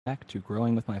back to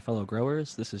Growing with My Fellow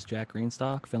Growers. This is Jack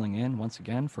Greenstock filling in once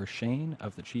again for Shane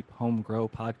of the Cheap Home Grow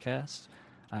podcast.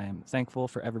 I am thankful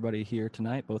for everybody here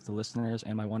tonight, both the listeners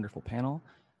and my wonderful panel.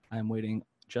 I am waiting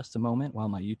just a moment while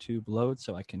my YouTube loads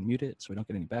so I can mute it so we don't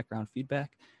get any background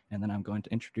feedback. And then I'm going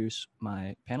to introduce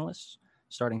my panelists,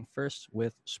 starting first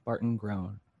with Spartan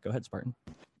Grown. Go ahead, Spartan.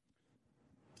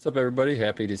 What's up, everybody?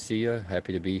 Happy to see you.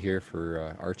 Happy to be here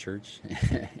for our church.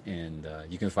 And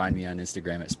you can find me on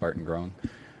Instagram at Spartan Grown,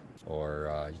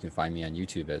 or you can find me on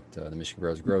YouTube at the Michigan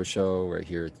Grows Grow Show, right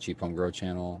here at the Cheap Home Grow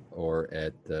channel, or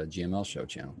at the GML Show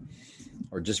channel,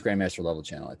 or just Grandmaster Level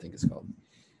channel, I think it's called.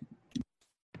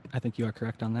 I think you are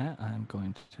correct on that. I'm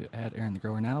going to add Aaron the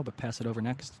Grower now, but pass it over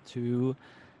next to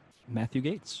Matthew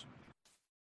Gates.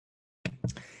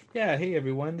 Yeah, hey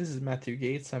everyone, this is Matthew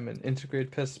Gates. I'm an integrated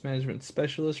pest management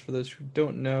specialist. For those who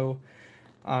don't know,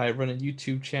 I run a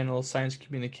YouTube channel, Science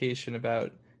Communication,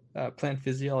 about plant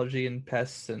physiology and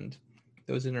pests and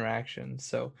those interactions.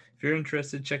 So if you're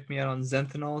interested, check me out on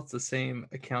Zenthanol. It's the same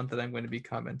account that I'm going to be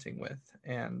commenting with.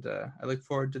 And I look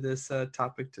forward to this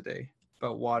topic today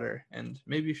about water and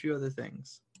maybe a few other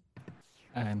things.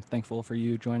 I'm thankful for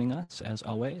you joining us, as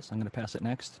always. I'm going to pass it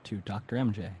next to Dr.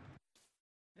 MJ.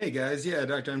 Hey guys,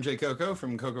 Dr. MJ Coco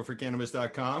from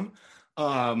cocoforcannabis.com.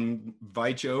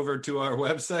 Invite you over to our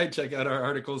website, check out our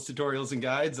articles, tutorials, and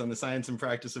guides on the science and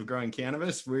practice of growing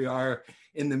cannabis. We are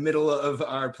in the middle of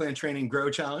our plant training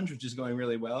grow challenge, which is going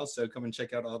really well. So come and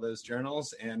check out all those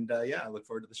journals. And I look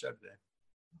forward to the show today.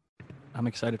 I'm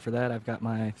excited for that. I've got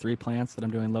my 3 plants that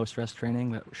I'm doing low stress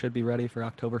training that should be ready for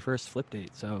October 1st flip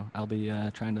date. So I'll be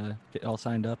trying to get all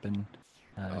signed up and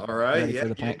all right, ready for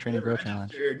the plant training grow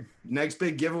challenge. Next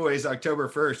big giveaway is October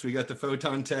 1st. We got the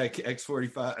Photon Tech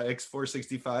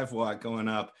X465 watt going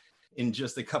up in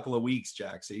just a couple of weeks,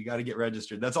 Jack. So you got to get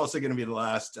registered. That's also going to be the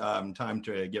last time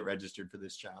to get registered for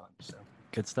this challenge. So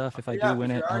good stuff. If I do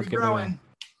win it, I'll give it away.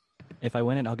 If I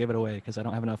win it, I'll give it away because I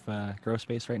don't have enough grow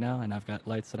space right now, and I've got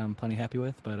lights that I'm plenty happy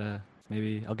with. But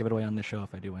maybe I'll give it away on this show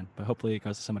if I do win. But hopefully it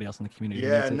goes to somebody else in the community.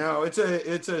 Yeah, no, it's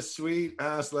a sweet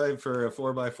ass light for a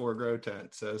 4x4 grow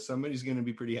tent. So somebody's going to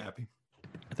be pretty happy.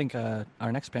 I think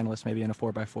our next panelist may be in a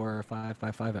 4x4 or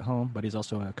 5x5 at home, but he's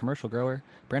also a commercial grower,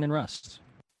 Brandon Rust.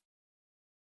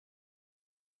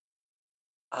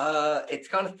 It's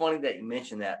kind of funny that you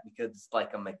mentioned that because it's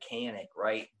like a mechanic,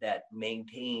 right, that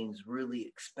maintains really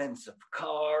expensive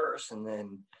cars and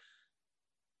then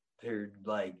they're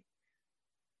like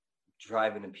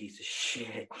driving a piece of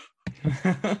shit.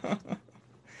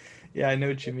 Yeah, I know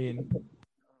what you mean.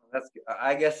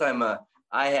 I guess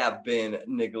I have been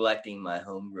neglecting my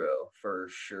home grow for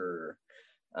sure.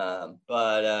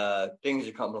 But things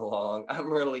are coming along.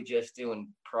 I'm really just doing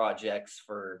projects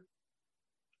for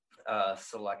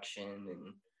selection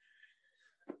and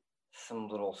some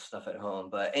little stuff at home.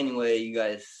 But anyway, you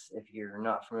guys, if you're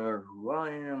not familiar with who I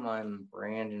am, I'm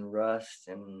Brandon Rust,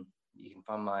 and you can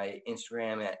find my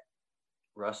Instagram at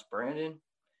Rust Brandon.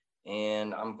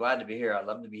 And I'm glad to be here. I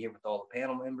love to be here with all the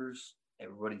panel members.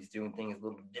 Everybody's doing things a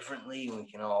little differently, and we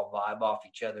can all vibe off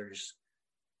each other's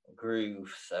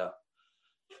groove. So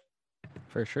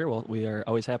for sure. Well, we are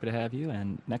always happy to have you.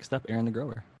 And next up, Aaron the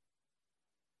Grower.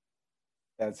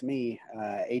 That's me,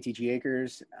 ATG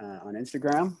Acres on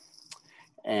Instagram,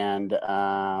 and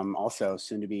also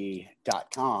soon to be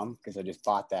 .com because I just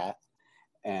bought that,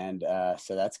 and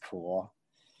so that's cool.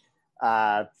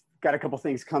 Got a couple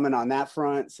things coming on that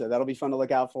front, so that'll be fun to look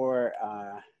out for.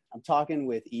 I'm talking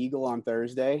with Eagle on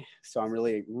Thursday, so I'm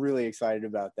really, really excited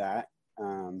about that.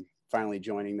 Finally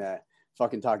joining that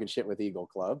fucking Talking Shit with Eagle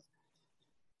Club.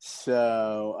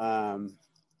 So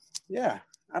yeah.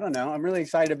 I don't know. I'm really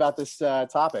excited about this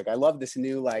topic. I love this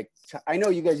new, I know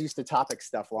you guys used to topic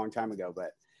stuff a long time ago,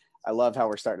 but I love how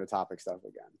we're starting to topic stuff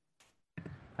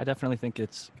again. I definitely think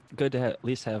it's good to at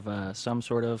least have some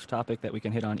sort of topic that we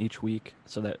can hit on each week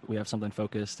so that we have something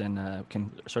focused and can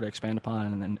sort of expand upon.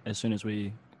 And then as soon as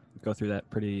we go through that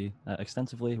pretty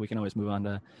extensively, we can always move on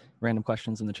to random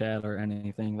questions in the chat or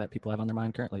anything that people have on their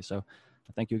mind currently. So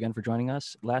thank you again for joining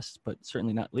us. Last but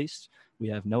certainly not least, we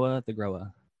have Noah the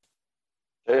Grower.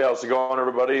 Hey, how's it going,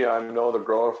 everybody? I'm Noah the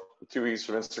Grower, 2 E's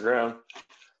from Instagram.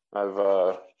 I've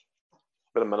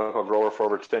been a medical grower for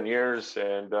over 10 years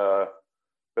and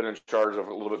been in charge of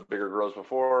a little bit bigger grows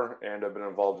before, and I've been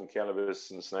involved in cannabis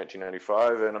since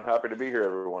 1995, and I'm happy to be here,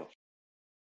 everyone.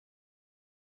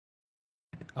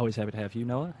 Always happy to have you,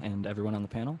 Noah, and everyone on the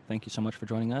panel. Thank you so much for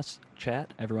joining us.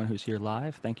 Chat, everyone who's here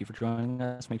live, thank you for joining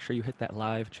us. Make sure you hit that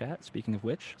live chat, speaking of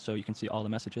which, so you can see all the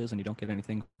messages and you don't get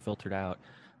anything filtered out.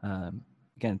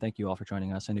 Again, thank you all for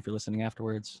joining us. And if you're listening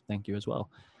afterwards, thank you as well.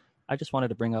 I just wanted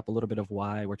to bring up a little bit of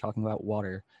why we're talking about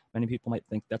water. Many people might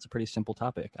think that's a pretty simple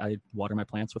topic. I water my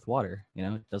plants with water.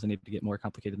 It doesn't need to get more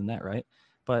complicated than that, right?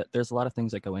 But there's a lot of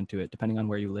things that go into it. Depending on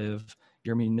where you live,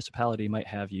 your municipality might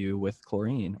have you with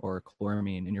chlorine or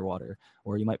chloramine in your water,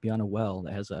 or you might be on a well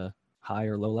that has a high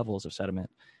or low levels of sediment.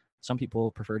 Some people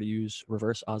prefer to use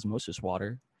reverse osmosis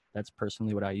water. That's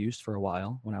personally what I used for a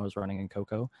while when I was running in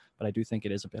cocoa, but I do think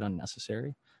it is a bit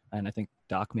unnecessary. And I think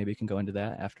Doc maybe can go into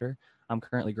that after. I'm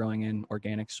currently growing in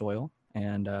organic soil,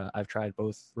 and I've tried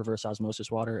both reverse osmosis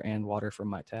water and water from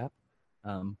my tap.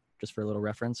 Just for a little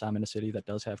reference, I'm in a city that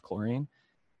does have chlorine,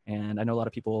 and I know a lot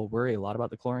of people worry a lot about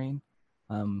the chlorine.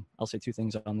 I'll say two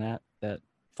things on that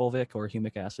fulvic or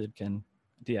humic acid can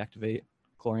deactivate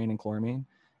chlorine and chloramine.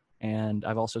 And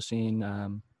I've also seen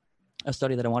a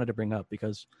study that I wanted to bring up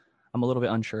because I'm a little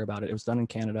bit unsure about it. It was done in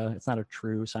Canada. It's not a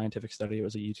true scientific study. It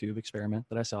was a YouTube experiment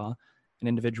that I saw. An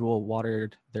individual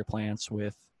watered their plants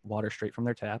with water straight from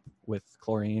their tap with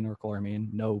chlorine or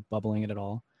chloramine, no bubbling it at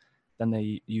all. Then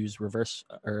they used reverse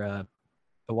or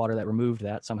the water that removed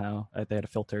that somehow. They had a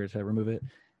filter to remove it,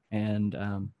 and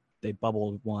they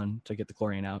bubbled one to get the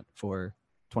chlorine out for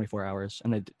 24 hours.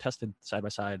 And they tested side by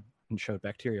side and showed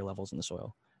bacteria levels in the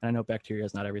soil. And I know bacteria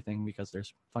is not everything because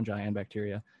there's fungi and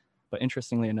bacteria. But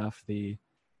interestingly enough, the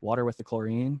water with the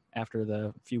chlorine, after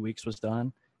the few weeks was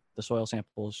done, the soil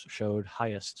samples showed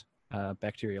highest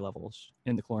bacteria levels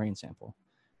in the chlorine sample.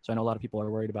 So I know a lot of people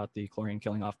are worried about the chlorine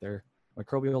killing off their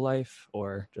microbial life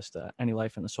or just any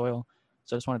life in the soil.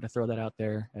 So I just wanted to throw that out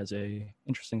there as a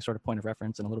interesting sort of point of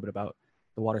reference and a little bit about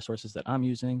the water sources that I'm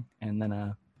using. And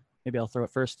then maybe I'll throw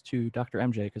it first to Dr.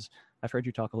 MJ, because I've heard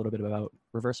you talk a little bit about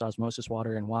reverse osmosis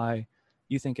water and why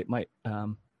you think it might,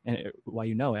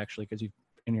 why actually, because you've,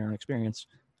 in your own experience,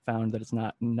 found that it's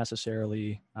not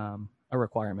necessarily a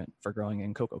requirement for growing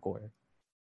in cocoa coir.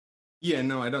 Yeah,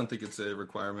 no, I don't think it's a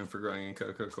requirement for growing in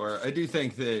cocoa coir. I do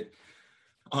think that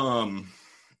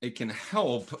it can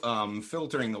help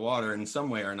filtering the water in some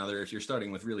way or another if you're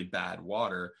starting with really bad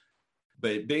water.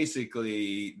 But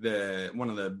basically, one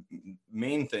of the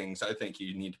main things I think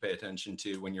you need to pay attention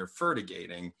to when you're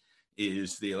fertigating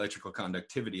is the electrical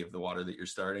conductivity of the water that you're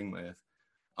starting with.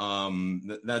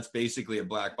 That's basically a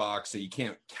black box, so you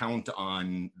can't count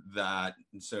on that.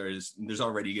 So there's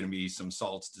already going to be some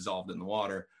salts dissolved in the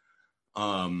water,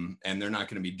 and they're not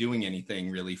going to be doing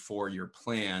anything really for your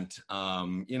plant.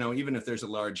 Even if there's a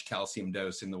large calcium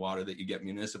dose in the water that you get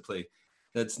municipally,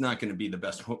 that's not going to be the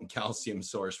best calcium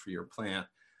source for your plant.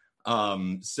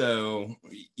 So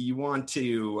you want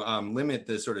to limit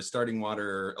the sort of starting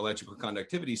water electrical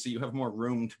conductivity so you have more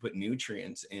room to put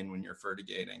nutrients in when you're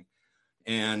fertigating.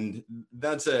 And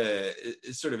that's a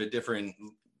sort of a different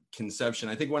conception.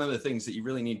 I think one of the things that you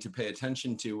really need to pay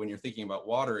attention to when you're thinking about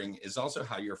watering is also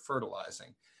how you're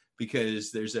fertilizing,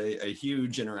 because there's a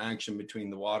huge interaction between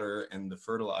the water and the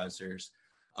fertilizers.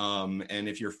 And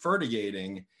if you're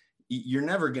fertigating, you're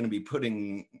never going to be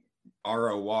putting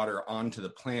RO water onto the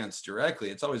plants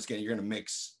directly. It's always you're going to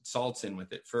mix salts in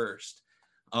with it first.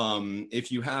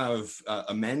 If you have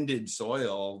amended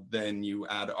soil, then you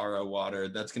add RO water.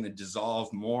 That's going to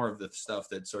dissolve more of the stuff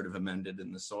that's sort of amended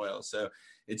in the soil. So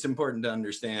it's important to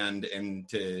understand and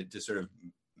to sort of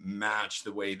match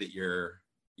the way that you're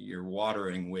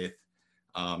watering with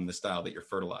the style that you're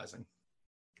fertilizing.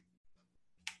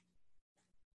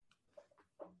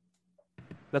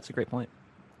 That's a great point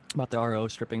about the RO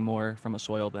stripping more from a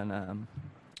soil than a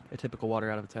typical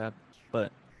water out of a tap.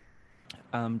 But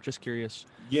I'm just curious.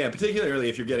 Yeah, particularly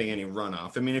if you're getting any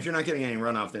runoff. I mean, if you're not getting any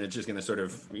runoff, then it's just going to sort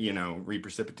of,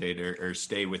 reprecipitate or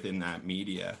stay within that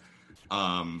media.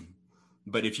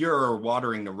 But if you're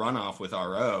watering the runoff with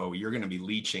RO, you're going to be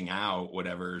leaching out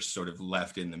whatever's sort of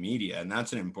left in the media. And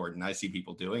that's important. I see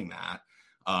people doing that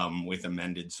with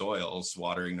amended soils,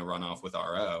 watering the runoff with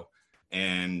RO.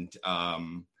 And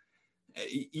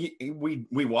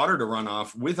we water to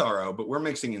runoff with RO, but we're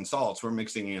mixing in salts. We're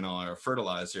mixing in all our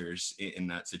fertilizers in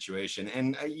that situation.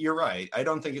 And you're right. I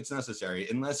don't think it's necessary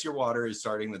unless your water is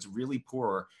starting that's really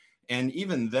poor. And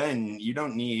even then, you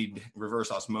don't need reverse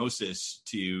osmosis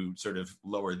to sort of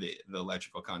lower the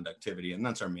electrical conductivity. And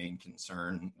that's our main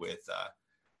concern with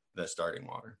the starting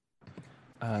water.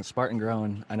 Spartan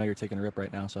Grown, I know you're taking a rip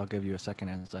right now, so I'll give you a second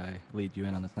as I lead you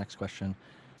in on this next question.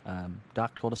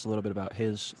 Doc told us a little bit about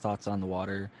his thoughts on the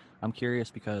water. I'm curious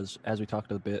because as we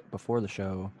talked a bit before the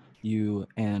show, you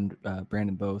and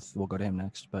Brandon both, we'll go to him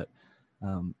next, but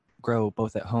grow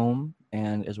both at home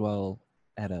and as well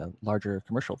at a larger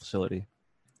commercial facility.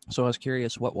 So I was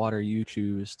curious what water you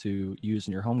choose to use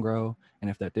in your home grow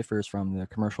and if that differs from the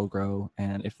commercial grow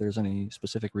and if there's any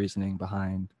specific reasoning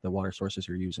behind the water sources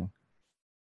you're using.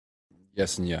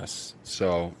 Yes and yes.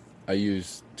 So I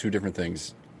use two different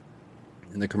things.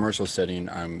 In the commercial setting,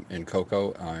 I'm in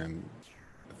cocoa. I'm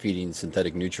feeding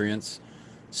synthetic nutrients.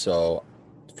 So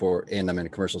and I'm in a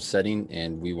commercial setting,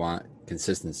 and we want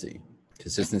consistency.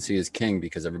 Consistency is king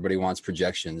because everybody wants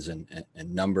projections and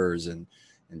numbers and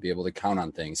be able to count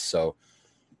on things. So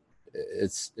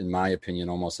it's, in my opinion,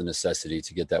 almost a necessity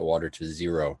to get that water to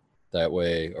zero that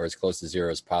way, or as close to zero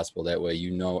as possible. That way,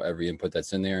 you know every input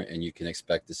that's in there, and you can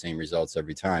expect the same results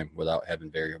every time without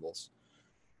having variables.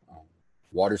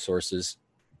 Water sources,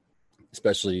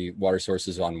 especially water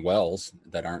sources on wells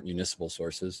that aren't municipal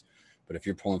sources, but if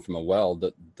you're pulling from a well,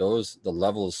 the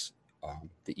levels,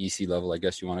 the EC level, I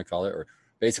guess you want to call it, or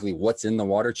basically what's in the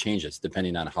water changes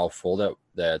depending on how full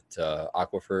that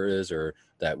aquifer is, or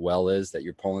that well is that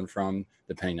you're pulling from,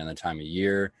 depending on the time of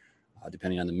year,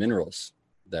 depending on the minerals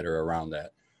that are around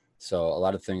that. So a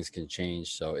lot of things can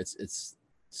change. So it's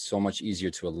so much easier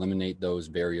to eliminate those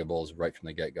variables right from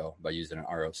the get-go by using an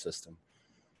RO system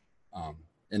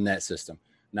in that system.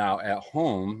 Now at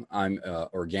home, I'm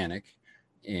organic,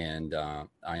 and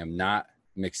I am not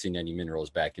mixing any minerals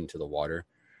back into the water.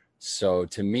 So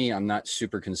to me, I'm not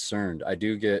super concerned. I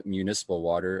do get municipal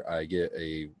water. I get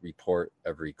a report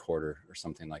every quarter or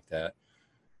something like that.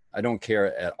 I don't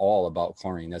care at all about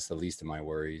chlorine. That's the least of my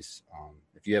worries.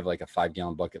 If you have like a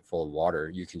 5-gallon bucket full of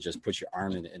water, you can just put your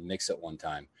arm in it and mix it one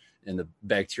time. And the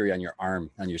bacteria on your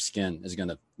arm, on your skin, is going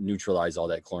to neutralize all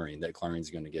that chlorine. That chlorine is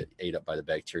going to get ate up by the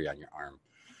bacteria on your arm.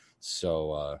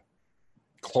 So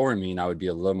chloramine, I would be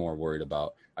a little more worried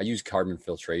about. I use carbon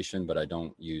filtration, but I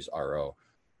don't use RO.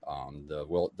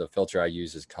 The filter I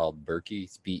use is called Berkey.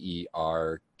 It's Berkey,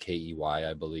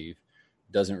 I believe.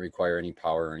 Doesn't require any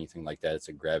power or anything like that. It's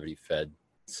a gravity fed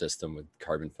system with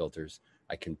carbon filters.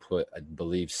 I can put, I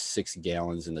believe, 6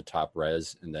 gallons in the top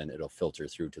res, and then it'll filter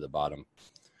through to the bottom.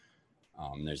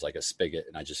 There's like a spigot,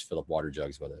 and I just fill up water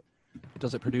jugs with it.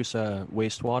 Does it produce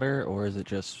wastewater, or is it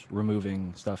just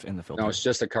removing stuff in the filter? No, it's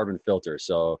just a carbon filter.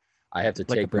 So I have to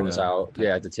Like take those out. type. Yeah,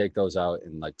 I have to take those out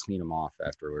and like clean them off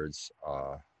afterwards.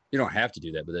 You don't have to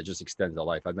do that, but that just extends the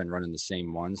life. I've been running the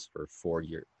same ones for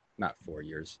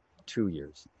 2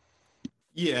 years.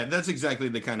 Yeah, that's exactly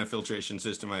the kind of filtration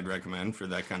system I'd recommend for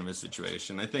that kind of a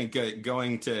situation. I think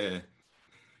going to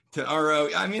RO,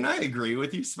 I mean, I agree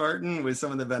with you, Spartan, with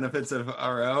some of the benefits of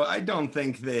RO. I don't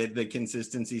think that the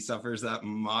consistency suffers that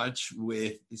much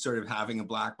with sort of having a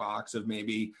black box of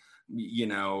maybe,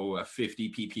 a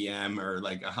 50 ppm or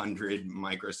like 100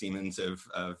 microsiemens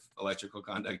of electrical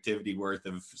conductivity worth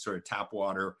of sort of tap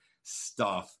water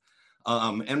stuff.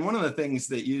 And one of the things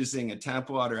that using a tap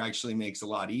water actually makes a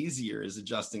lot easier is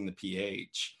adjusting the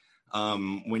pH.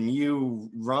 When you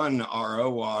run RO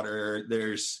water,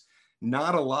 there's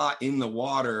not a lot in the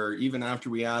water, even after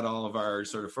we add all of our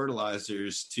sort of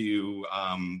fertilizers to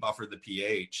buffer the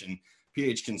pH, and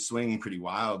pH can swing pretty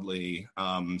wildly.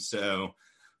 So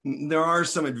there are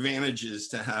some advantages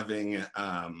to having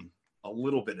a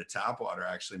little bit of tap water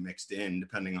actually mixed in,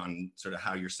 depending on sort of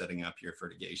how you're setting up your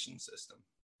fertigation system.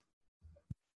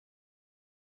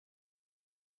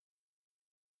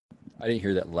 I didn't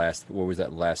hear that last. What was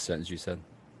that last sentence you said?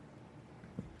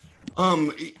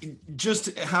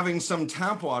 Just having some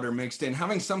tap water mixed in,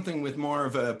 having something with more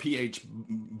of a pH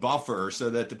buffer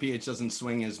so that the pH doesn't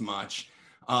swing as much,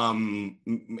 and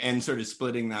sort of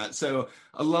splitting that. So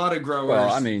a lot of growers.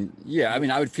 Well, I mean,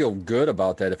 I would feel good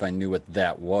about that if I knew what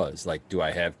that was. Like, do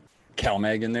I have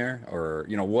CalMag in there, or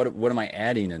what am I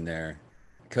adding in there?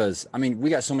 Because I mean, we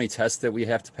got so many tests that we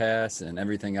have to pass and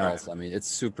everything else. Right. I mean, it's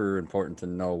super important to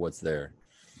know what's there.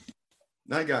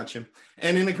 I got you.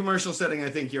 And in a commercial setting, I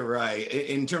think you're right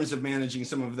in terms of managing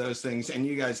some of those things. And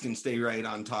you guys can stay right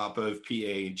on top of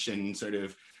pH and sort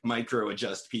of micro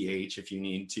adjust pH if you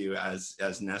need to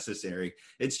as necessary.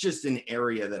 It's just an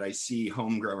area that I see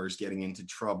home growers getting into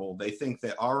trouble. They think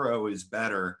that RO is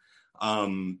better.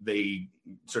 They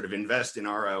sort of invest in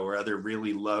RO or other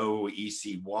really low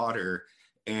EC water,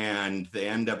 and they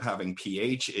end up having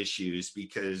pH issues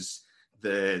because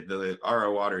the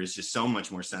RO water is just so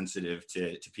much more sensitive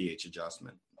to pH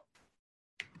adjustment.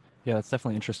 Yeah, that's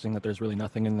definitely interesting that there's really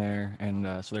nothing in there,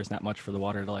 and so there's not much for the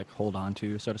water to like hold on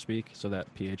to, so to speak, so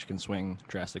that pH can swing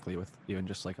drastically with even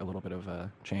just like a little bit of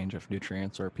a change of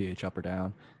nutrients or pH up or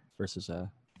down versus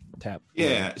a tap.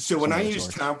 Yeah, so when I use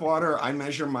tap water, I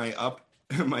measure my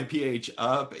pH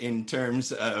up in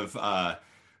terms of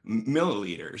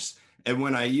milliliters. And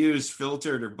when I use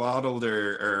filtered or bottled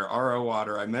or RO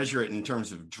water, I measure it in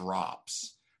terms of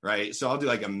drops, right? So I'll do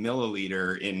like a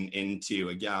milliliter into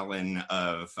a gallon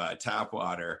of tap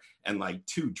water and like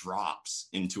 2 drops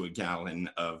into a gallon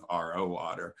of RO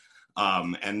water.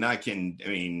 And that can, I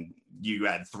mean, you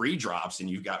add 3 drops and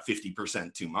you've got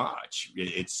 50% too much.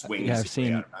 It swings Yeah, I've way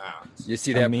seen- out of bounds. You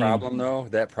see I that mean- problem though?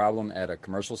 That problem at a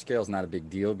commercial scale is not a big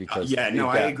deal because Yeah, no,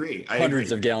 you've I got agree.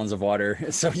 hundreds of gallons of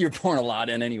water, so you're pouring a lot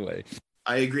in anyway.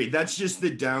 I agree. That's just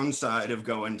the downside of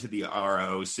going to the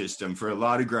RO system. For a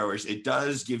lot of growers, it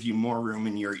does give you more room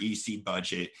in your EC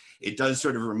budget. It does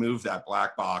sort of remove that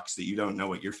black box that you don't know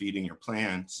what you're feeding your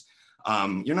plants.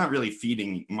 You're not really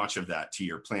feeding much of that to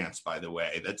your plants, by the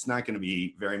way. That's not going to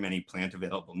be very many plant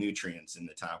available nutrients in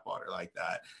the tap water like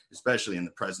that, especially in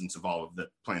the presence of all of the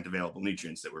plant available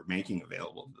nutrients that we're making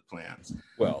available to the plants.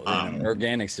 Well, in an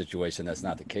organic situation, that's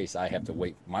not the case. I have to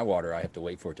wait my water. I have to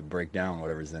wait for it to break down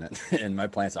whatever's in it, and my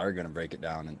plants are going to break it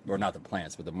down, or not the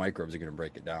plants, but the microbes are going to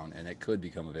break it down, and it could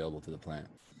become available to the plant.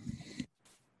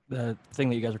 The thing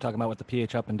that you guys were talking about with the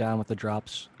pH up and down with the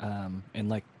drops in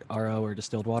like RO or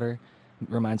distilled water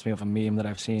reminds me of a meme that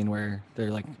I've seen where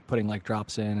they're like putting like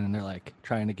drops in and they're like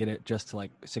trying to get it just to like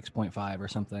 6.5 or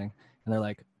something, and they're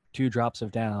like 2 drops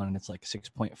of down and it's like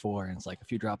 6.4, and it's like a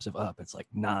few drops of up, it's like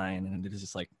 9, and it's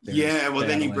just like yeah. Well,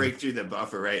 then you break through the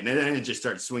buffer, right, and then it just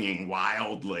starts swinging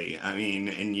wildly. I mean,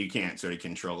 and you can't sort of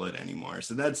control it anymore.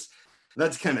 So that's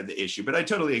kind of the issue. But I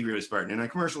totally agree with Spartan. In a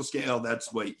commercial scale,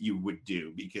 that's what you would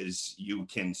do because you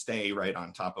can stay right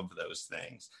on top of those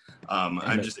things.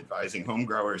 I'm just advising home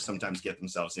growers sometimes get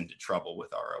themselves into trouble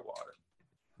with RO water.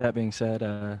 That being said,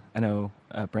 I know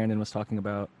Brandon was talking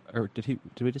about, or did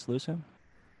we just lose him?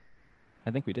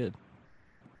 I think we did.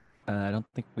 I don't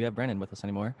think we have Brandon with us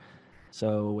anymore.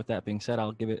 So with that being said,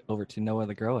 I'll give it over to Noah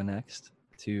the Grower next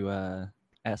to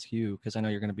ask you, because I know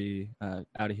you're going to be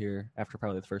out of here after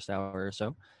probably the first hour or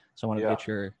so. So I want to get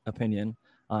your opinion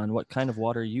on what kind of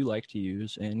water you like to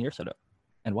use in your setup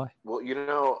and why. Well,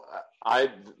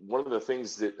 one of the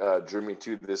things that drew me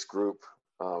to this group,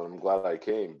 I'm glad I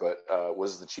came, but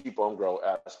was the cheap home grow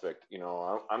aspect.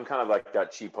 I'm kind of like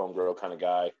that cheap home grow kind of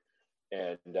guy.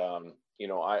 And,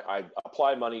 I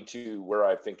apply money to where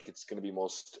I think it's going to be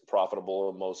most profitable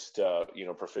and most,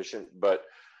 proficient. But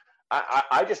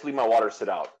I just leave my water sit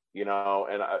out, and I'm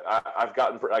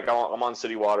on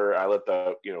city water. I let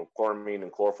the, chloramine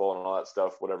and chlorophyll and all that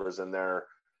stuff, whatever's in there,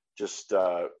 just,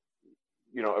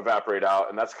 evaporate out.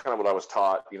 And that's kind of what I was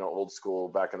taught, old school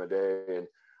back in the day. And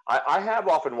I have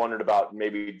often wondered about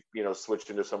maybe,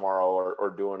 switching to some RO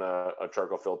or doing a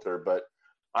charcoal filter. But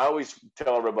I always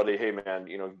tell everybody, hey man,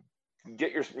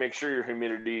 make sure your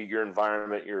humidity, your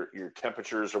environment, your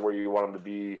temperatures are where you want them to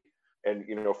be. And,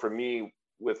 for me,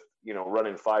 with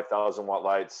running 5,000 watt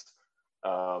lights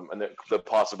and the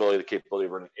possibility, the capability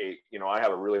of running 8, I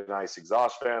have a really nice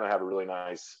exhaust fan. I have a really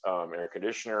nice air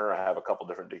conditioner. I have a couple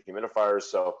different dehumidifiers.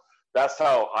 So that's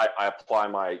how I apply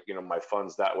my my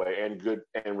funds that way, and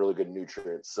really good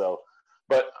nutrients. So,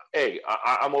 but hey,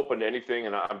 I'm open to anything,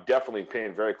 and I'm definitely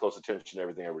paying very close attention to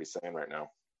everything everybody's saying right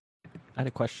now. I had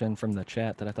a question from the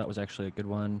chat that I thought was actually a good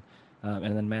one.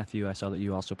 And then Matthew, I saw that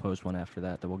you also posed one after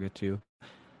that we'll get to.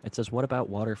 It says, what about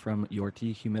water from your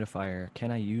dehumidifier?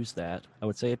 Can I use that? I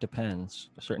would say it depends.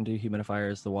 Certain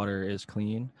dehumidifiers, the water is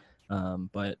clean,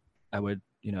 but I would,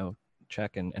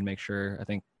 check and make sure. I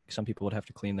think some people would have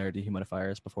to clean their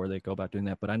dehumidifiers before they go about doing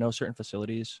that. But I know certain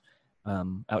facilities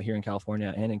out here in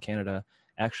California and in Canada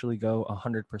actually go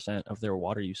 100% of their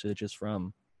water usage is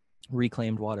from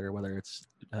reclaimed water, whether it's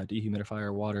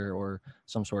dehumidifier water or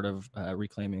some sort of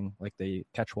reclaiming, like they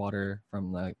catch water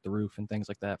from the roof and things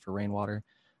like that for rainwater.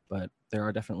 But there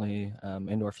are definitely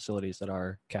indoor facilities that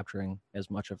are capturing as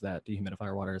much of that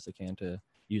dehumidifier water as they can to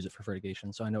use it for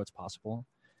fertigation. So I know it's possible.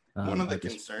 One of the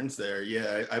concerns there,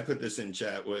 I put this in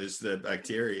chat, was the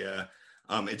bacteria.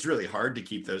 It's really hard to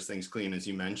keep those things clean, as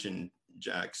you mentioned,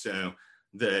 Jack. So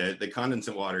the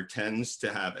condensate water tends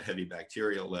to have a heavy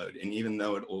bacterial load. And even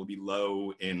though it will be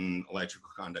low in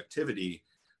electrical conductivity,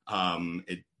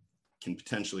 it can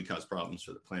potentially cause problems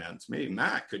for the plants. Maybe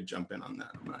Matt could jump in on that.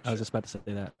 I'm not sure. I was just about to say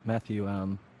that. Matthew,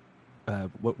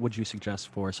 what would you suggest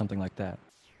for something like that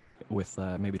with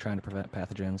maybe trying to prevent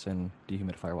pathogens in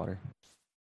dehumidifier water?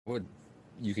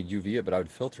 You could UV it, but I would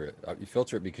filter it. You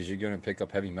filter it because you're going to pick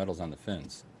up heavy metals on the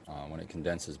fins when it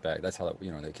condenses back. That's how it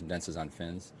condenses on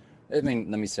fins. I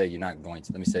mean, let me say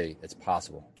it's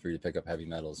possible for you to pick up heavy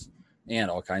metals and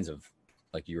all kinds of,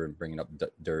 like you were bringing up,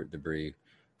 dirt, debris,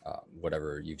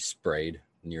 whatever you've sprayed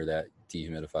near that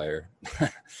dehumidifier,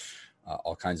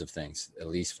 all kinds of things. At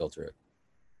least filter it.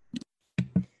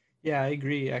 Yeah, I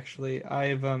agree. Actually,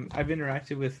 I've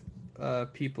interacted with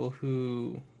people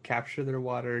who capture their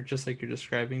water just like you're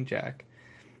describing, Jack.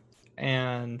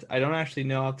 And I don't actually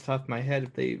know off the top of my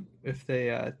head if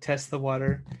they test the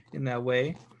water in that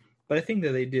way, but I think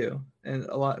that they do, and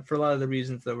for a lot of the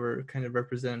reasons that were kind of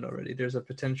represented already. There's a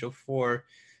potential for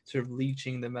sort of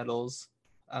leaching the metals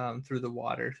through the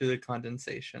water, through the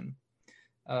condensation.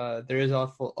 There is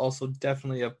also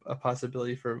definitely a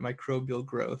possibility for microbial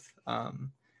growth. I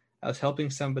was helping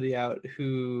somebody out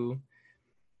who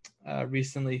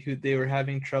recently who they were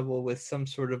having trouble with some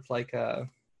sort of like a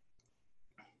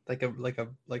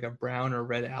brown or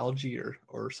red algae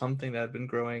or something that had been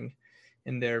growing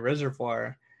in their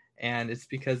reservoir, and it's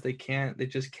because they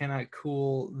just cannot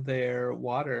cool their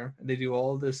water. They do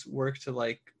all this work to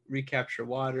like recapture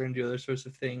water and do other sorts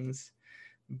of things,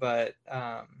 but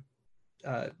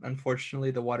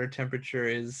unfortunately the water temperature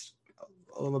is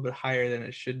a little bit higher than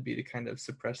it should be to kind of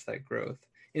suppress that growth,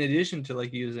 in addition to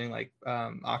like using like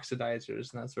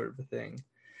oxidizers and that sort of a thing.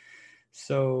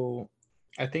 So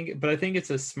I think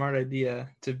it's a smart idea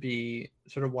to be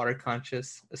sort of water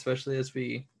conscious, especially as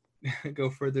we go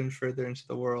further and further into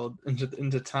the world,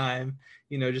 into time,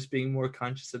 just being more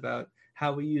conscious about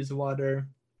how we use water.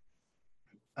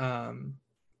 I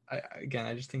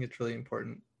just think it's really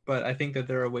important, but I think that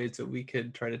there are ways that we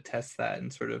could try to test that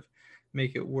and sort of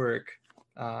make it work,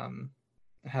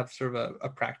 have sort of a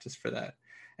practice for that.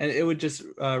 And it would just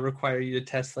require you to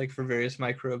test like for various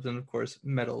microbes and of course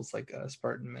metals, like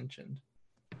Spartan mentioned.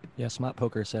 Yeah, Smart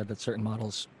Poker said that certain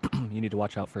models you need to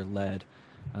watch out for lead.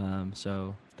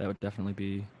 So that would definitely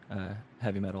be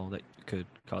heavy metal that could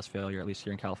cause failure, at least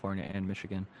here in California and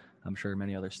Michigan. I'm sure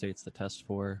many other states that test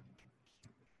for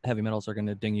heavy metals are going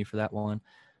to ding you for that one.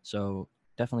 So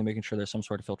definitely making sure there's some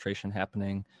sort of filtration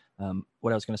happening.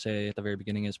 What I was going to say at the very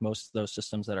beginning is most of those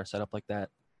systems that are set up like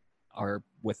that are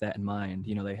with that in mind.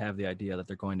 They have the idea that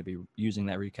they're going to be using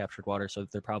that recaptured water, so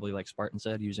they're probably, like Spartan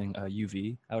said, using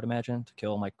UV, I would imagine, to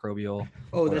kill microbial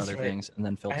or other things, and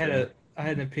then filter. I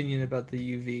had an opinion about the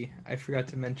UV. I forgot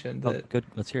to mention that. Good,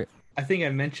 let's hear it. I think I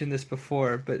mentioned this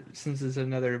before, but since it's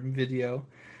another video,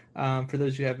 for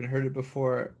those who haven't heard it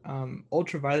before,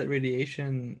 ultraviolet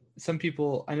radiation,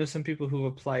 I know some people who've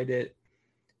applied it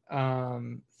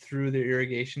through their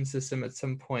irrigation system at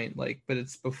some point, but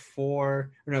it's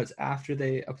it's after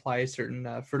they apply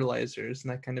certain fertilizers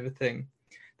and that kind of a thing.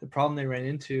 The problem they ran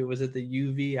into was that the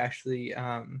UV actually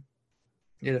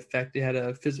it had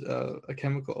a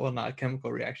chemical, well, not a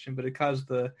chemical reaction, but it caused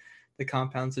the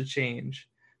compounds to change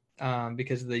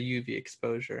because of the UV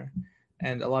exposure.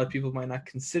 And a lot of people might not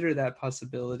consider that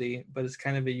possibility, but it's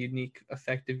kind of a unique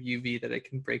effect of UV that it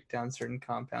can break down certain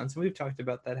compounds. And we've talked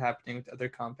about that happening with other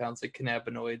compounds like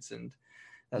cannabinoids and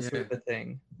that sort of a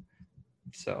thing.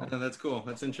 So that's cool.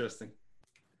 That's interesting.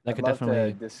 That could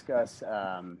definitely discuss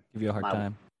give you a hard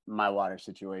time. My water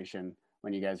situation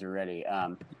when you guys are ready.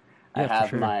 Yeah, I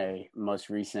have my most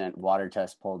recent water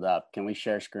test pulled up. Can we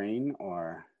share screen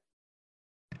or?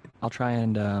 I'll try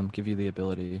and give you the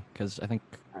ability because I think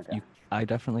I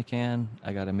definitely can.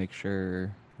 I got to make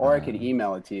sure. Or I could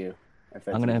email it to you. If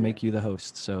that's I'm going to make you the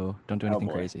host, so don't do anything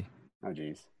crazy. Oh,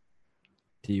 geez.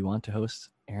 Do you want to host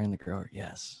Aaron the Grower?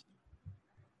 Yes.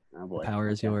 Oh, boy. The power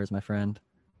is yours, my friend.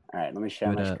 All right, let me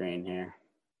share my screen here.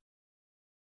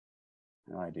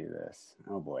 How do I do this?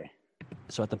 Oh, boy.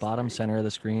 So at the bottom center of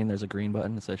the screen, there's a green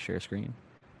button that says share screen.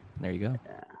 There you go.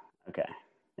 Yeah. Okay.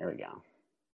 There we go.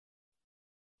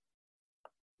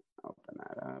 Open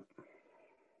that up.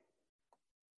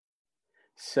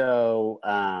 So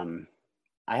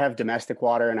I have domestic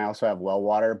water and I also have well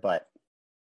water, but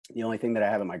the only thing that I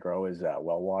have in my grow is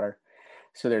well water.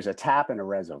 So there's a tap and a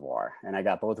reservoir, and I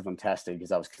got both of them tested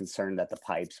because I was concerned that the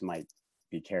pipes might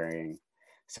be carrying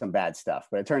some bad stuff,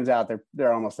 but it turns out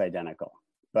they're almost identical.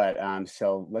 But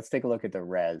so let's take a look at the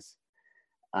res.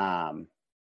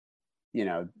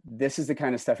 This is the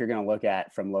kind of stuff you're going to look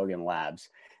at from Logan Labs.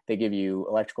 They give you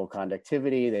electrical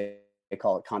conductivity. They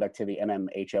call it conductivity,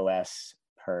 mmHOS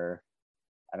per,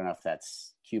 I don't know if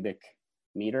that's cubic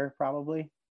meter,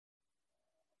 probably.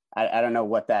 I don't know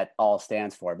what that all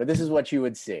stands for, but this is what you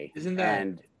would see. Isn't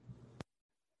that?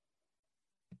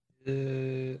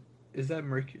 Is that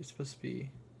mercury? It's supposed to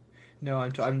be. No,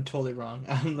 I'm totally wrong.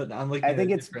 I'm looking. I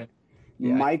think it's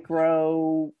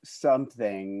micro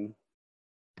something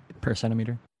per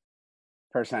centimeter.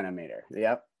 Per centimeter.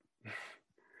 Yep.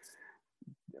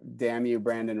 Damn you,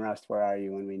 Brandon Rust. Where are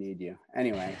you when we need you?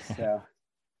 Anyway, so.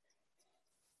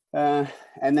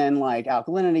 And then like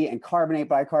alkalinity and carbonate,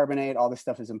 bicarbonate, all this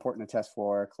stuff is important to test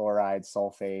for. Chlorides,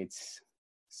 sulfates,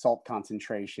 salt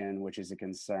concentration, which is a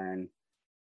concern.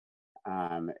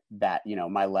 That,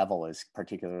 my level is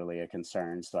particularly a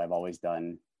concern. So I always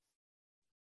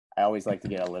like to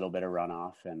get a little bit of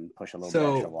runoff and push a little bit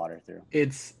extra water through.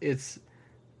 It's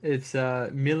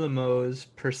millimoles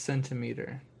per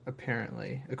centimeter.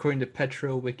 apparently, according to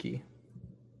PetroWiki.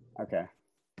 Okay.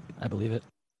 I believe it.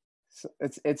 So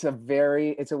it's a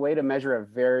way to measure a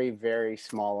very, very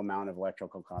small amount of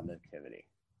electrical conductivity.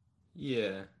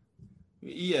 Yeah.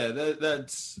 Yeah,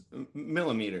 that's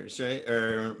millimeters, right?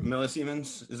 Or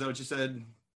millisiemens? Is that what you said?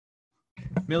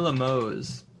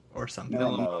 Millimos or something.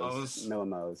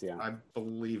 Millimos, yeah. I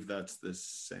believe that's the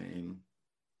same.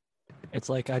 It's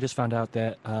like I just found out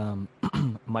that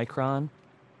micron,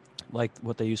 like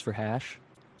what they use for hash,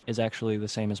 is actually the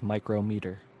same as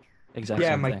micrometer. Exactly.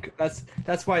 Yeah, same thing.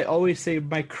 that's why I always say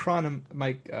micrometer.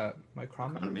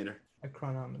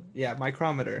 Yeah,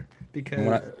 micrometer, because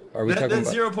Are we talking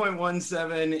that about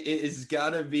 0.17 is got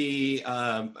to be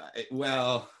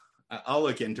well, I'll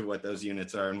look into what those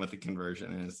units are and what the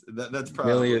conversion is. That's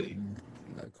probably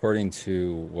according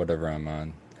to whatever I'm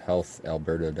on,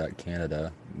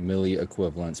 healthalberta.canada, milli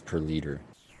equivalents per liter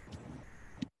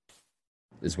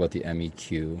is what the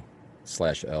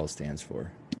MEQ/L stands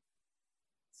for.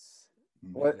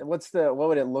 What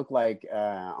would it look like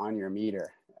on your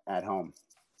meter at home?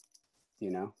 Do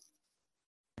you know?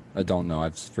 I don't know.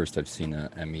 I've seen a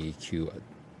MEQ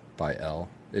by L.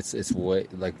 It's way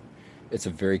like it's a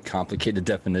very complicated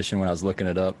definition when I was looking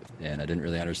it up, and I didn't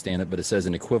really understand it. But it says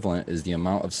an equivalent is the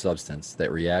amount of substance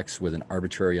that reacts with an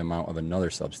arbitrary amount of another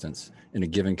substance in a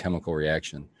given chemical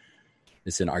reaction.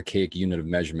 It's an archaic unit of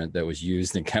measurement that was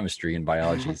used in chemistry and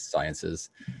biology sciences.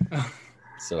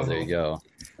 So there you go.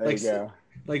 There you go.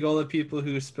 Like all the people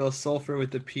who spell sulfur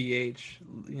with the pH,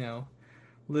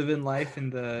 living life in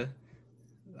the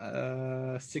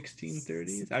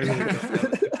 1630s. I really don't know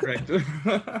the correct.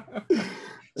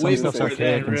 Some stuff's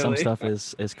archaic and some stuff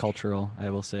is cultural,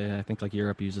 I will say. I think like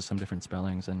Europe uses some different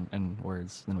spellings and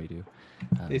words than we do.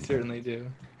 They certainly do.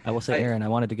 I will say, Aaron, I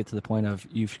wanted to get to the point of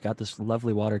you've got this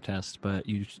lovely water test, but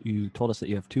you told us that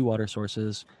you have 2 water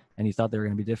sources and you thought they were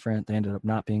going to be different. They ended up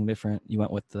not being different. You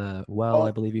went with the well,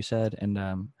 I believe you said. And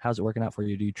how's it working out for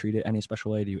you? Do you treat it any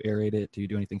special way? Do you aerate it? Do you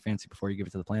do anything fancy before you give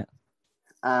it to the plant?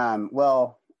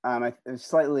 I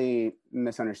slightly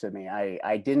misunderstood me.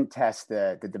 I didn't test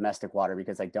the domestic water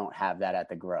because I don't have that at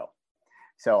the grow.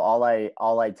 So all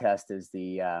I test is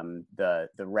the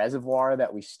reservoir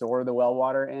that we store the well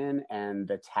water in and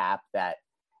the tap that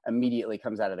immediately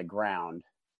comes out of the ground.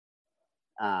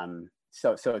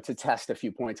 So to test a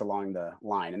few points along the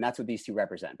line, and that's what these 2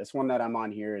 represent. This one that I'm on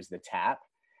here is the tap,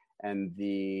 and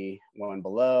the one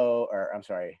below,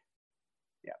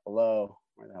 below,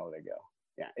 where the hell did they go?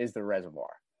 Yeah, is the reservoir.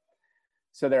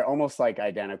 So they're almost like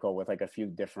identical with like a few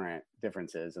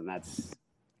differences, and that's.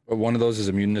 But one of those is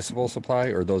a municipal supply,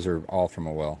 or those are all from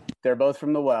a well? They're both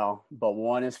from the well, but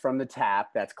one is from the tap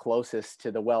that's closest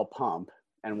to the well pump,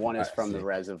 and one is from the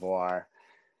reservoir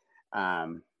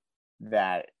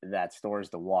that stores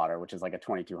the water, which is like a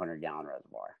 2,200 gallon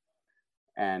reservoir.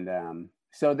 And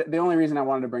so the only reason I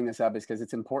wanted to bring this up is because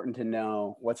it's important to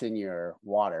know what's in your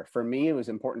water. For me, it was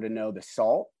important to know the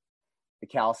salt, the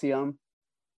calcium,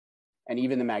 and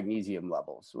even the magnesium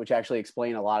levels, which actually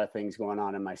explain a lot of things going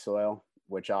on in my soil,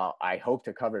 which I hope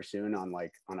to cover soon on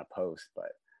a post.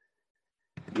 But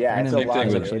yeah, it's a lot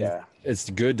of data.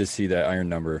 It's good to see that iron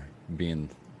number being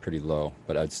pretty low,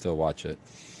 but I'd still watch it.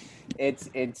 It's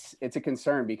a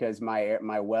concern because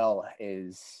my well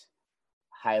is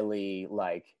highly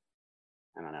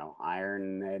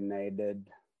ironated.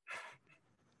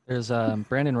 There's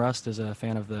Brandon Rust is a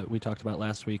fan of we talked about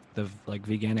last week, the like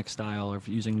veganic style of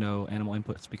using no animal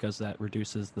inputs because that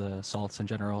reduces the salts in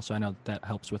general. So I know that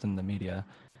helps within the media,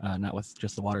 not with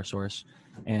just the water source.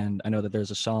 And I know that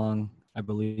there's a song, I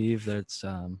believe that's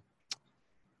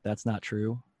Not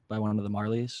True by one of the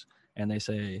Marleys. And they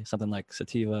say something like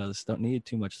sativas don't need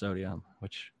too much sodium,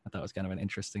 which I thought was kind of an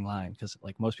interesting line because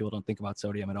like most people don't think about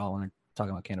sodium at all when they're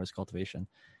talking about cannabis cultivation.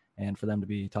 And for them to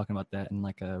be talking about that in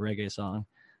like a reggae song,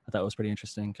 I thought was pretty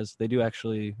interesting because they do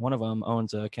actually, one of them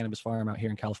owns a cannabis farm out here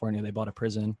in California. They bought a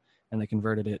prison and they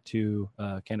converted it to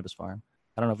a cannabis farm.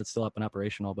 I don't know if it's still up and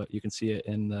operational, but you can see it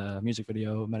in the music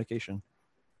video Medication.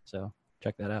 So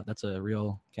check that out. That's a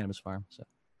real cannabis farm. So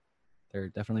they're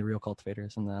definitely real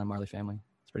cultivators in the Marley family.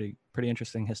 It's pretty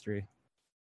interesting history.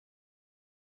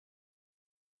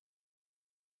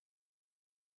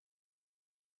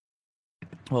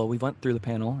 Well, we went through the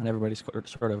panel and everybody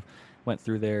sort of went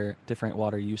through their different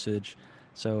water usage.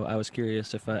 So I was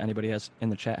curious if anybody in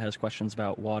the chat has questions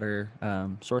about water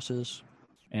sources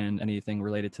and anything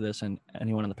related to this, and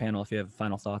anyone on the panel, if you have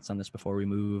final thoughts on this before we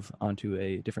move on to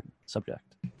a different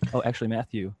subject. Oh, actually,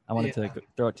 Matthew, I wanted to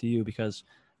throw it to you because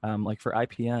like for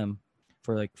IPM,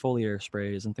 for like foliar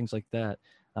sprays and things like that,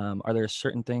 are there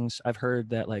certain things? I've heard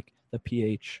that like the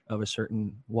pH of a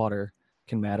certain water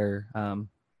can matter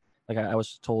Like I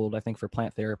was told, I think for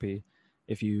plant therapy,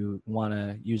 if you want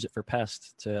to use it for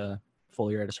pests to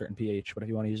foliar at a certain pH, but if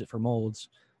you want to use it for molds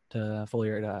to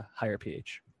foliar at a higher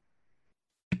pH.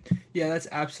 Yeah, that's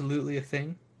absolutely a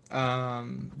thing.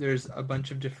 There's a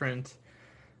bunch of different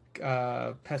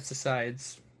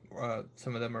pesticides.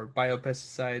 Some of them are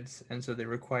biopesticides, and so they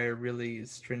require really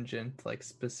stringent, like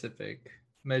specific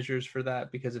measures for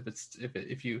that. Because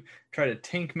if you try to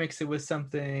tank mix it with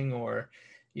something, or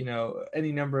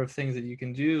any number of things that you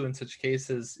can do in such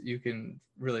cases, you can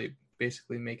really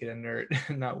basically make it inert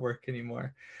and not work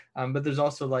anymore. But there's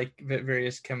also like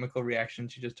various chemical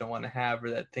reactions you just don't want to have, or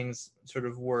that things sort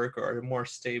of work or are more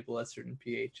stable at certain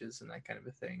pHs and that kind of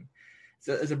a thing.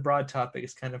 So it's a broad topic.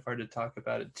 It's kind of hard to talk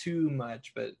about it too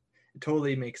much, but it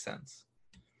totally makes sense.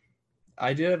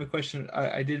 I did have a question.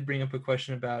 I did bring up a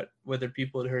question about whether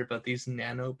people had heard about these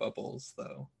nano bubbles,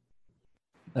 though.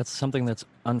 That's something that's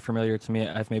unfamiliar to me.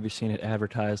 I've maybe seen it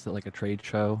advertised at like a trade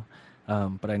show,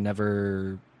 but I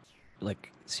never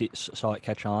saw it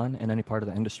catch on in any part of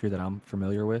the industry that I'm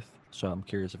familiar with. So I'm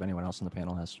curious if anyone else on the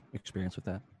panel has experience with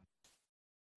that.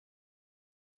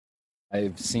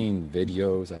 I've seen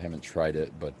videos. I haven't tried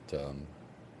it, but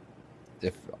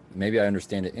if maybe I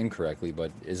understand it incorrectly, but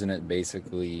isn't it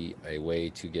basically a way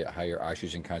to get higher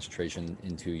oxygen concentration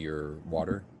into your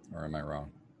water, or am I wrong?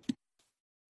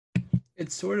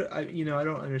 It's sort of, I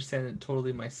don't understand it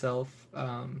totally myself.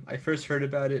 I first heard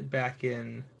about it back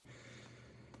in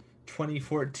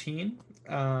 2014,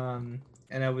 and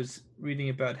I was reading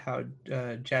about how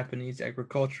Japanese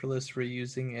agriculturalists were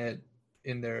using it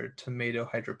in their tomato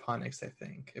hydroponics, I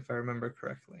think, if I remember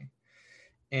correctly.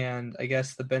 And I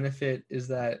guess the benefit is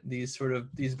that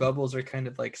these bubbles are kind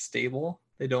of like stable.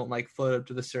 They don't like float up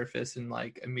to the surface and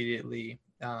like immediately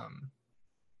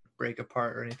break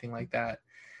apart or anything like that.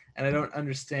 And I don't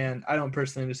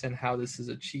personally understand how this is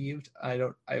achieved.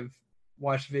 I've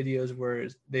watched videos where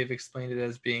they've explained it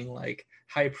as being like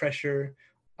high pressure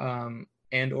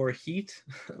and or heat,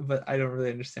 but I don't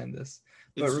really understand this.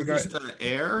 It's just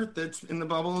air that's in the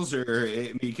bubbles,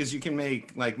 because you can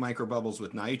make like micro bubbles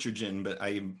with nitrogen, but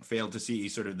I failed to see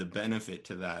sort of the benefit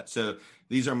to that. So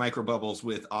these are micro bubbles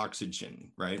with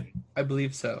oxygen, right? I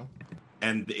believe so.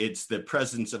 And it's the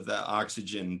presence of that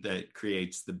oxygen that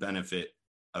creates the benefit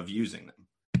of using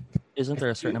them. Isn't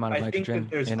there a certain amount of nitrogen think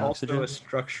that there's in also oxygen? a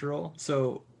structural.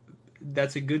 So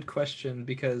that's a good question,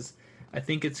 because I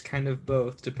think it's kind of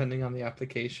both depending on the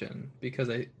application, because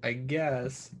I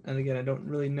guess, and again, I don't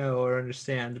really know or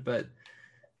understand, but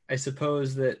I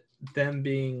suppose that them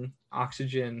being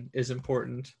oxygen is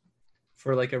important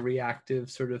for like a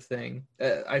reactive sort of thing.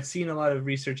 I've seen a lot of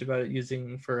research about it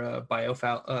using for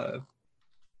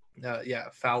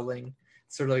fouling,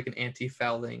 sort of like an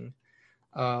anti-fouling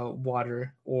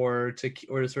water, or to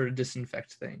sort of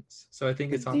disinfect things. So I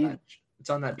think it's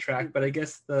on that track, but I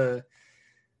guess the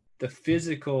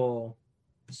physical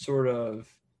sort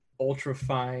of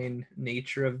ultrafine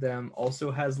nature of them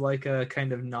also has like a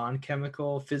kind of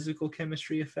non-chemical physical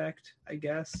chemistry effect, I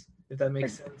guess, if that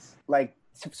makes sense. Like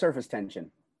surface tension.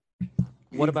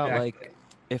 What about like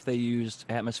if they used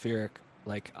atmospheric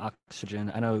like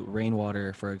oxygen? I know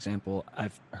rainwater, for example,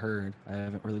 I've heard, I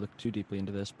haven't really looked too deeply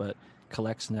into this, but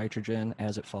collects nitrogen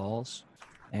as it falls.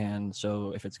 And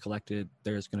so if it's collected,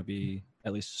 there's going to be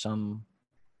at least some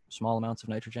small amounts of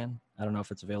nitrogen. I don't know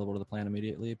if it's available to the plant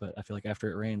immediately, but I feel like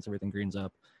after it rains, everything greens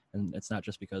up. And it's not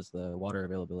just because the water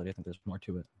availability. I think there's more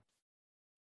to it.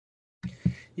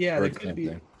 Yeah, there could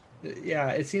be. Yeah,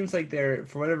 it seems like they're,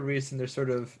 for whatever reason, they're sort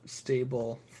of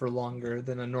stable for longer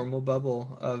than a normal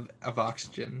bubble of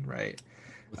oxygen, right?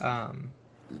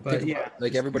 But yeah,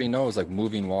 like everybody knows, like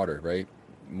moving water, right?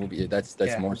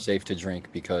 That's more safe to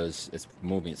drink because it's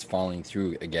moving, it's falling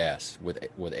through a gas with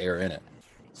air in it.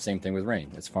 Same thing with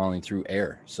rain, it's falling through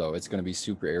air, so it's going to be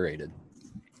super aerated.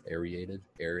 I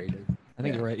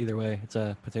think you're right either way. It's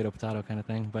a potato kind of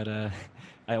thing, but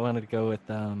I wanted to go with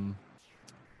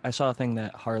I saw a thing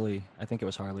that Harley, I think it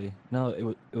was Harley.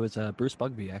 No, it was Bruce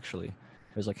Bugby, actually.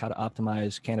 It was like how to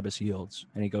optimize cannabis yields.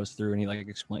 And he goes through and he like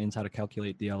explains how to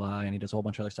calculate DLI, and he does a whole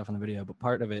bunch of other stuff in the video. But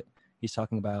part of it, he's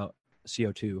talking about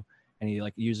CO2, and he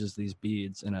like uses these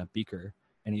beads in a beaker,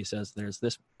 and he says there's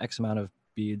this X amount of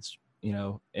beads,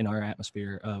 in our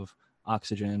atmosphere of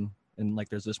oxygen, and like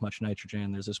there's this much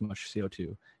nitrogen, there's this much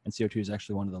CO2, and CO2 is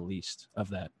actually one of the least of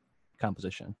that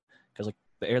composition, because like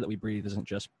the air that we breathe isn't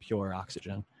just pure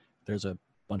oxygen. There's a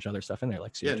bunch of other stuff in there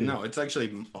like CO2. Yeah, no, it's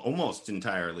actually almost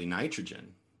entirely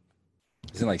nitrogen.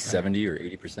 Isn't it like 70 or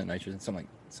 80% nitrogen, something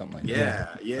like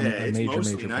that? Yeah, it's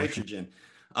mostly nitrogen.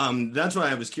 That's why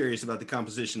I was curious about the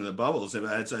composition of the bubbles.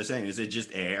 That's what I was saying. Is it just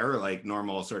air, like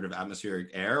normal sort of atmospheric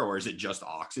air, or is it just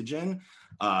oxygen?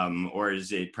 Or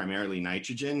is it primarily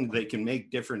nitrogen? They can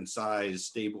make different size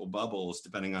stable bubbles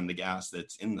depending on the gas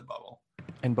that's in the bubble.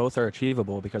 And both are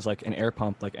achievable because like an air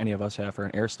pump like any of us have for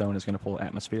an air stone is going to pull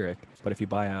atmospheric. But if you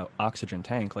buy an oxygen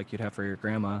tank like you'd have for your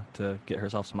grandma to get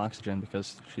herself some oxygen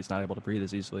because she's not able to breathe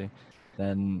as easily,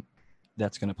 then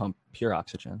that's going to pump pure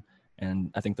oxygen.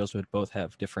 And I think those would both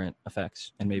have different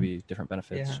effects and maybe different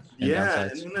benefits. Yeah,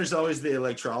 and then there's always the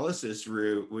electrolysis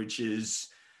route, which is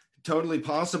totally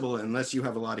possible unless you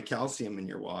have a lot of calcium in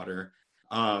your water.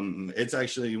 It's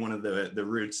actually one of the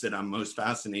routes that I'm most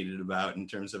fascinated about in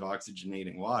terms of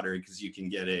oxygenating water, because you can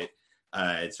get it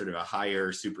at sort of a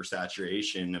higher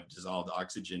supersaturation of dissolved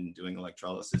oxygen doing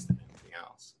electrolysis than anything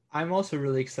else. I'm also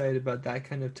really excited about that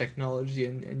kind of technology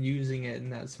and using it in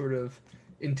that sort of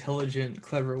intelligent,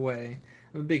 clever way.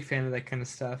 I'm a big fan of that kind of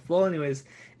stuff. Well, anyways,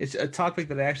 it's a topic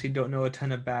that I actually don't know a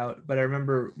ton about, but I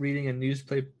remember reading a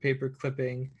newspaper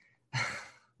clipping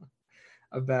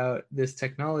about this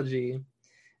technology,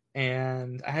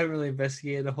 and I haven't really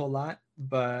investigated a whole lot,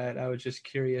 but I was just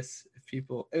curious if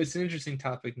people, it was an interesting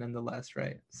topic nonetheless,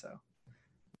 right? So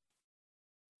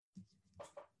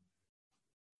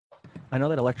I know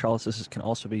that electrolysis can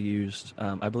also be used.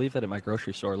 I believe that at my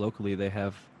grocery store locally, they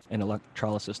have an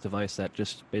electrolysis device that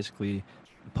just basically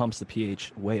pumps the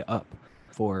pH way up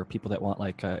for people that want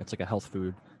it's like a health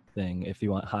food thing. If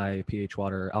you want high pH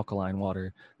water, alkaline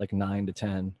water, like 9 to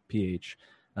 10 pH,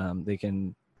 they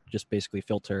can just basically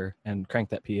filter and crank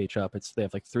that pH up. They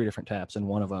have like 3 different taps, and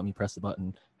one of them you press the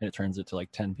button and it turns it to like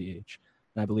 10 pH.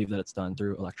 And I believe that it's done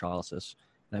through electrolysis.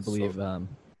 And I believe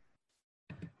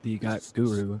the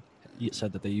guru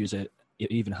said that they use it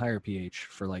even higher pH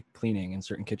for like cleaning in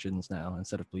certain kitchens now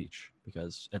instead of bleach,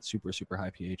 because at super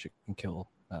high pH it can kill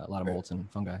a lot of molds and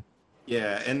fungi.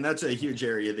 Yeah, and that's a huge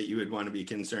area that you would want to be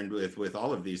concerned with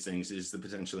all of these things, is the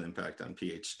potential impact on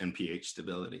pH and pH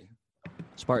stability.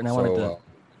 Spartan, I wanted to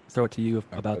throw it to you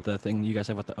about the thing you guys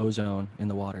have with the ozone in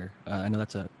the water. I know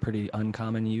that's a pretty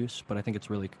uncommon use, but I think it's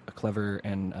really a clever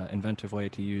and inventive way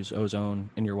to use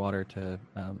ozone in your water to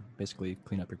basically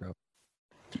clean up your growth.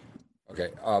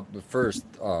 Okay, but first,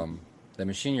 the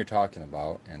machine you're talking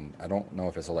about, and I don't know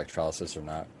if it's electrolysis or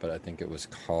not, but I think it was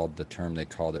called, the term they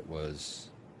called it was,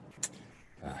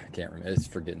 I can't remember, it's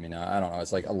forgetting me now. I don't know.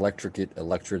 It's like electric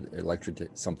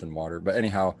something water. But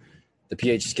anyhow, the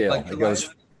pH scale,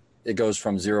 it goes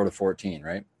from 0 to 14,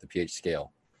 right? The pH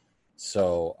scale.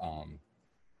 So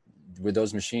with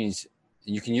those machines,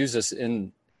 you can use this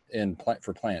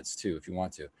for plants too, if you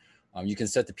want to. You can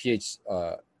set the pH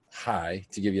high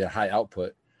to give you a high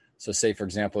output. So say, for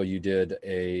example, you did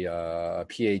a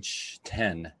pH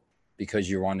 10 because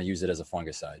you want to use it as a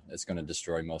fungicide. It's going to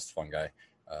destroy most fungi,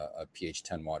 a pH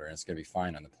 10 water, and it's going to be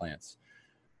fine on the plants.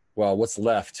 Well, what's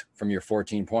left from your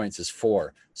 14 points is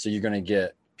 4. So you're going to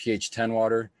get pH 10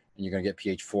 water and you're going to get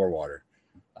pH 4 water.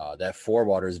 That 4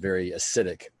 water is very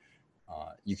acidic.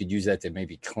 You could use that to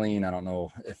maybe clean. I don't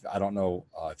know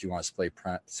if you want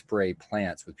to spray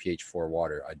plants with pH 4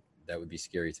 water. That would be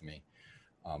scary to me.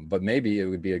 But maybe it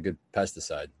would be a good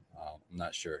pesticide. I'm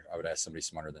not sure. I would ask somebody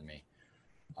smarter than me.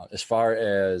 As far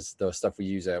as the stuff we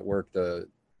use at work, the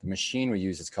machine we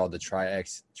use is called the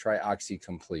Trioxy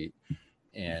Complete.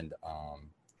 And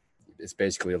it's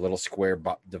basically a little square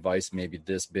device, maybe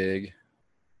this big,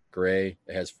 gray.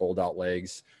 It has fold-out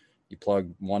legs. You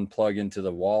plug one plug into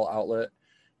the wall outlet.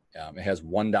 It has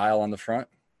one dial on the front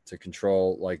to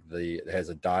control, it has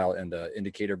a dial and the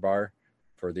indicator bar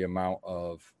for the amount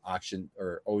of oxygen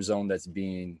or ozone that's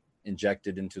being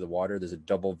injected into the water. There's a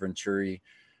double Venturi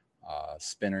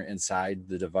spinner inside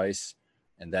the device,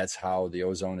 and that's how the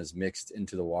ozone is mixed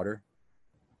into the water.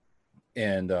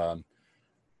 And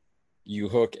you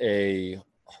hook a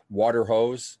water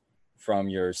hose from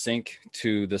your sink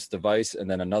to this device, and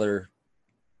then another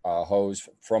hose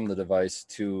from the device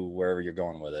to wherever you're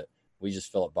going with it. We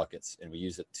just fill up buckets, and we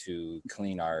use it to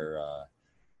clean our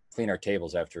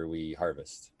tables after we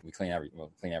harvest. We clean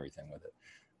everything with it.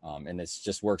 And it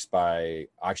just works by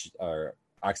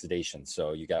oxidation.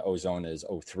 So you got ozone is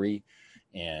O3.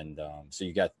 And so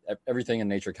you got everything in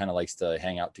nature kind of likes to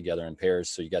hang out together in pairs.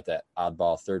 So you got that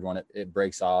oddball third one. It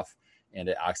breaks off and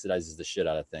it oxidizes the shit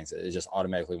out of things. It just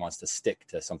automatically wants to stick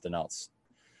to something else.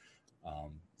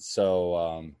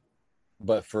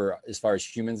 But for as far as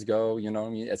humans go,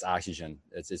 it's oxygen.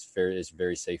 It's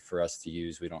very safe for us to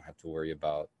use. We don't have to worry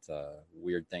about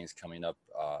weird things coming up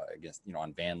against,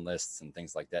 on ban lists and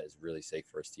things like that. It's really safe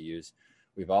for us to use.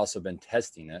 We've also been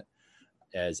testing it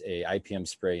as a IPM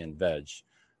spray in veg.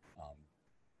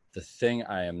 The thing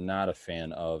I am not a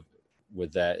fan of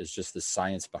with that is just the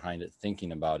science behind it.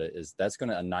 Thinking about it is that's going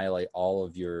to annihilate all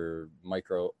of your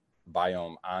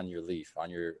microbiome on your leaf, on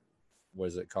your, what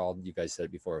is it called? You guys said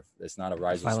it before. It's not a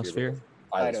rhizosphere.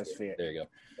 Phytosphere. There you go.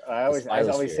 I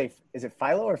always say, is it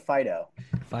philo or phyto?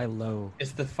 Philo.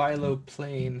 It's the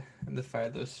phyloplane and the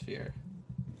phylosphere.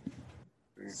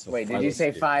 So Wait, did you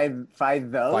say five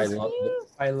those?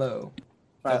 Philo.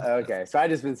 Okay, so I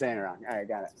just been saying it wrong. All right,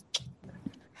 got it.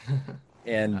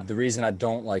 And the reason I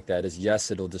don't like that is, yes,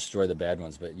 it'll destroy the bad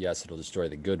ones, but yes, it'll destroy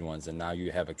the good ones. And now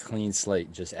you have a clean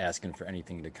slate just asking for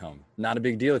anything to come. Not a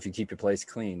big deal if you keep your place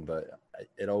clean, but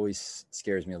it always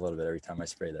scares me a little bit every time I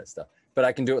spray that stuff. But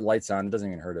I can do it lights on. It doesn't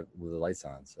even hurt it with the lights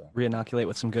on. So Reinoculate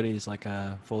with some goodies like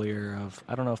a foliar of,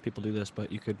 I don't know if people do this,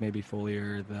 but you could maybe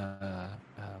foliar the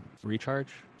recharge,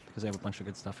 because they have a bunch of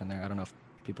good stuff in there. I don't know if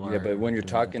people are. Yeah, but when you're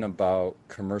doing talking about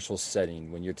commercial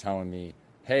setting, when you're telling me,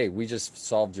 hey, we just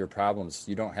solved your problems,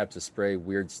 you don't have to spray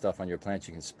weird stuff on your plants,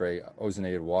 you can spray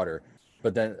ozonated water,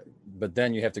 but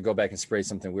then you have to go back and spray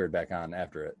something weird back on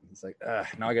after it. It's like,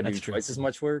 now I got to do twice as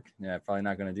much work. Yeah, probably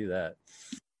not going to do that.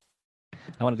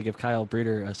 I wanted to give Kyle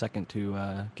Breeder a second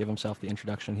to give himself the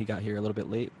introduction. He got here a little bit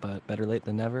late, but better late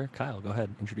than never. Kyle, go ahead,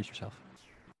 introduce yourself.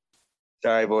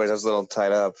 Sorry, boys, I was a little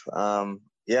tied up.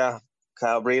 Yeah,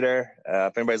 Kyle Breeder.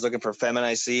 If anybody's looking for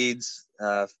feminized seeds,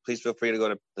 please feel free to go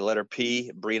to the letter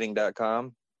P,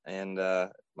 breeding.com. And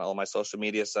all my social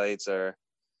media sites are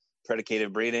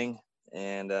Predicated Breeding.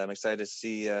 And I'm excited to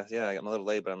see, I got a little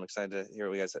late, but I'm excited to hear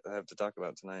what you guys have to talk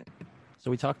about tonight. So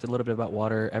we talked a little bit about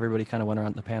water. Everybody kind of went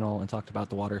around the panel and talked about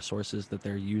the water sources that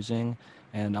they're using.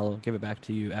 And I'll give it back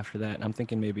to you after that. And I'm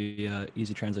thinking maybe an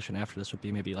easy transition after this would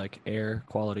be maybe like air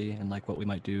quality and like what we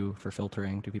might do for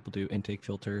filtering. Do people do intake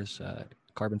filters,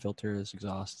 carbon filters,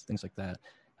 exhausts, things like that?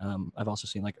 I've also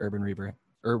seen like Urban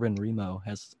Remo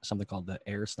has something called the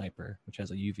Air Sniper, which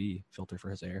has a UV filter for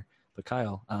his air. But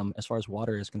Kyle, as far as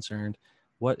water is concerned,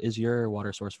 what is your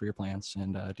water source for your plants?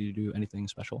 And do you do anything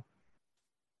special?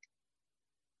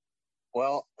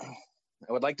 Well,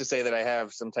 I would like to say that I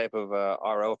have some type of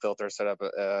RO filter set up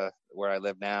where I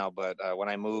live now, but when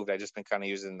I moved, I just been kind of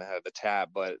using the tap.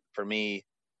 But for me,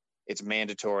 it's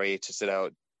mandatory to sit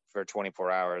out for 24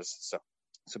 hours.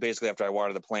 So basically, after I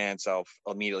water the plants, I'll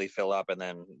immediately fill up, and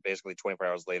then basically 24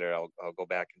 hours later, I'll go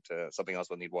back into something else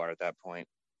will need water at that point.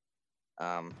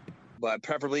 But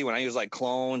preferably when I use like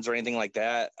clones or anything like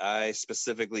that, I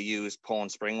specifically use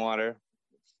Poland spring water.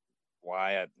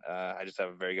 Why? I just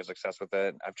have very good success with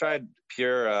it. I've tried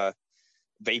pure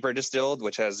vapor distilled,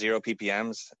 which has 0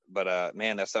 ppms, but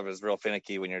man, that stuff is real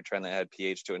finicky when you're trying to add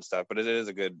pH to it and stuff. But it is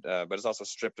a good, but it's also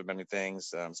stripped of many things.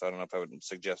 So I don't know if I would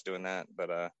suggest doing that,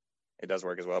 but it does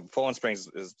work as well. But Poland Springs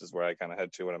is where I kind of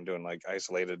head to when I'm doing like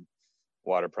isolated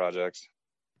water projects.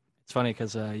 It's funny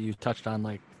because you touched on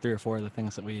like 3 or 4 of the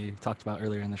things that we talked about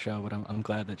earlier in the show, but I'm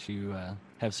glad that you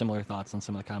have similar thoughts on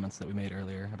some of the comments that we made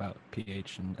earlier about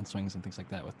pH and swings and things like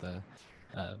that with the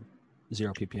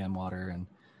 0 ppm water.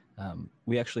 And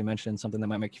we actually mentioned something that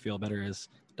might make you feel better is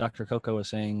Dr. Coco was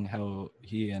saying how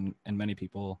he and many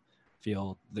people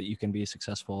feel that you can be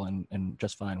successful and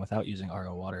just fine without using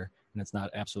RO water. And it's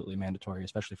not absolutely mandatory,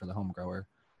 especially for the home grower.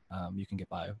 You can get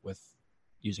by with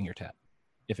using your tap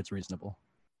if it's reasonable.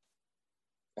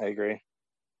 I agree.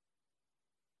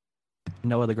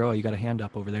 Noah the grower, you got a hand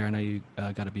up over there. I know you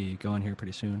got to be going here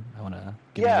pretty soon. I want to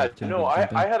give you an opportunity to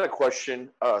jump in. I had a question.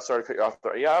 Sorry to cut you off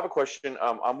there. Yeah, I have a question.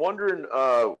 I'm wondering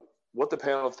what the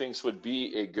panel thinks would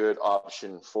be a good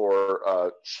option for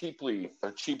a cheap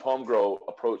home grow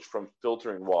approach from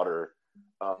filtering water.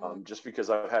 Just because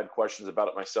I've had questions about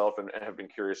it myself and have been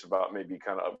curious about maybe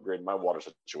kind of upgrading my water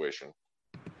situation.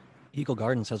 Eagle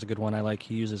Gardens has a good one I like.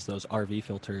 He uses those RV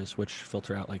filters, which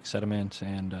filter out like sediment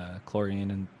and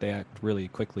chlorine, and they act really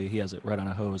quickly. He has it right on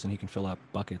a hose, and he can fill up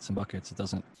buckets and buckets. It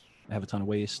doesn't have a ton of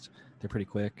waste. They're pretty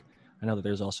quick. I know that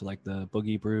there's also like the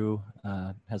Boogie Brew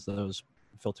has those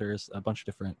filters, a bunch of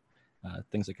different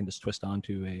things that can just twist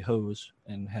onto a hose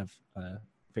and have a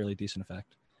fairly decent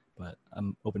effect. But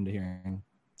I'm open to hearing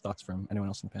thoughts from anyone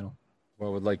else in the panel.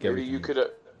 Well, would like maybe you could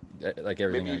like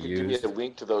everything maybe you could give me a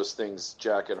link to those things,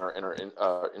 Jack, in our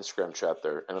Instagram chat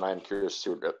there, and then I'm curious to see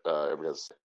what everybody has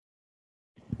to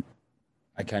say.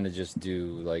 I kind of just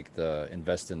do like the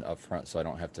invest in upfront, so I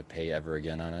don't have to pay ever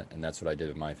again on it, and that's what I did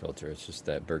with my filter. It's just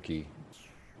that Berkey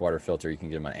water filter. You can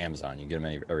get them on Amazon. You can get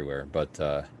them everywhere,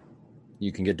 but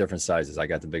you can get different sizes. I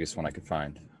got the biggest one I could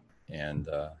find, and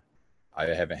I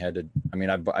haven't had to. I mean,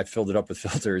 I filled it up with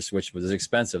filters, which was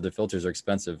expensive. The filters are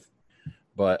expensive.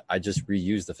 But I just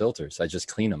reuse the filters. I just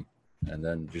clean them. and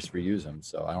then just reuse them.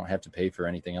 So I don't have to pay for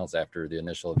anything else after the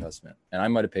initial investment. And I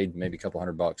might have paid maybe a couple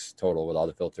 $100 total with all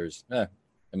the filters. It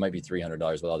might be $300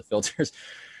 with all the filters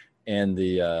and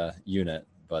the unit.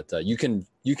 But you can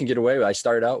get away with. I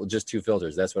started out with just 2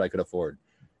 filters. That's what I could afford.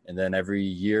 And then every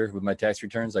year with my tax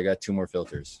returns, I got 2 more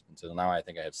filters. And so now I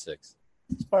think I have 6.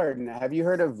 Spartan, have you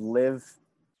heard of Live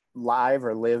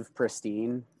or Live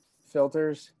Pristine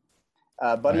filters?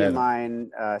 A buddy of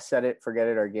mine, Set It, Forget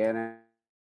It Organic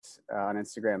on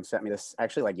Instagram sent me this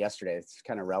actually like yesterday. It's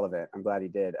kind of relevant. I'm glad he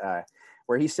did.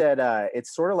 Where he said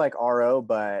it's sort of like RO,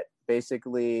 but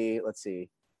basically, let's see.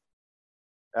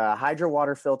 Hydro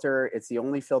water filter. It's the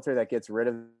only filter that gets rid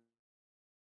of.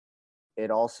 It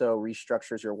also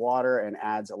restructures your water and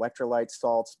adds electrolyte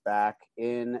salts back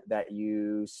in that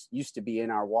used to be in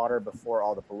our water before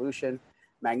all the pollution.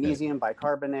 Magnesium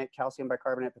bicarbonate, calcium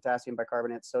bicarbonate, potassium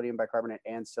bicarbonate, sodium bicarbonate,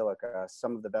 and silica.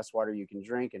 Some of the best water you can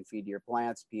drink and feed to your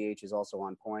plants. pH is also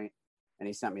on point. And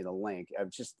he sent me the link.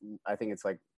 I think it's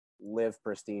like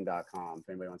livepristine.com if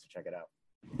anybody wants to check it out.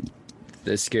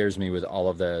 This scares me with all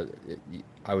of the.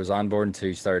 I was on board until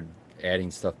you started adding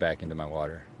stuff back into my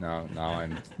water. Now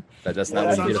I'm. That's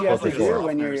not what you get a filter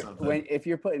for. If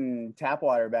you're putting tap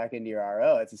water back into your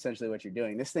RO, it's essentially what you're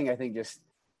doing. This thing, I think, just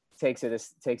takes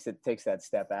that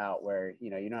step out where you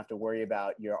don't have to worry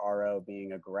about your RO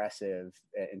being aggressive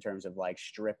in terms of like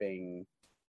stripping.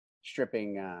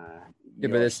 Yeah,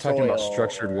 but it's talking about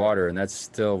structured water, and that's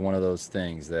still one of those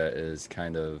things that is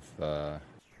kind of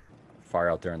far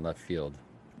out there in left field.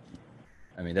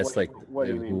 I mean, that's what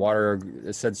do you mean? Water.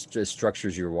 It said just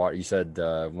structures your water. You said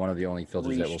one of the only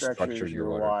filters that will structure your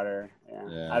water.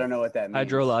 Yeah. I don't know what that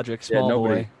means. Hydrologic, small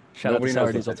boy. Shout out to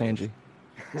Sourdies Altangi.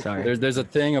 Sorry. There's a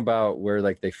thing about where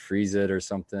like they freeze it or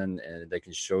something, and they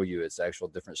can show you its actual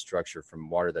different structure from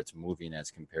water that's moving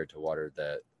as compared to water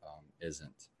that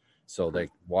isn't. So like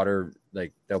water,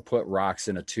 like they'll put rocks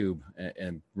in a tube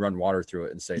and run water through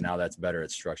it and say, now that's better.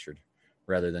 It's structured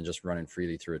rather than just running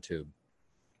freely through a tube.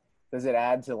 Does it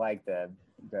add to like the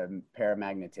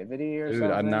paramagnetivity or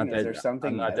something? I'm not. Is there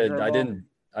something?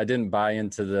 I didn't buy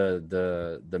into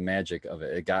the magic of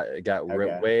it. It got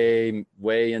way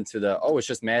into the it's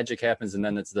just magic happens and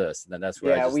then it's this and then that's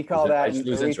where we call that. I just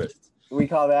lose interest. We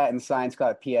call that in science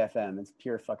called PFM. It's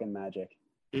pure fucking magic.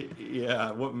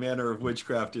 Yeah, what manner of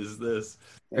witchcraft is this?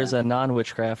 There's a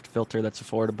non-witchcraft filter that's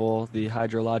affordable, the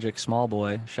Hydrologic Small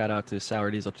Boy. Shout out to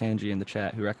Sourdies Altangi in the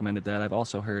chat who recommended that. I've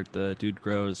also heard the Dude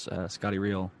Grows, Scotty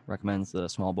Real, recommends the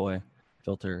Small Boy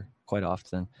filter quite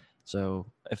often. So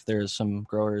if there's some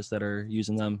growers that are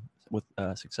using them with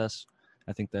success,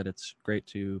 I think that it's great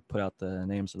to put out the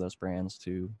names of those brands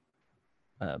to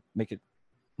make it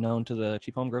known to the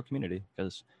cheap home grow community,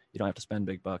 because you don't have to spend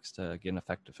big bucks to get an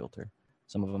effective filter.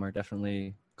 Some of them are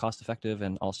definitely cost effective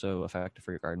and also effective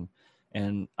for your garden.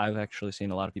 And I've actually seen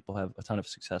a lot of people have a ton of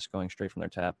success going straight from their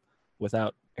tap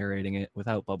without aerating it,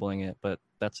 without bubbling it, but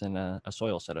that's in a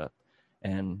soil setup.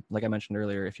 And like I mentioned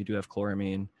earlier, if you do have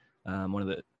chloramine, one of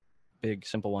the big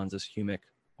simple ones is humic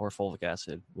or fulvic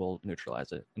acid will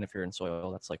neutralize it. And if you're in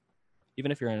soil, that's like,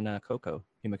 even if you're in cocoa,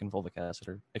 humic and fulvic acid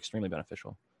are extremely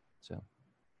beneficial. So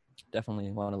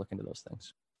definitely want to look into those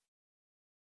things.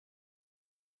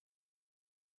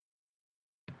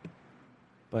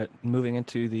 But moving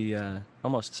into the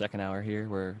almost second hour here,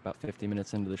 we're about 50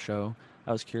 minutes into the show.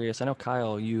 I was curious. I know,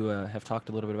 Kyle, you have talked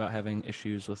a little bit about having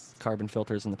issues with carbon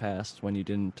filters in the past when you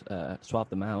didn't swap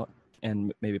them out,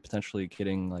 and maybe potentially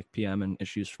getting like PM and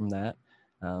issues from that.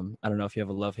 I don't know if you have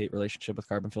a love-hate relationship with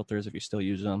carbon filters, if you still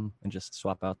use them and just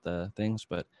swap out the things,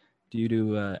 but do you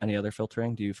do any other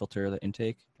filtering? Do you filter the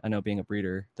intake? I know being a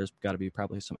breeder, there's got to be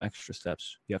probably some extra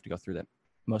steps you have to go through that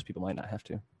most people might not have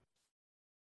to.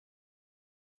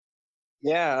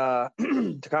 Yeah,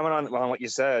 to comment on what you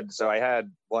said, so I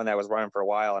had one that was running for a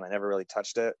while and I never really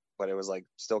touched it, but it was like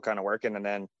still kind of working. And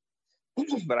then,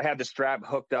 but I had the strap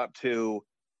hooked up to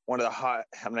one of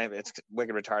the it's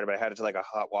wicked retarded, but I had it to like a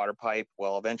hot water pipe.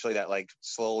 Well, eventually that like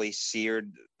slowly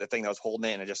seared the thing that was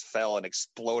holding it, and it just fell and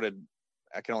exploded.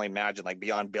 I can only imagine like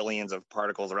beyond billions of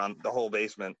particles around the whole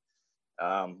basement.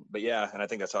 But yeah, and I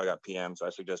think that's how I got PM. So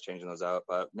I suggest changing those out.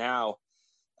 But now,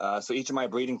 so each of my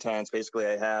breeding tents, basically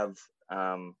I have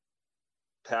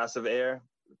passive air.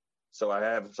 So I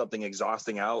have something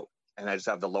exhausting out, and I just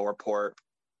have the lower port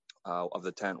of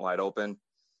the tent wide open.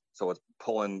 So it's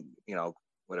pulling,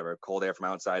 whatever cold air from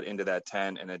outside into that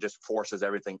tent, and it just forces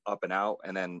everything up and out.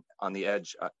 And then on the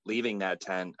edge, leaving that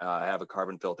tent, I have a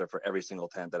carbon filter for every single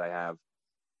tent that I have.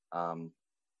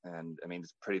 And I mean,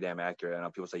 it's pretty damn accurate. I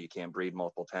know people say you can't breed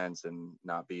multiple tents and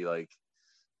not be like,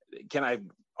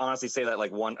 honestly say that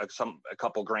like a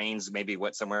couple grains maybe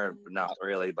went somewhere, not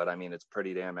really, but I mean it's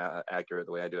pretty damn accurate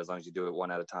the way I do it, as long as you do it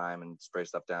one at a time and spray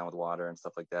stuff down with water and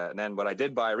stuff like that. And then what I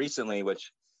did buy recently,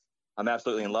 which I'm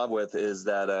absolutely in love with, is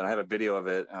that I have a video of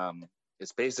it.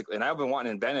 It's basically, and I've been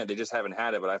wanting to invent it, they just haven't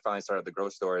had it, but I finally started at the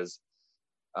grocery store. Is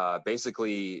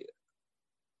basically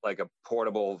like a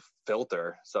portable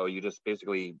filter. So you just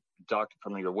basically duct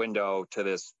from your window to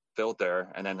this filter,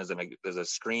 and then there's a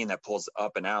screen that pulls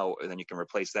up and out, and then you can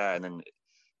replace that, and then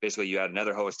basically you add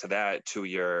another hose to that to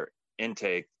your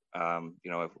intake,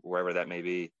 wherever that may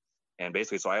be, and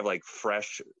basically so I have like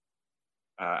fresh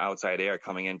outside air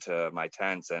coming into my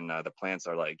tents, and the plants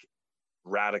are like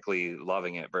radically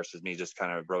loving it versus me just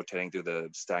kind of rotating through the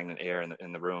stagnant air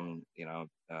in the room,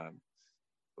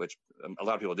 which a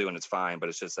lot of people do, and it's fine, but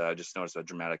it's just I just noticed a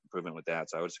dramatic improvement with that.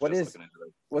 So I would suggest looking into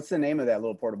it. What's the name of that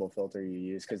little portable filter you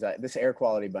use? Because this air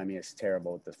quality by me is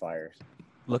terrible with the fires.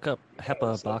 Look up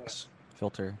HEPA box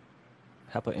filter,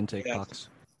 HEPA intake box.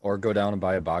 Or go down and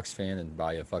buy a box fan and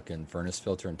buy a fucking furnace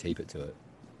filter and tape it to it.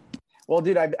 Well,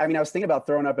 dude, I mean, I was thinking about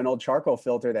throwing up an old charcoal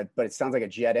filter but it sounds like a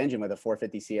jet engine with a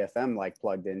 450 CFM like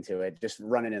plugged into it, just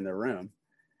running in the room.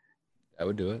 That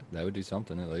would do it. That would do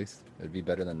something at least. It'd be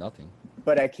better than nothing.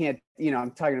 But I can't,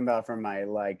 I'm talking about from my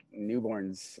like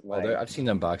newborns. Like, I've seen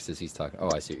them boxes he's talking. Oh,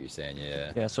 I see what you're saying.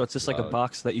 Yeah. Yeah. So it's just like a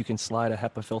box that you can slide a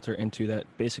HEPA filter into that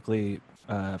basically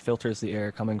filters the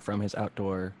air coming from his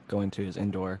outdoor going to his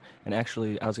indoor. And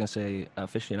actually, I was going to say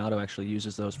Aficionado actually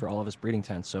uses those for all of his breeding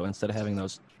tents. So instead of having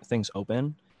those things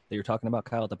open that you're talking about,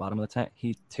 Kyle, at the bottom of the tent,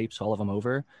 he tapes all of them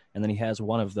over, and then he has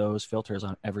one of those filters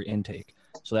on every intake.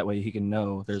 So that way he can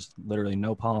know there's literally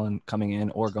no pollen coming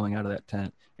in or going out of that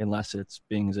tent unless it's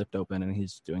being zipped open and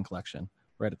he's doing collection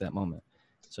right at that moment.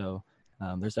 So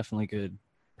there's definitely good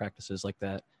practices like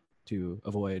that to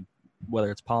avoid whether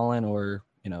it's pollen or,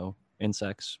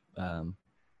 insects,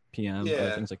 PM,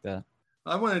 or things like that.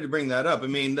 I wanted to bring that up. I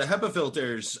mean, the HEPA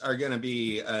filters are going to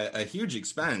be a huge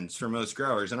expense for most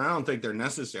growers, and I don't think they're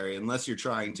necessary unless you're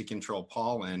trying to control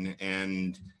pollen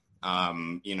and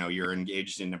you're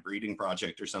engaged in a breeding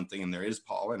project or something and there is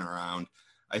pollen around.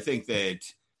 I think that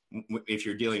if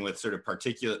you're dealing with sort of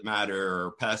particulate matter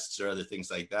or pests or other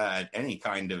things like that, any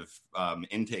kind of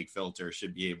intake filter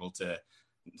should be able to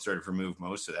sort of remove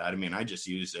most of that. I mean, I just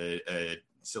use a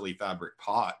silly fabric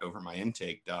pot over my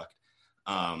intake duct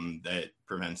that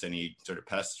prevents any sort of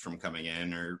pests from coming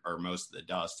in or most of the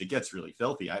dust. It gets really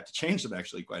filthy. I have to change them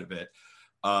actually quite a bit.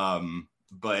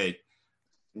 But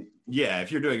yeah,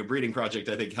 if you're doing a breeding project,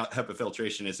 I think HEPA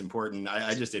filtration is important.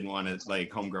 I just didn't want to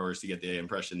like home growers to get the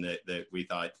impression that we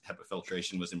thought HEPA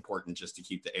filtration was important just to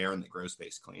keep the air and the grow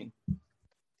space clean.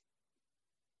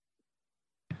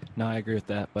 No, I agree with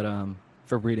that. But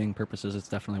for breeding purposes, it's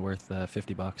definitely worth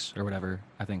 $50 or whatever,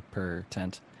 I think, per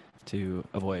tent to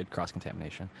avoid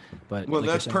cross-contamination. But well, like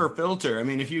that's per filter. I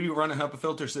mean, if you run a HEPA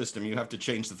filter system, you have to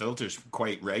change the filters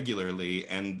quite regularly,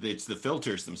 and it's the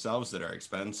filters themselves that are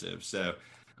expensive. So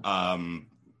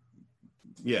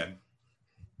yeah.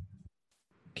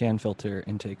 Can filter,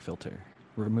 intake filter,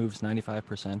 removes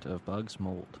 95% of bugs,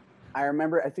 mold. I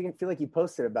remember, I feel like you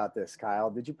posted about this,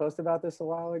 Kyle. Did you post about this a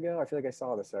while ago? I feel like I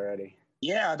saw this already.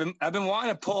 Yeah, I've been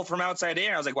wanting to pull from outside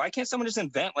air. I was like, why can't someone just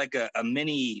invent like a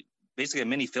mini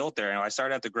filter? And I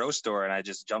started at the grocery store and I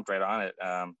just jumped right on it.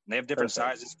 They have different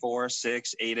sizes, 4,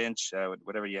 6, 8 inch,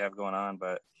 whatever you have going on.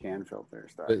 But can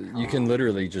filters. But you can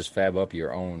literally just fab up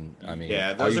your own. I mean,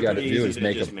 yeah, all you got to do is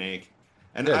make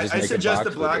And I suggest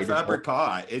the black fabric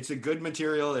pot. It's a good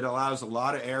material. It allows a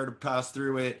lot of air to pass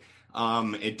through it.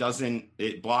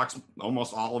 It blocks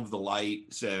almost all of the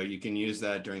light. So you can use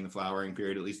that during the flowering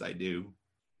period. At least I do.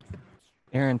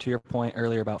 Aaron, to your point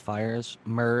earlier about fires,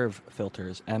 MERV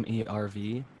filters,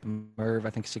 MERV. MERV, I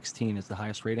think 16 is the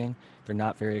highest rating. They're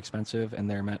not very expensive, and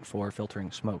they're meant for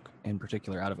filtering smoke, in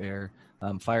particular out of air.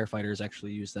 Firefighters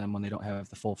actually use them when they don't have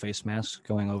the full face mask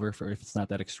going over, for if it's not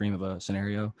that extreme of a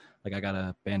scenario. Like I got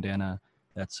a bandana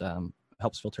that's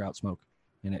helps filter out smoke,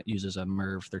 and it uses a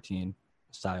MERV 13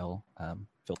 style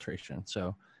filtration.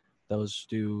 So those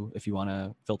do, if you want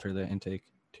to filter the intake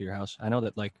to your house. I know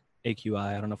that like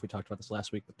AQI, I don't know if we talked about this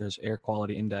last week, but there's air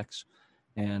quality index.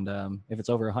 And if it's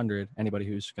over 100, anybody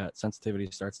who's got sensitivity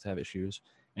starts to have issues.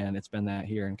 And it's been that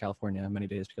here in California many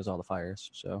days because of all the fires.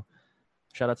 So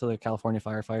shout out to the California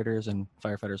firefighters and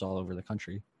firefighters all over the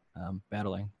country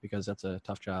battling, because that's a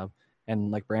tough job.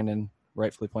 And like Brandon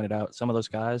rightfully pointed out, some of those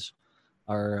guys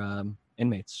are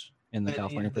inmates in the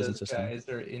California prison system. Guys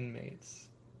are inmates.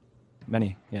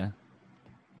 Many, yeah.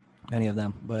 Many of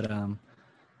them. But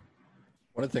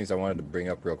one of the things I wanted to bring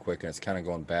up real quick, and it's kind of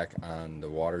going back on the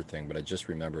water thing, but I just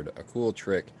remembered a cool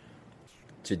trick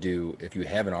to do if you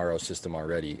have an RO system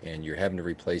already and you're having to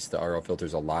replace the RO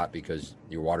filters a lot because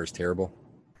your water's terrible.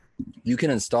 You can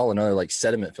install another like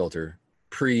sediment filter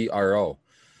pre-RO.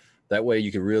 That way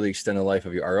you can really extend the life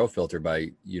of your RO filter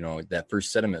by, that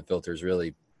first sediment filter is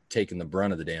really taking the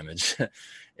brunt of the damage.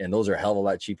 And those are a hell of a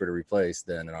lot cheaper to replace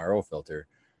than an RO filter.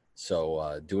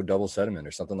 So do a double sediment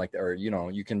or something like that. Or,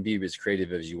 you can be as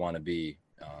creative as you want to be.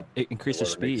 It increases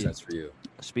speed. Makes sense for you.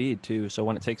 Speed too. So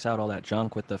when it takes out all that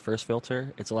junk with the first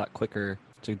filter, it's a lot quicker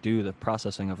to do the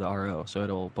processing of the RO. So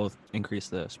it'll both increase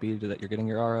the speed that you're getting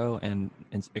your RO and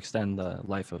extend the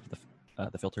life of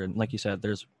the filter. And like you said,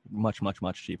 there's much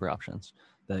cheaper options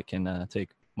that can take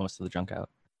most of the junk out.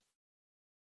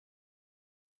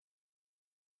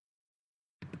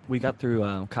 We got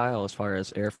through Kyle as far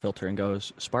as air filtering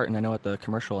goes. Spartan, I know at the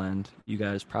commercial end, you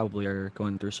guys probably are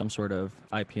going through some sort of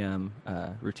IPM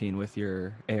routine with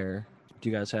your air. Do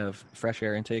you guys have fresh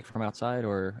air intake from outside,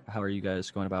 or how are you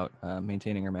guys going about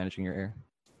maintaining or managing your air?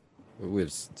 We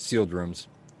have sealed rooms,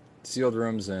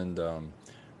 and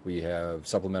we have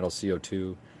supplemental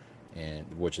CO2,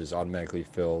 which is automatically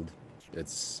filled.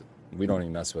 We don't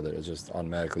even mess with it. It's just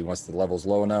automatically, once the level's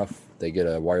low enough, they get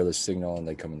a wireless signal and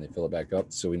they come and they fill it back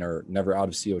up. So we never out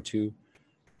of CO2.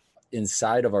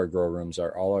 Inside of our grow rooms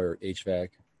are all our HVAC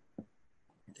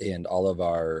and all of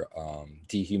our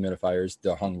dehumidifiers.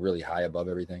 They're hung really high above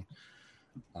everything.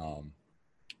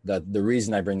 The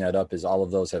reason I bring that up is all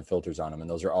of those have filters on them, and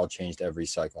those are all changed every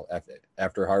cycle.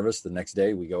 After harvest, the next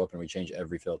day we go up and we change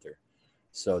every filter.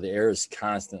 So the air is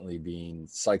constantly being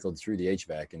cycled through the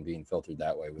HVAC and being filtered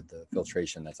that way with the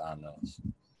filtration that's on those.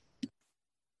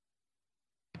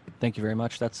 Thank you very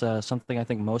much. That's something I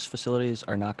think most facilities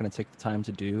are not going to take the time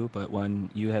to do, but when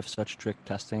you have such strict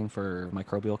testing for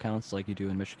microbial counts like you do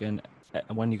in Michigan,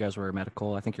 when you guys were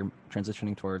medical, I think you're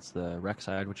transitioning towards the rec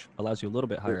side, which allows you a little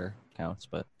bit higher counts.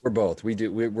 But we're both.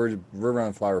 We're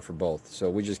running flower for both, so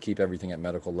we just keep everything at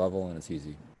medical level, and it's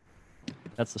easy.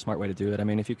 That's the smart way to do it. I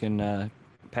mean, if you can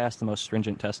pass the most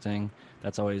stringent testing,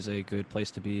 that's always a good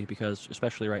place to be, because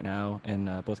especially right now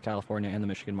in both California and the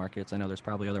Michigan markets, I know there's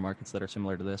probably other markets that are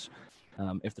similar to this.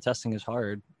 If the testing is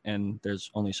hard and there's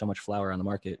only so much flower on the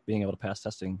market, being able to pass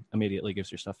testing immediately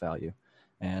gives your stuff value.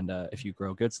 And if you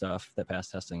grow good stuff that pass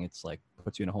testing, it's like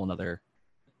puts you in a whole nother,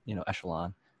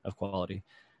 echelon of quality.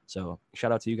 So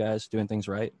shout out to you guys doing things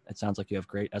right. It sounds like you have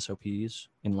great SOPs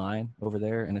in line over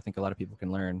there, and I think a lot of people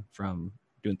can learn from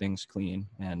doing things clean.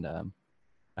 And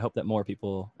I hope that more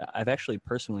people, I've actually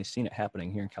personally seen it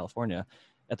happening here in California.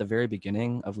 At the very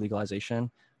beginning of legalization,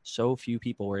 so few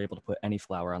people were able to put any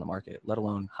flower on the market, let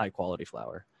alone high quality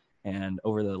flower. And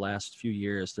over the last few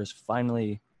years, there's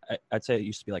finally, I'd say it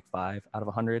used to be like 5 out of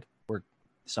 100 were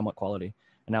somewhat quality.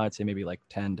 And now I'd say maybe like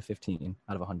 10 to 15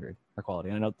 out of 100 are quality.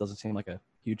 And I know it doesn't seem like a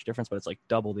huge difference, but it's like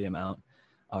double the amount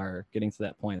are getting to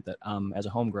that point that as a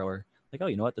home grower, like, oh,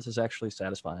 you know what, this is actually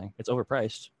satisfying. It's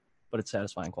overpriced, but it's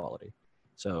satisfying quality.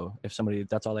 So if somebody,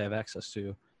 that's all they have access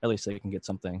to, at least they can get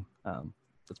something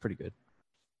that's pretty good.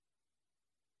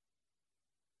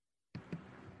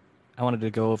 I wanted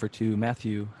to go over to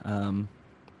Matthew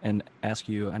and ask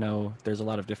you, I know there's a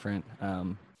lot of different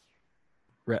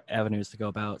avenues to go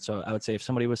about. So I would say if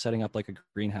somebody was setting up like a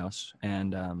greenhouse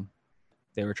and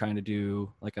they were trying to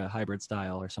do like a hybrid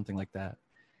style or something like that,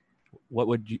 what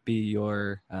would be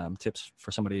your tips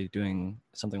for somebody doing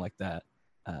something like that?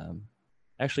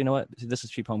 Actually, you know what? This is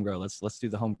cheap home grow. Let's do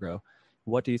the home grow.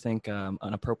 What do you think an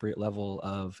appropriate level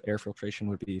of air filtration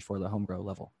would be for the home grow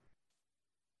level?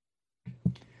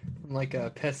 From like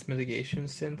a pest mitigation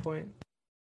standpoint?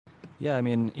 Yeah, I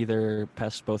mean, either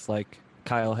pests, both like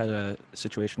Kyle had a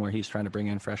situation where he's trying to bring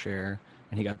in fresh air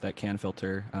and he got that can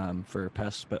filter for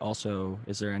pests, but also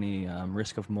is there any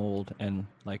risk of mold? And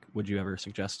like, would you ever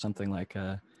suggest something like,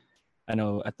 I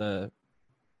know at the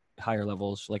higher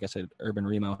levels, like I said, Urban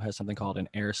Remo has something called an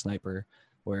air sniper,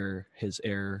 where his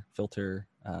air filter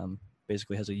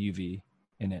basically has a UV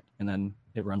in it, and then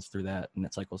it runs through that and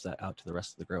it cycles that out to the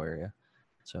rest of the grow area.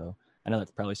 So I know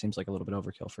that probably seems like a little bit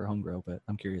overkill for home grow, but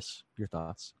I'm curious your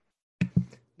thoughts.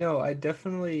 No, I've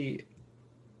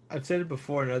said it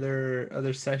before in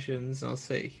other sessions, and I'll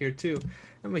say it here too.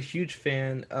 I'm a huge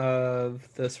fan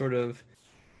of the sort of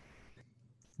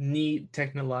neat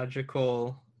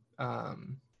technological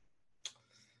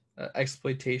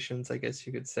exploitations, I guess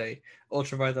you could say.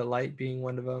 Ultraviolet light being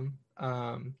one of them.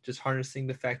 Just harnessing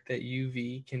the fact that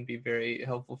UV can be very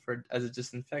helpful as a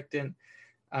disinfectant.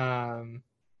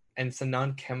 And it's a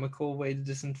non-chemical way to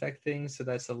disinfect things, so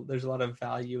there's a lot of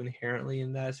value inherently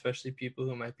in that, especially people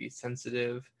who might be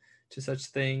sensitive to such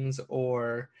things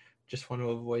or just want to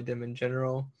avoid them in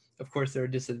general. Of course, there are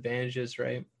disadvantages,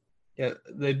 right? yeah,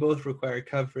 they both require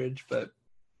coverage, but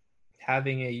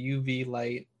having a UV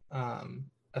light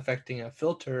affecting a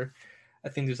filter, I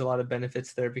think there's a lot of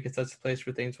benefits there because that's a place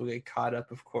where things will get caught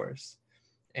up, of course.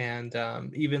 And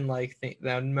even like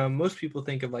now most people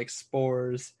think of like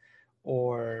spores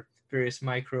or various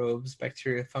microbes,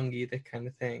 bacteria, fungi, that kind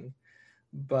of thing.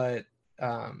 But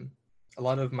a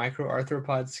lot of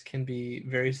microarthropods can be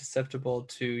very susceptible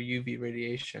to UV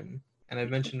radiation. And I've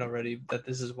mentioned already that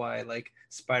this is why like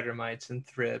spider mites and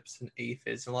thrips and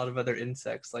aphids and a lot of other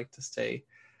insects like to stay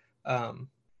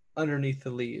underneath the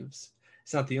leaves.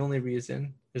 It's not the only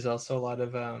reason. There's also a lot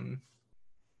of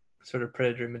sort of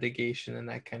predator mitigation and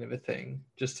that kind of a thing,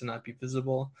 just to not be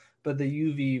visible. But the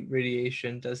UV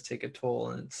radiation does take a toll,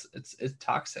 and it's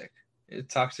toxic.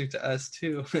 It's toxic to us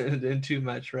too, and too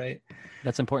much, right?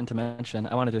 That's important to mention.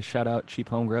 I wanted to shout out Cheap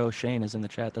Home Grow. Shane is in the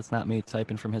chat. That's not me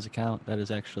typing from his account. That is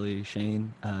actually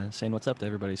Shane saying what's up to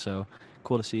everybody. So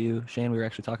cool to see you, Shane. We were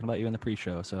actually talking about you in the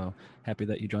pre-show. So happy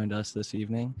that you joined us this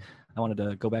evening. I wanted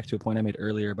to go back to a point I made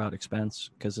earlier about expense,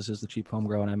 because this is the Cheap Home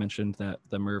Grow, and I mentioned that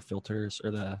the MERV filters,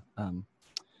 or the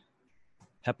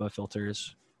HEPA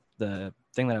filters, the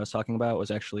thing that I was talking about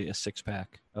was actually a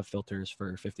 6-pack of filters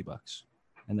for $50,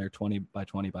 and they're 20 by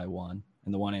 20 by 1,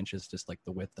 and the 1 inch is just like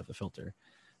the width of the filter.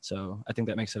 So I think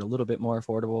that makes it a little bit more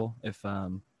affordable if,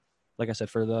 like I said,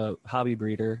 for the hobby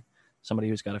breeder, somebody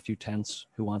who's got a few tents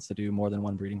who wants to do more than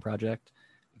one breeding project,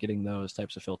 getting those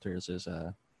types of filters is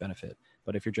a benefit.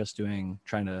 But if you're just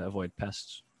trying to avoid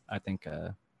pests, I think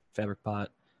a fabric pot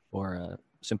or a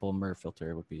simple MERV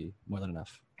filter would be more than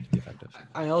enough to be effective.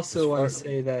 I also want to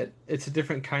say that it's a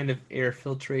different kind of air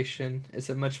filtration. It's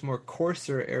a much more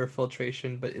coarser air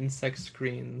filtration, but insect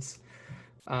screens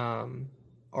are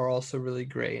also really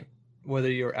great.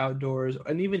 Whether you're outdoors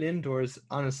and even indoors,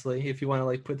 honestly, if you want to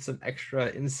like put some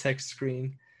extra insect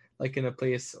screen like in a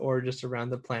place or just around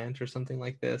the plant or something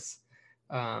like this.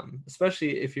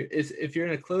 Especially if you're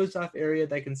in a closed off area,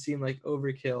 that can seem like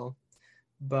overkill,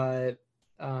 but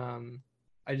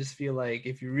I just feel like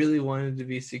if you really wanted to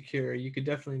be secure, you could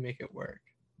definitely make it work.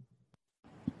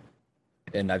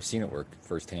 And I've seen it work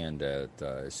firsthand.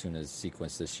 As soon as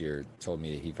Sequence this year told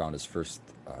me he found his first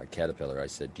caterpillar, I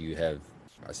said,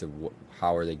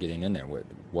 how are they getting in there?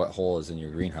 What hole is in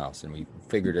your greenhouse? And we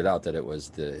figured it out that it was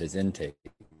his intake.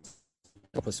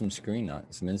 Put some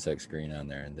insect screen on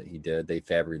there, and that he did. They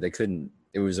couldn't.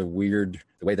 It was a weird,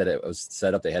 the way that it was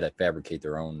set up. They had to fabricate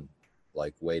their own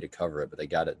like way to cover it, but they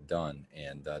got it done,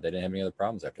 and they didn't have any other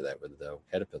problems after that with the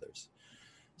caterpillars.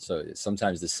 So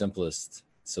sometimes the simplest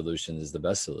solution is the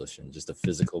best solution, just a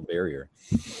physical barrier.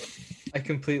 I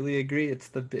completely agree. It's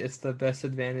the best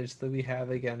advantage that we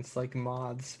have against like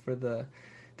moths.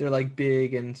 They're like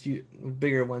big, and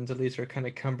bigger ones at least are kind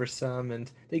of cumbersome, and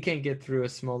they can't get through a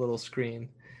small little screen,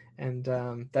 and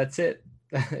that's it.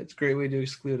 It's a great way to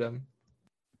exclude them.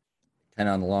 And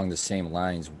along the same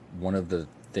lines, one of the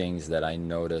things that I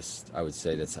noticed, I would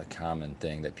say that's a common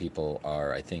thing that people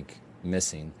are, I think,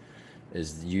 missing,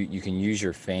 is you can use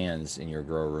your fans in your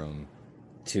grow room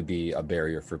to be a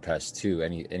barrier for pests too.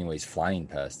 Anyways, flying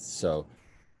pests. So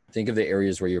think of the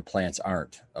areas where your plants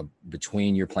aren't,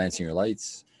 between your plants and your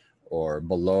lights, or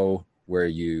below where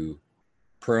you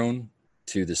prune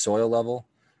to the soil level.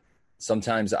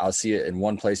 Sometimes I'll see it in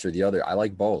one place or the other. I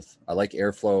like both. I like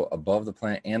airflow above the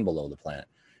plant and below the plant.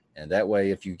 And that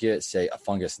way, if you get, say, a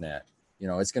fungus gnat,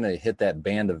 it's going to hit that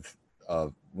band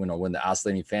of when the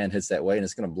oscillating fan hits that way, and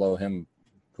it's going to blow him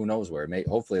who knows where.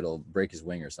 Hopefully it'll break his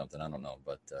wing or something. I don't know.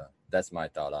 But that's my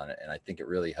thought on it. And I think it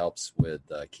really helps with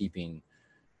keeping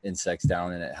insects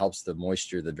down, and it helps the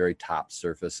moisture, the very top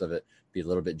surface of it, be a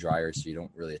little bit drier, so you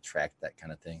don't really attract that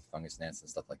kind of thing, fungus gnats and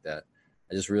stuff like that.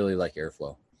 I just really like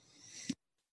airflow.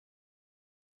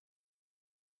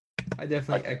 I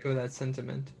definitely echo that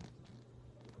sentiment.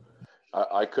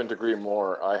 I couldn't agree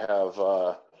more. I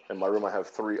have in my room, I have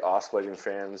 3 oscillating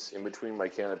fans in between my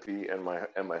canopy and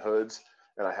my hoods,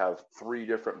 and I have 3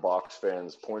 different box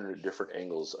fans pointed at different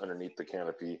angles underneath the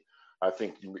canopy. I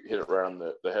think you hit it right on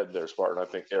the head there, Spartan. I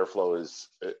think airflow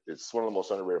it's one of the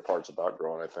most underrated parts about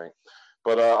growing, I think.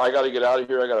 But I got to get out of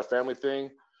here. I got a family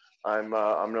thing. I'm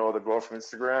Noah the Grower from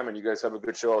Instagram, and you guys have a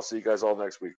good show. I'll see you guys all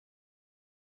next week.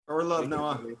 Our love,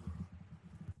 Noah.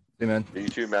 Hey, man. You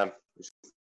too, man.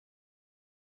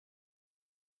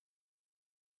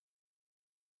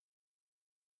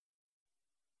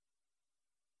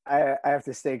 I have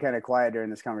to stay kind of quiet during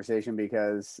this conversation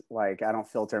because like I don't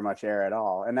filter much air at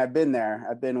all. And I've been there.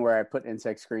 I've been where I put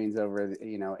insect screens over,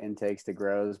 intakes to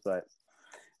grows, but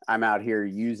I'm out here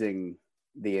using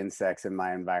the insects in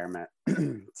my environment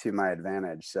to my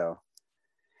advantage. So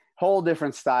whole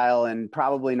different style, and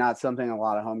probably not something a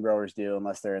lot of home growers do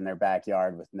unless they're in their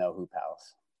backyard with no hoop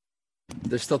house.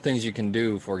 There's still things you can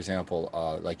do. For example,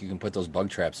 like you can put those bug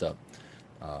traps up.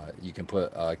 You can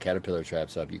put caterpillar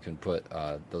traps up. You can put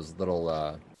those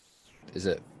little, is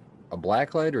it a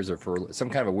black light or is it for some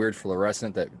kind of a weird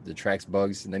fluorescent that attracts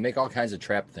bugs? And they make all kinds of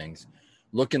trap things.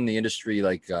 Look in the industry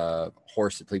like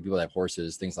people that have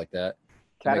horses, things like that.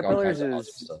 Caterpillars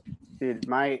is, dude,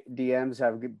 my DMs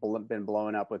have been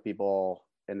blowing up with people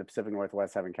in the Pacific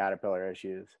Northwest having caterpillar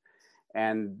issues.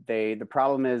 And the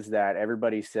problem is that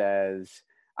everybody says,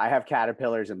 I have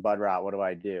caterpillars and bud rot. What do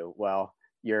I do? Well,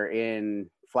 you're in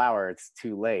flower. It's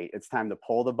too late. It's time to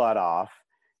pull the bud off,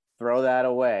 throw that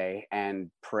away,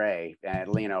 and pray. And,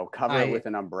 cover it with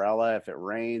an umbrella. If it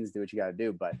rains, do what you got to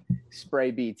do. But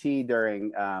spray BT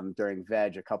during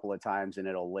veg a couple of times, and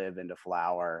it'll live into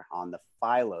flower on the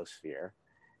phyllosphere.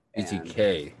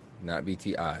 BTK, not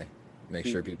BTI. Make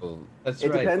sure people. It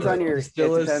depends on your. It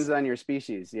depends on your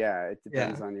species. Yeah, it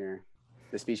depends on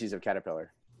the species of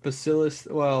caterpillar. Bacillus,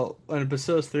 and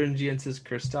Bacillus thuringiensis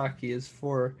kerstaki is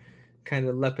for kind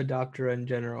of Lepidoptera in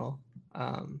general.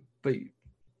 But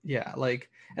yeah, like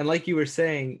you were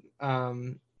saying, I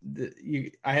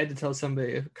had to tell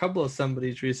a couple of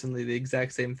somebody's recently the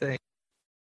exact same thing.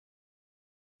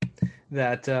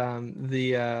 That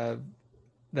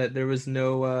that there was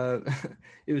no,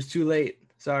 it was too late.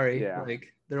 Sorry,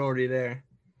 like they're already there.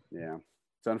 Yeah,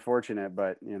 it's unfortunate,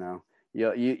 but you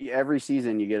every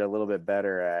season you get a little bit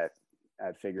better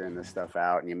at figuring this stuff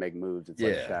out, and you make moves. It's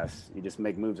like chess. You just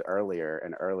make moves earlier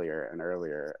and earlier and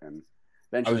earlier, and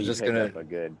eventually you pick up a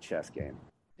good chess game.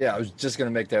 Yeah, I was just gonna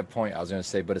make that point. I was gonna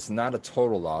say, but it's not a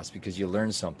total loss because you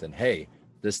learn something. Hey,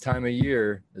 this time of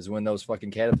year is when those fucking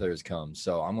caterpillars come.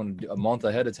 So I'm gonna a month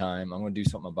ahead of time. I'm gonna do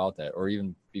something about that, or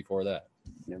even before that.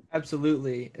 Yep.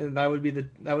 Absolutely, and that would be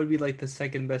like the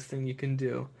second best thing you can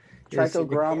do.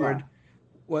 Trichogramma.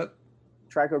 What?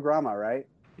 Trichogramma, right?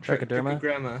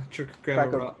 Trichogramma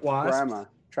wasp.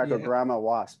 Trichogramma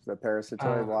wasp, the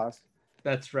parasitoid wasp.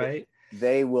 That's right.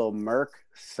 They will murk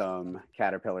some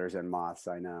caterpillars and moths,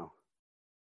 I know.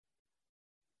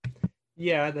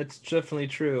 Yeah, that's definitely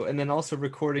true. And then also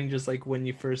recording just like when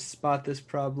you first spot this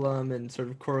problem and sort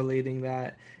of correlating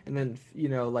that. And then,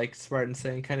 like Spartan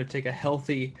saying, kind of take a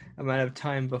healthy amount of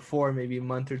time before, maybe a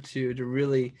month or two, to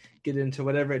really get into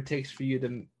whatever it takes for you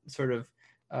to sort of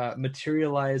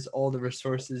materialize all the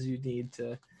resources you need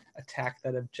to attack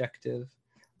that objective.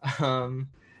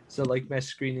 So like mesh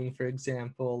screening, for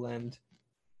example, and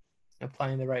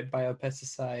applying the right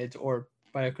biopesticides or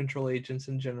biocontrol agents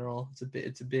in general.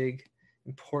 It's a big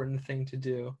important thing to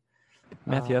do.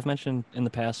 Matthew, I've mentioned in the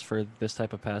past for this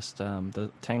type of pest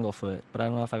the tanglefoot, but I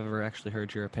don't know if I've ever actually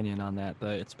heard your opinion on that.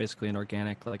 It's basically an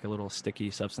organic, like a little sticky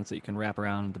substance that you can wrap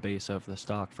around the base of the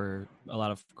stalk for a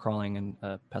lot of crawling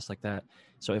and pests like that.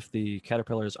 So if the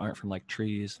caterpillars aren't from like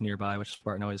trees nearby, which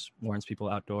Spartan always warns people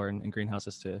outdoor and in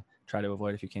greenhouses to try to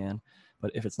avoid if you can, but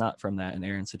if it's not from that, an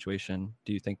air situation,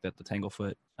 do you think that the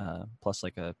tanglefoot plus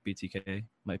like a BTK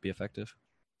might be effective?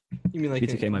 You mean like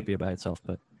BTK might be by itself,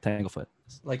 but tanglefoot,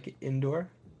 like indoor?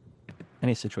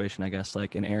 Any situation, I guess,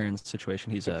 like in Aaron's situation,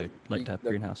 he's a light type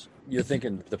greenhouse. You're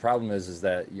thinking the problem is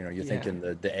that you're thinking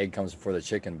the egg comes before the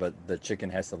chicken, but the chicken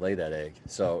has to lay that egg.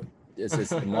 So it's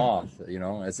the moth,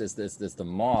 it's the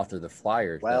moth or the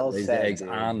flyer that lays the eggs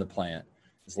on the plant.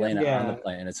 It's laying it on the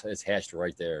plant, and it's hatched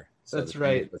right there. So that's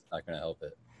right. It's not going to help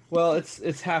it. Well,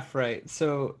 it's half right.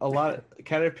 So a lot of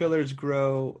caterpillars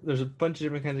grow. There's a bunch of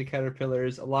different kinds of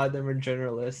caterpillars. A lot of them are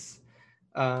generalists.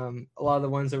 A lot of the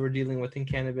ones that we're dealing with in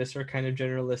cannabis are kind of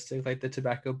generalistic, like the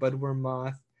tobacco budworm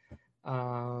moth.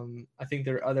 I think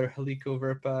there are other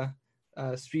Helicoverpa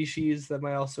species that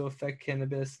might also affect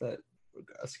cannabis that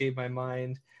escape my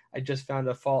mind. I just found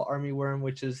a fall armyworm,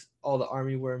 which is all the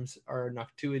armyworms are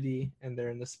Noctuidae, and they're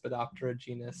in the Spodoptera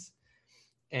genus.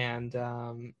 And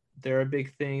they're a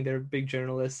big thing. They're big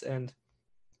generalists, and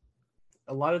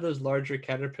a lot of those larger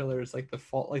caterpillars, like the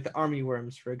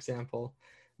armyworms, for example,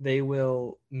 they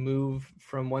will move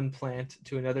from one plant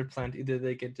to another plant. Either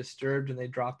they get disturbed and they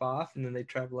drop off, and then they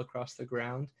travel across the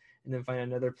ground, and then find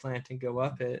another plant and go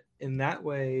up it. In that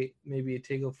way, maybe a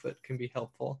tanglefoot can be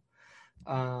helpful.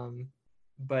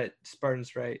 But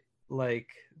Spartan's right. Like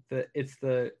it's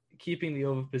the keeping the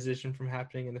oviposition from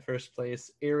happening in the first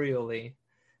place aerially.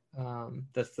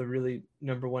 That's the really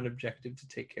number one objective to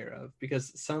take care of,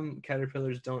 because some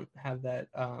caterpillars don't have that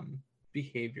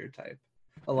behavior type.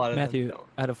 A lot of Matthew, them don't.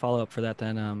 I had a follow up for that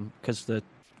then, because the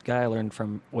guy I learned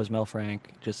from was Mel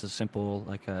Frank, just a simple,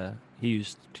 he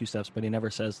used 2 steps, but he never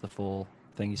says the full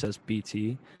thing. He says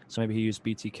BT, so maybe he used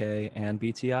BTK and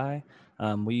BTI.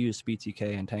 We used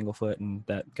BTK and Tanglefoot, and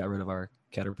that got rid of our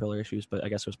caterpillar issues. But I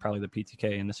guess it was probably the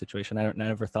PTK in this situation. I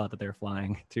never thought that they were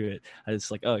flying to it. I was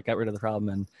like, oh, it got rid of the problem,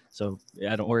 and so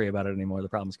I don't worry about it anymore. The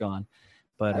problem's gone.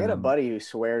 But I got a buddy who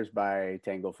swears by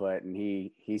Tanglefoot, and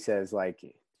he says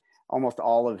like almost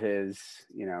all of his,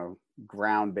 you know,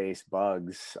 ground-based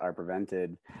bugs are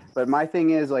prevented. But my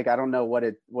thing is, like, I don't know what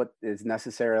is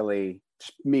necessarily,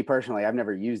 me personally, I've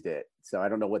never used it, so I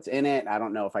don't know what's in it. I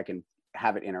don't know if I can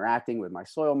have it interacting with my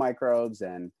soil microbes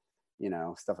and, you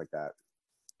know, stuff like that.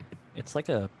 It's like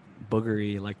a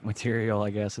boogery like material, I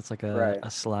guess. It's like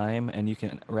a slime, and you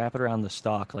can wrap it around the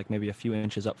stalk, like maybe a few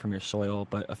inches up from your soil,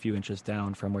 but a few inches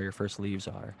down from where your first leaves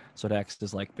are. So it acts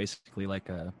as like basically like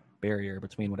a barrier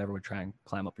between whatever would try and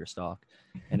climb up your stalk,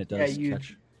 and it does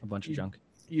catch a bunch of junk.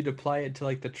 You'd apply it to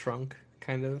like the trunk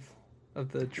kind of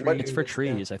the tree. It's for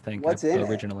trees, I think. What's in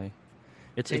originally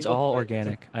it? It's all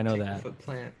organic. I know that. Tanglefoot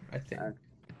plant, I think.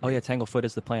 Oh yeah, Tanglefoot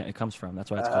is the plant it comes from.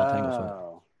 That's why it's called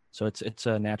Tanglefoot. So it's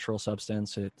a natural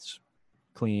substance. It's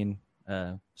clean,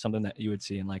 something that you would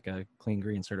see in like a Clean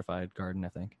Green certified garden, I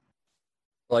think.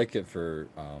 I like it for,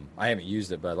 I haven't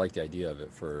used it, but I like the idea of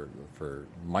it for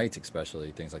mites,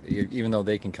 especially things like that. Even though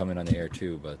they can come in on the air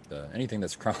too, but anything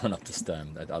that's crawling up the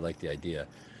stem, I like the idea.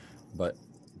 But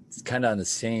it's kind of on the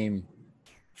same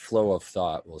flow of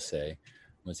thought, we'll say.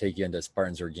 I'm going to take you into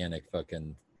Spartan's organic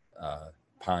fucking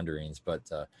ponderings, but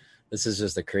this is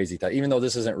just a crazy thought. Even though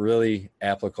this isn't really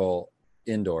applicable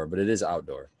indoor, but it is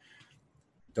outdoor.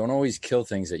 Don't always kill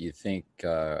things that you think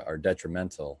are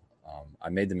detrimental. I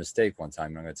made the mistake one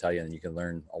time, I'm going to tell you, and you can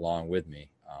learn along with me.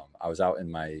 I was out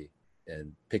in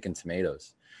picking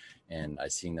tomatoes, and I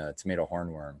seen a tomato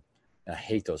hornworm. And I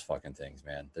hate those fucking things,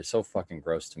 man. They're so fucking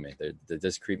gross to me. They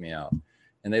just creep me out.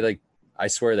 And they I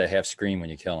swear they half scream when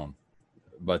you kill them.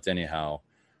 But anyhow,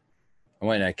 I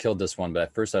went and I killed this one, but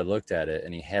at first I looked at it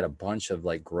and he had a bunch of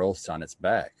like growths on its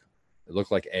back. It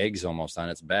looked like eggs almost on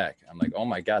its back. I'm like, oh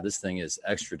my God, this thing is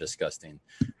extra disgusting.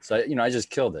 So, I just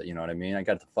killed it. You know what I mean? I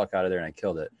got the fuck out of there and I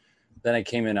killed it. Then I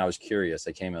came in, I was curious.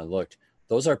 I came in and looked.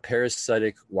 Those are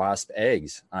parasitic wasp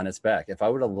eggs on its back. If I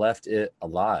would have left it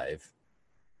alive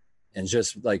and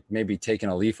just like maybe taken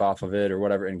a leaf off of it or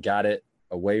whatever and got it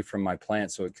away from my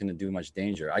plant so it couldn't do much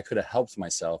danger, I could have helped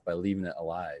myself by leaving it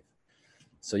alive.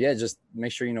 So yeah, just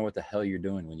make sure you know what the hell you're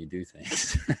doing when you do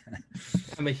things.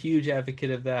 I'm a huge advocate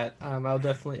of that. I'll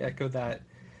definitely echo that,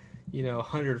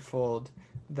 100-fold,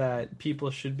 that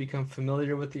people should become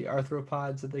familiar with the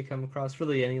arthropods that they come across,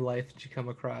 really any life that you come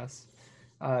across.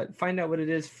 Find out what it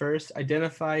is first,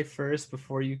 identify first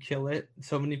before you kill it.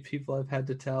 So many people I've had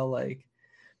to tell,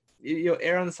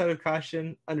 err on the side of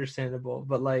caution, understandable,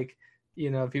 but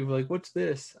people are like, what's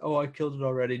this? Oh, I killed it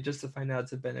already, just to find out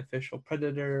it's a beneficial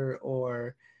predator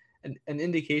or an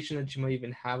indication that you might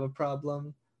even have a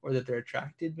problem or that they're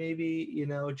attracted maybe,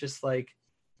 just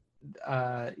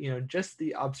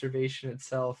the observation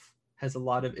itself has a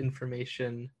lot of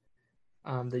information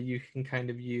that you can kind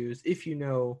of use if you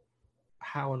know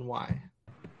how and why.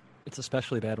 It's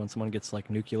especially bad when someone gets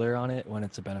nuclear on it when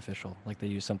it's a beneficial. Like they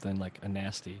use something like a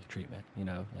nasty treatment,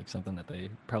 like something that they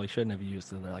probably shouldn't have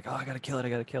used. And they're like, oh, I got to kill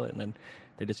it. And then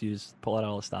they just pull out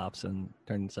all the stops and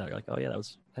turns out like, oh yeah, that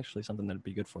was actually something that'd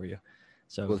be good for you.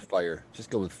 So with fire,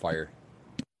 just go with fire.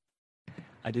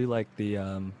 I do like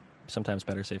the sometimes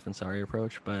better safe than sorry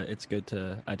approach, but it's good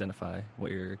to identify what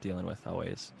you're dealing with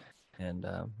always and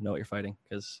know what you're fighting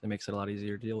because it makes it a lot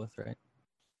easier to deal with, right?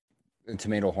 And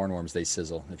tomato hornworms, they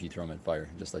sizzle if you throw them in fire,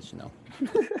 just let you know.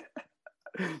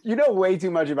 You know way too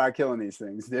much about killing these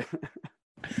things, dude.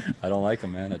 I don't like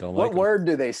them, man. I don't like them. What word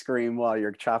do they scream while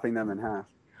you're chopping them in half?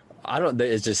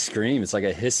 It's just scream. It's like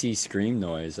a hissy scream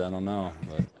noise. I don't know.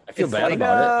 But I feel bad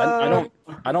about it.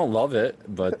 I don't love it,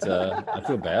 but I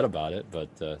feel bad about it.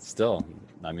 But still,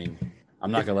 I mean,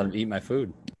 I'm not going to let them eat my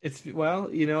food.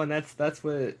 And that's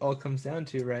what it all comes down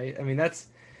to, right? I mean, that's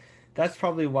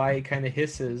probably why it kind of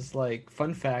hisses.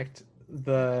 Fun fact,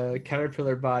 the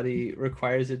caterpillar body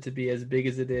requires it to be as big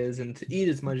as it is and to eat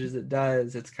as much as it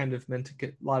does. It's kind of meant to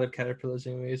get, a lot of caterpillars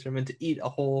anyways are meant to eat a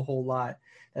whole lot.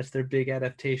 That's their big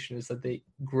adaptation, is that they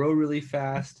grow really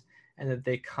fast and that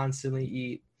they constantly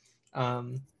eat,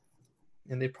 and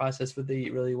they process what they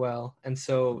eat really well. And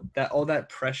so that all that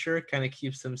pressure kind of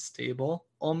keeps them stable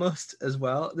almost as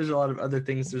well. There's a lot of other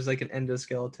things. There's like an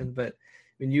endoskeleton, but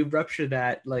when you rupture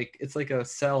that, it's like a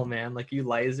cell, man. You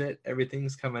lyse it,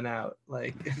 everything's coming out.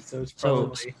 So it's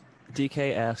probably. So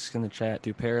DK asks in the chat,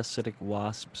 do parasitic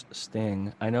wasps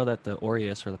sting? I know that the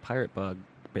Aureus or the pirate bug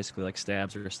basically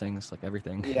stabs or stings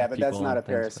everything. Yeah, but that's not a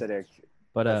parasitic.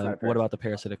 But what about the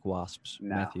parasitic wasps,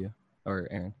 no. Matthew or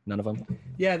Aaron? None of them?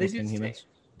 Yeah, they do sting.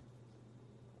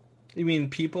 You mean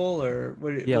people or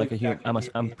what? Yeah, What like a human. exactly do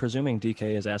you I'm mean? presuming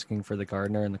DK is asking for the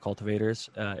gardener and the cultivators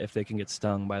if they can get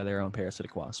stung by their own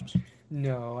parasitic wasps.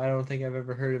 No, I don't think I've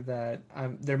ever heard of that.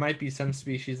 There might be some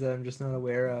species that I'm just not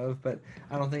aware of, but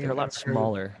I don't think They're a I've lot ever heard of.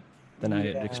 smaller than I'd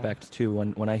Yeah. expect too.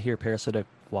 When I hear parasitic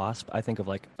wasp, I think of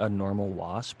like a normal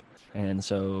wasp, and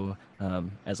so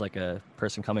as like a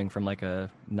person coming from like a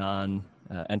non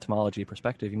entomology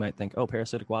perspective, you might think, oh,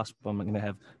 parasitic wasp, I'm going to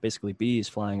have basically bees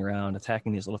flying around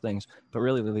attacking these little things, but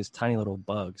really they're these tiny little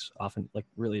bugs, often like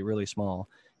really really small,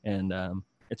 and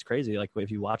it's crazy. Like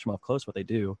if you watch them up close, what they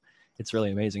do, it's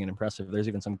really amazing and impressive. There's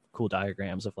even some cool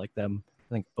diagrams of like them.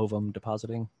 I think ovum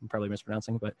depositing. I'm probably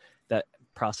mispronouncing, but that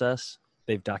process,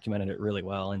 they've documented it really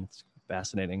well, and it's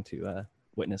fascinating to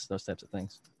witness those types of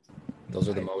things. Those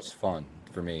are the most fun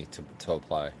for me to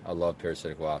apply. I love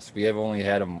parasitic wasps. We have only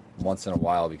had them once in a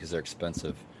while because they're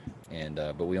expensive, and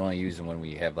but we only use them when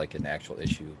we have like an actual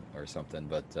issue or something.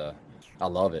 But I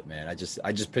love it, man. I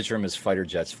just picture them as fighter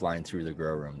jets flying through the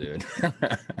grow room, dude.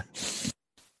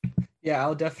 Yeah,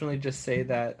 I'll definitely just say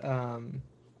that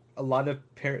a lot of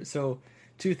so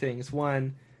two things.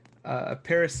 One, a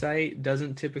parasite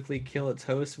doesn't typically kill its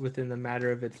host within the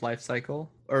matter of its life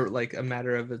cycle, or like a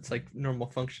matter of its like normal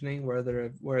functioning,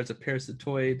 whereas a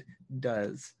parasitoid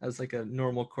does as like a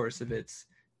normal course of its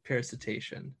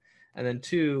parasitation. And then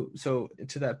two, so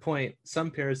to that point, some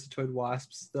parasitoid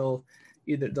wasps they'll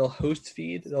host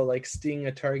feed, they'll like sting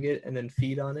a target and then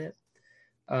feed on it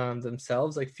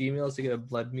themselves, like females to get a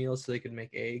blood meal so they can make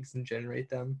eggs and generate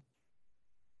them.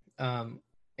 But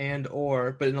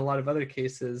in a lot of other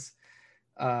cases,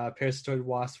 parasitoid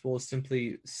wasps will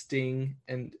simply sting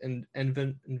and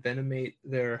envenomate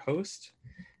their host,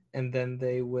 and then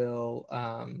they will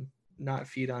not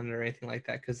feed on it or anything like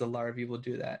that because the larvae will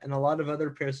do that. And a lot of other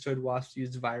parasitoid wasps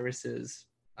use viruses,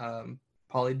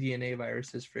 polydNA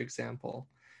viruses, for example,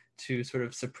 to sort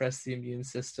of suppress the immune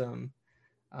system.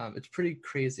 It's pretty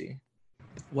crazy.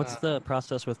 What's the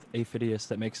process with Aphidius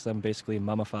that makes them basically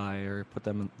mummify or put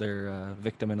their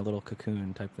victim in a little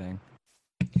cocoon type thing?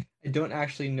 I don't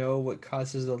actually know what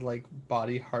causes the like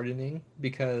body hardening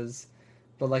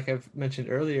but like I've mentioned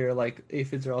earlier, like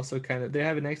aphids are also they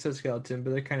have an exoskeleton,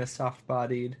 but they're kind of soft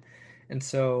bodied. And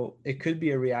so it could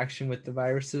be a reaction with the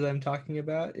viruses I'm talking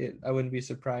about. I wouldn't be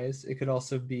surprised. It could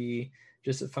also be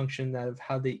just a function of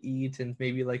how they eat and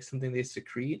maybe like something they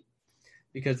secrete,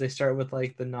 because they start with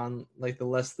like the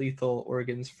less lethal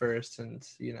organs first, and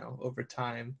over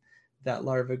time that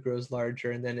larva grows larger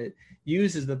and then it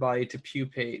uses the body to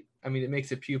pupate. I mean, it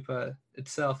makes a pupa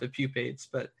itself, it pupates,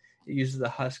 but it uses the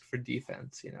husk for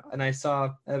defense. And I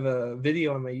have a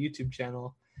video on my YouTube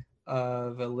channel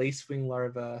of a lacewing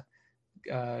larva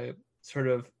sort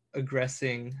of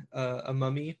aggressing a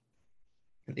mummy,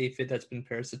 an aphid that's been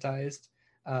parasitized,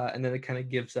 and then it kind of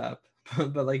gives up.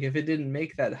 But like if it didn't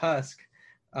make that husk,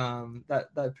 that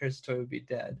parasitoid would be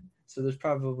dead. So there's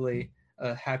probably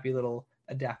a happy little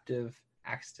adaptive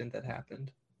accident that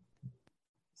happened.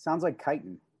 Sounds like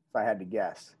chitin, if I had to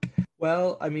guess.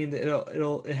 Well, I mean,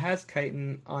 it has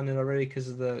chitin on it already because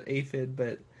of the aphid,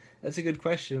 but that's a good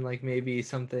question. Like maybe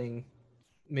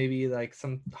like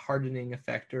some hardening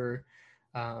effect, or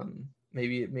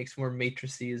maybe it makes more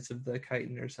matrices of the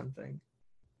chitin or something.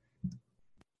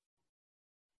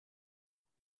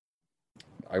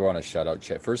 I want to shout out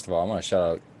Chet. First of all, I want to shout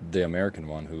out the American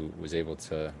one who was able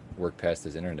to work past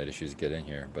his internet issues to get in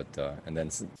here. But and then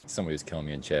somebody was killing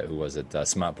me in chat. Who was it?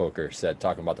 Smart Poker said,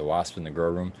 talking about the wasp in the grow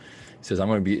room. He says,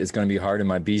 it's going to be hard in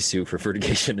my bee suit for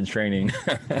fertigation and training.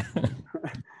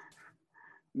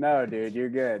 No, dude, you're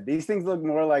good. These things look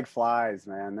more like flies,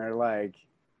 man. They're like,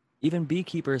 even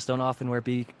beekeepers don't often wear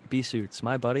bee suits.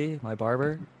 My buddy, my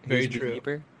barber, Very he's a true.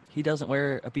 beekeeper. He doesn't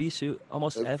wear a bee suit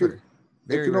almost If ever.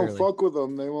 If you don't rarely. fuck with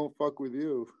them, they won't fuck with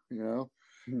you.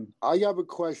 I have a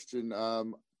question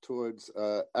towards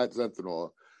at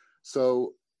Zenthanola.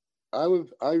 So I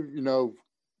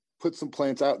put some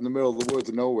plants out in the middle of the woods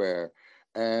of nowhere,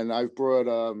 and I've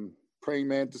brought praying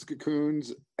mantis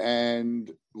cocoons and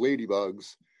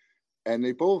ladybugs, and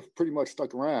they both pretty much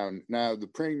stuck around. Now the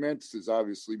praying mantises,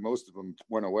 obviously most of them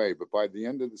went away, but by the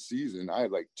end of the season I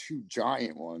had like 2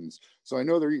 giant ones, so I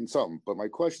know they're eating something. But my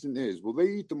question is, will they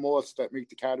eat the moths that make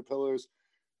the caterpillars,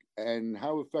 and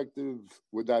how effective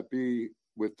would that be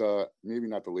with maybe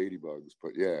not the ladybugs,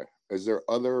 but yeah, is there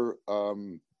other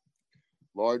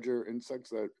larger insects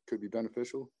that could be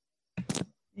beneficial?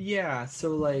 Yeah,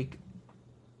 so like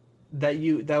that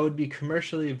would be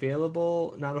commercially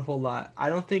available, not a whole lot. I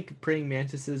don't think praying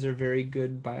mantises are very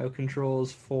good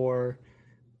biocontrols for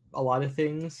a lot of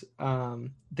things.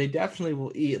 They definitely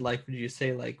will eat, like would you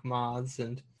say, like moths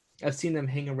and I've seen them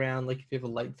hang around, like if you have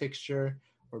a light fixture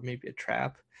or maybe a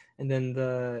trap, and then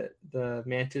the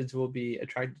mantids will be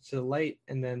attracted to the light,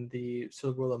 and then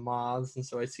so will the moths, and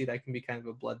so I see that can be kind of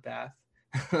a bloodbath.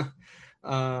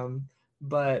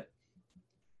 But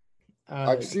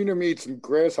I've seen them eat some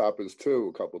grasshoppers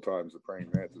too a couple times. The praying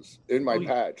mantis in my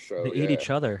patch. So they eat each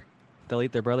other. They'll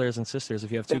eat their brothers and sisters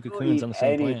if you have two They'll cocoons eat on the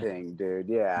same anything, plant. dude.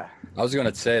 Yeah. I was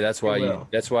gonna say that's why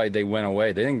they went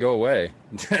away. They didn't go away.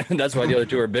 That's why the other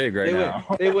two are big right now.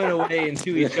 They went away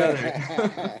into each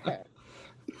other.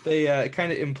 They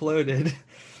kind of imploded.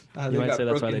 You might say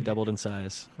that's why they doubled in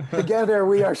size. Together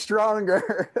we are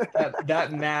stronger.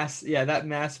 that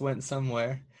mass went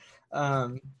somewhere.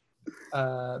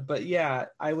 But yeah,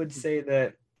 I would say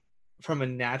that from a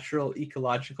natural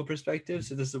ecological perspective,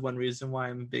 so this is one reason why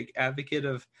I'm a big advocate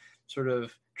of sort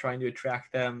of trying to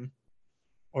attract them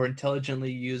or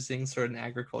intelligently using sort of an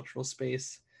agricultural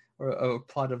space or a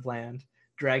plot of land.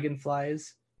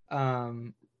 Dragonflies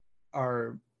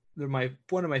they're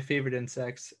one of my favorite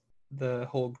insects, the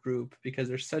whole group, because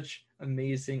they're such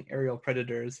amazing aerial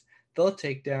predators. They'll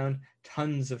take down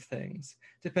tons of things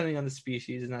depending on the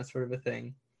species and that sort of a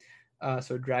thing.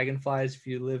 So dragonflies, if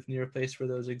you live near a place where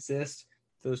those exist,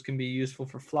 those can be useful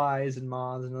for flies and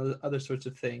moths and other sorts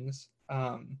of things.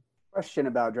 Question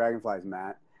about dragonflies,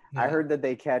 Matt. Yeah. I heard that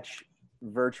they catch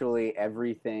virtually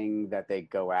everything that they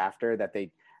go after, that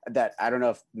I don't know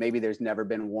if maybe there's never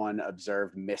been one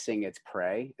observed missing its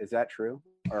prey. Is that true?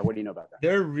 Or what do you know about that?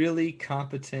 They're really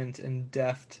competent and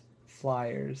deft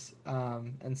flyers.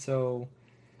 And so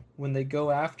when they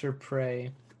go after prey,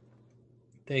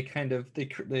 they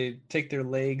take their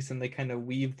legs and they kind of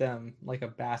weave them like a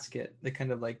basket. They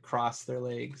kind of like cross their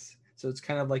legs. So it's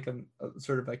kind of like a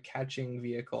sort of a catching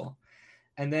vehicle.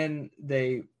 And then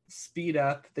they speed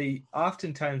up.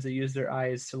 Oftentimes they use their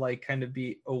eyes to like kind of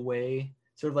be away,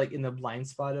 sort of like in the blind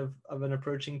spot of an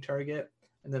approaching target,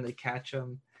 and then they catch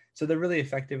them. So they're really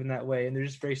effective in that way, and they're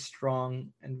just very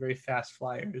strong and very fast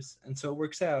flyers. And so it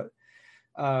works out.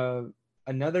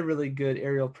 Another really good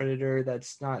aerial predator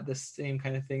that's not the same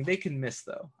kind of thing. They can miss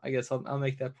though. I guess I'll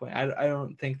make that point. I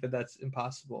don't think that that's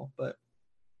impossible, but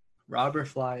robber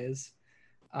flies,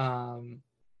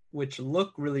 which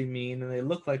look really mean and they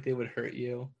look like they would hurt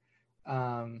you,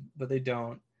 but they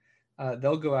don't.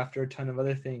 They'll go after a ton of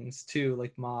other things too,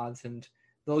 like moths, and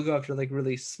they'll go after like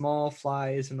really small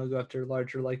flies, and they'll go after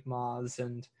larger like moths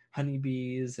and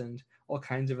honeybees and all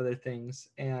kinds of other things.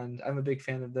 And I'm a big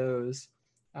fan of those.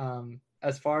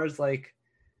 As far as like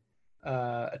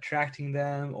attracting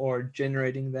them or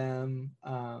generating them,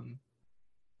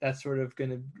 that's sort of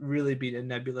going to really be a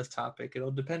nebulous topic.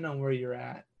 It'll depend on where you're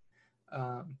at.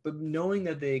 But knowing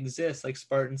that they exist, like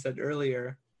Spartan said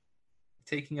earlier,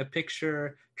 taking a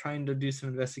picture, trying to do some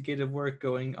investigative work,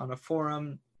 going on a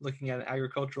forum, looking at an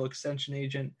agricultural extension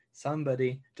agent,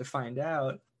 somebody to find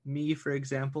out. Me, for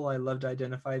example, I love to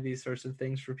identify these sorts of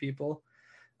things for people.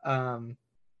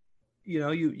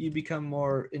 You become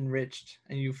more enriched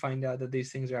and you find out that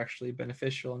these things are actually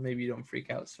beneficial, and maybe you don't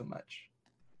freak out so much.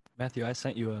 Matthew, I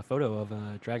sent you a photo of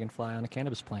a dragonfly on a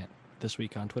cannabis plant this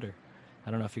week on Twitter. I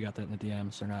don't know if you got that in the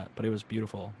DMs or not, but it was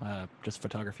beautiful, just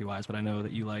photography-wise. But I know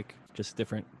that you like just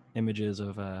different images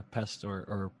of pests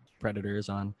or predators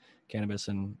on cannabis,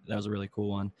 and that was a really cool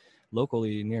one.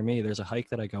 Locally near me, there's a hike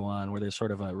that I go on where there's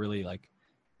sort of a really like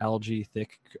algae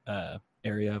thick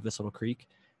area of this little creek,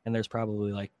 and there's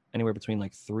probably like anywhere between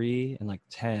like 3 and like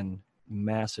 10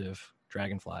 massive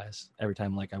dragonflies every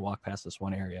time like I walk past this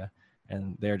one area,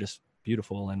 and they're just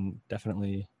beautiful and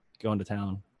definitely going to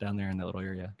town down there in that little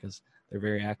area because they're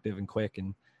very active and quick,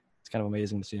 and it's kind of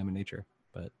amazing to see them in nature.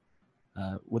 But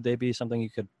would they be something you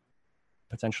could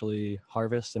potentially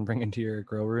harvest and bring into your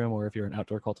grow room, or if you're an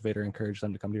outdoor cultivator, encourage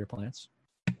them to come to your plants?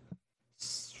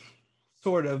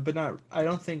 Sort of, but not. I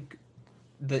don't think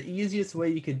the easiest way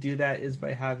you could do that is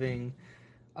by having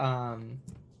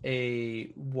a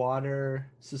water,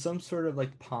 so some sort of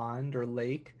like pond or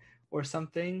lake or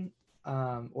something,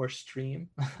 or stream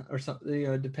or something,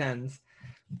 it depends.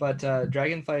 But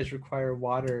dragonflies require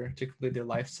water to complete their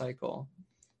life cycle.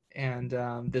 And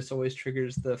this always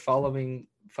triggers the following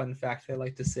fun fact I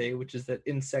like to say, which is that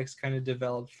insects kind of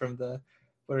developed from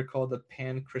what are called the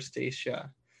pancrustacea.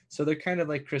 So they're kind of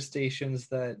like crustaceans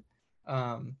that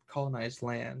colonized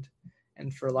land.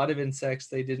 And for a lot of insects,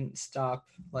 they didn't stop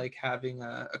like having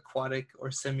a aquatic or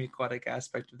semi-aquatic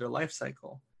aspect of their life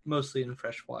cycle, mostly in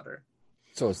fresh water.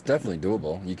 So it's definitely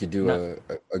doable. You could do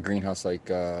a greenhouse like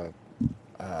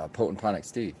Potent Ponic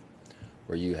Steve,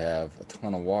 where you have a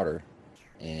ton of water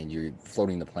and you're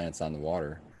floating the plants on the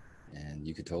water, and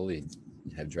you could totally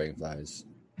have dragonflies.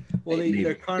 Well, Maybe.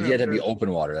 they're If you had to be carnivores.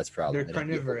 open water, that's probably. They're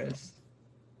carnivorous.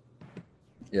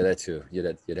 Yeah, that too. You'd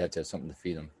have to have something to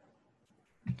feed them.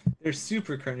 They're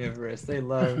super carnivorous.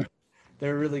 They're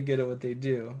really good at what they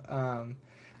do.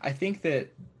 I think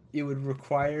that it would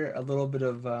require a little bit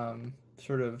of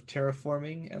sort of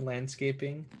terraforming and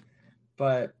landscaping,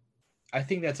 but I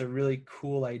think that's a really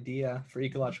cool idea for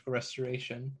ecological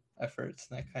restoration efforts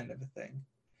and that kind of a thing.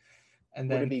 And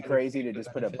Would then it be kind of crazy to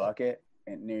just put a benefit. bucket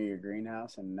near your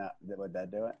greenhouse and not would that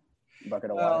do it?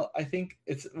 Bucket of water. Well, I think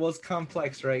it's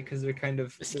complex, right? Because they're kind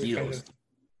of Mosquitoes.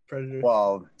 predators.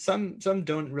 Well, Some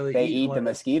don't really they eat eat the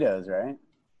mosquitoes, right?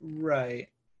 Right.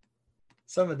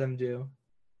 Some of them do.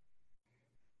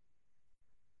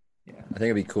 Yeah. I think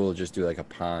it'd be cool to just do like a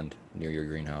pond near your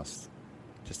greenhouse.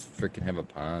 Just freaking have a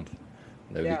pond.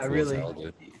 That'd Yeah, be cool really. as hell,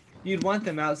 dude. You'd want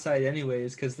them outside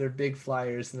anyways because they're big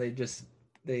flyers and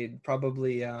they'd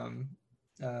probably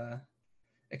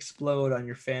explode on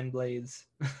your fan blades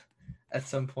at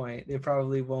some point. They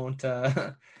probably won't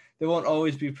they won't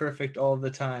always be perfect all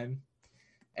the time.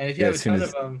 And if you have a ton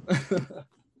of them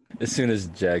As soon as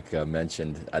Jack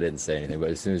mentioned, I didn't say anything, but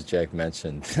as soon as Jack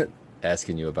mentioned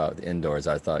asking you about the indoors,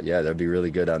 I thought, yeah, that'd be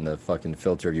really good on the fucking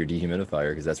filter of your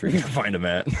dehumidifier because that's where you can find them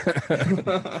at.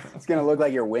 It's gonna look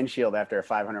like your windshield after a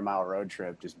 500-mile road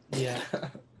trip. Just yeah.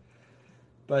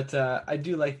 But I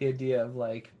do like the idea of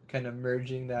like kind of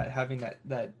merging that, having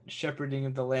that shepherding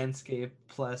of the landscape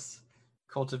plus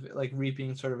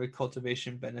reaping sort of a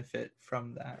cultivation benefit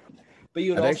from that. But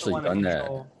you would I've also actually want to done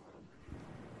control. that.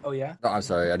 Oh yeah. No, I'm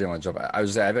sorry, I didn't want to jump.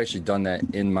 I've actually done that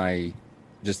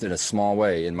just in a small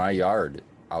way in my yard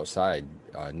outside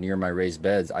near my raised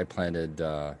beds. I planted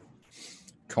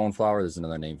coneflower. There's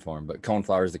another name for them, but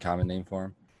coneflower is the common name for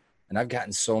them. And I've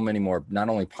gotten so many more, not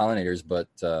only pollinators, but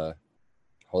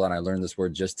hold on, I learned this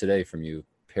word just today from you.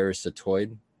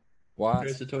 Parasitoid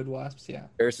wasps. Parasitoid wasps, yeah.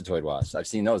 Parasitoid wasps. I've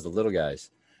seen those, the little guys.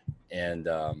 And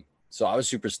so I was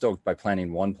super stoked by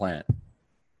planting one plant.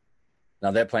 Now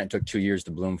that plant took 2 years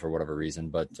to bloom for whatever reason,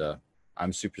 but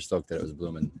I'm super stoked that it was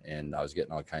blooming and I was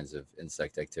getting all kinds of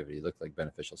insect activity. It looked like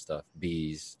beneficial stuff,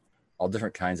 bees, all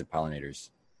different kinds of pollinators.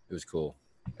 It was cool.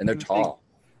 And they're tall.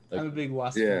 I'm a big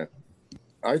wasp. Yeah.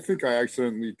 I think I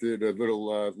accidentally did a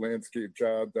little landscape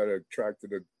job that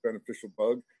attracted a beneficial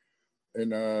bug.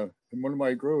 And in one of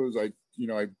my grows, I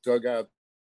dug out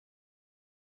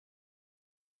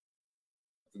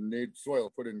the native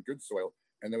soil, put in good soil,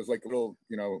 and there was like a little,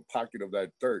 pocket of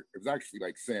that dirt. It was actually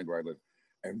like sand where I live.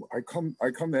 And I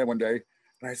come there one day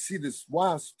and I see this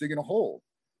wasp digging a hole.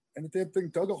 And the damn thing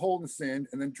dug a hole in the sand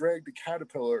and then dragged the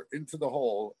caterpillar into the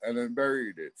hole and then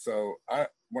buried it. So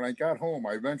when I got home,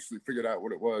 I eventually figured out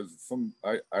what it was.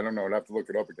 I don't know, I'd have to look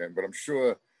it up again, but I'm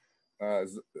sure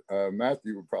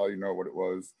Matthew would probably know what it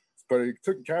was. But it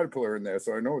took a caterpillar in there,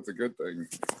 so I know it's a good thing.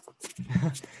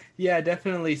 Yeah,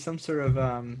 definitely some sort of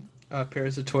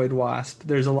parasitoid wasp.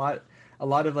 There's a lot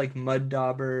of like mud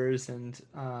daubers and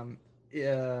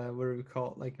what do we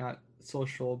call it? Like not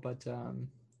social, but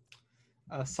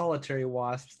solitary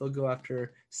wasps. They'll go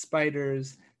after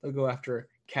spiders. They'll go after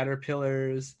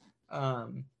caterpillars. They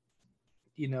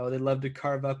love to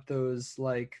carve up those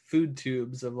like food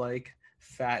tubes of like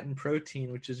fat and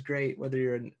protein, which is great. Whether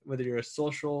you're a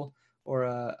social or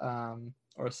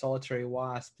a solitary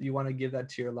wasp, you want to give that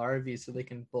to your larvae so they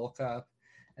can bulk up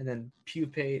and then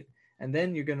pupate, and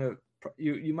then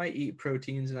you might eat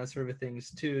proteins and that sort of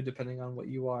things too, depending on what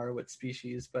you are, what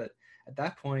species. But at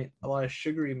that point, a lot of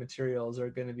sugary materials are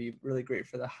going to be really great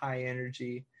for the high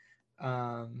energy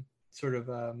sort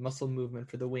of muscle movement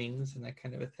for the wings and that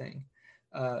kind of a thing.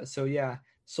 So yeah,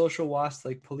 social wasps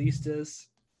like Polistes,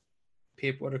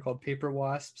 what are called paper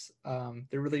wasps,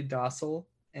 they're really docile.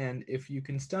 And if you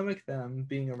can stomach them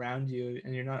being around you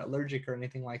and you're not allergic or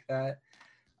anything like that,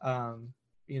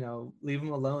 leave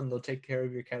them alone. They'll take care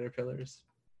of your caterpillars.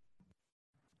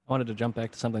 I wanted to jump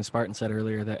back to something Spartan said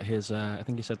earlier, that his, I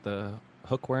think he said the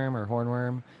hookworm or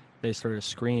hornworm, they sort of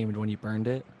screamed when you burned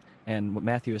it. And what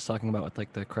Matthew was talking about with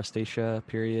like the crustacea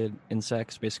period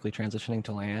insects basically transitioning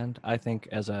to land, I think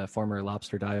as a former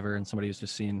lobster diver and somebody who's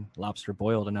just seen lobster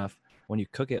boiled enough, when you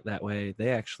cook it that way, they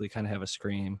actually kind of have a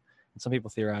scream. And some people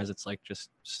theorize it's like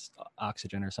just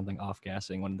oxygen or something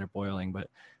off-gassing when they're boiling, but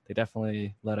they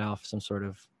definitely let off some sort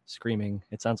of screaming.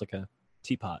 It sounds like a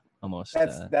teapot almost.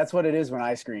 That's what it is when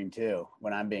I scream too,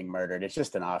 when I'm being murdered. It's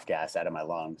just an off-gas out of my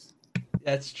lungs.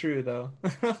 That's true though.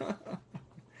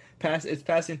 It's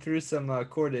passing through some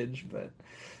cordage, but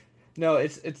no,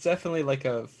 it's definitely like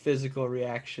a physical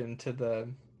reaction to the,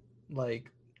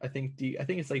 like, I think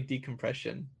it's like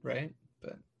decompression, right?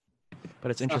 But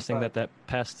But it's interesting that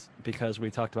pest, because we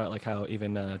talked about like how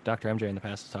even Dr. MJ in the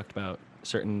past has talked about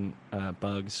certain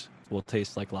bugs will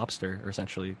taste like lobster, or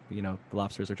essentially, the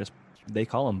lobsters are just, they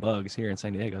call them bugs here in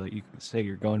San Diego. You say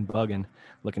you're going bugging,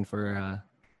 looking for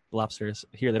lobsters.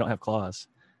 Here, they don't have claws.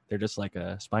 They're just like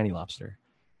a spiny lobster.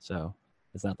 So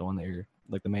it's not the one that you're,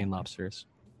 like the main lobsters.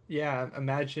 Yeah,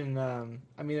 imagine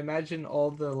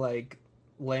all the like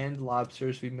land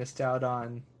lobsters we missed out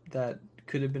on that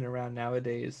could have been around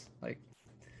nowadays. Like,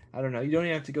 I don't know, you don't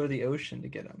even have to go to the ocean to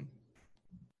get them.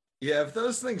 Yeah, if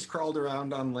those things crawled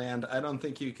around on land, I don't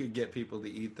think you could get people to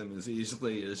eat them as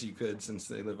easily as you could since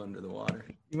they live under the water.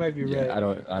 You might be right. I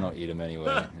don't eat them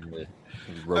anyway. The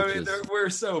roaches. We're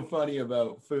so funny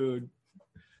about food.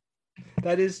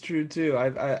 That is true too.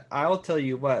 I'll tell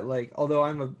you what, like, although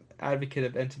I'm an advocate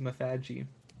of entomophagy,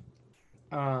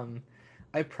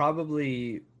 I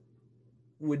probably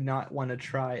would not want to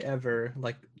try ever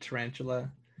like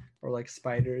tarantula or like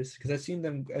spiders, because I've seen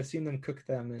them cook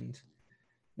them, and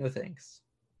no thanks.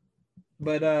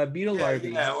 But beetle larvae.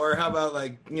 Yeah, or how about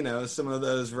like, some of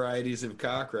those varieties of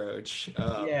cockroach?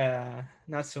 Yeah,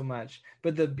 not so much.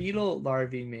 But the beetle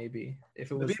larvae, maybe.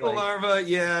 If it was the beetle larva,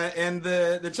 yeah, and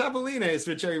the chapulines,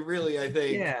 which are really, I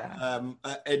think,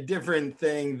 a different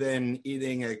thing than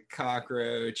eating a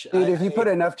cockroach. Dude, if you put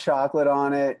enough chocolate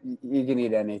on it, you can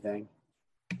eat anything.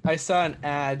 I saw an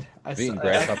ad. Being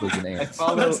grasshoppers and ants.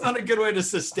 That's not a good way to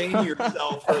sustain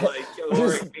yourself for like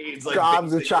caloric needs. Like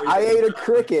gobs of chocolate. I ate a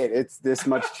cricket. It's this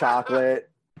much chocolate.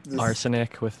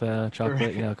 Arsenic with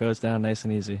chocolate, goes down nice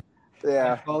and easy.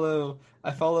 Yeah. I follow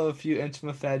a few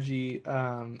entomophagy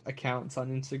accounts on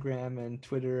Instagram and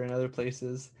Twitter and other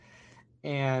places,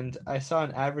 and I saw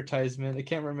an advertisement. I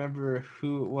can't remember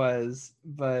who it was,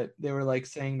 but they were like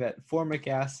saying that formic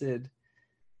acid,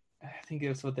 I think it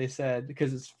was what they said,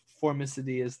 because it's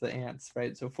formicity is the ants,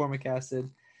 right? So formic acid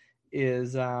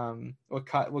is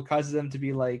what causes them to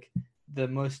be like the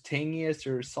most tangiest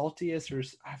or saltiest, or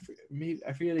I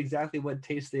forget exactly what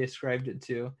taste they ascribed it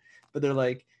to, but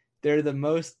they're the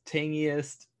most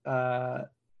tangiest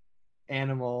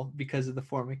animal because of the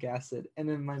formic acid. And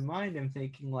in my mind, I'm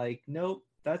thinking like, nope,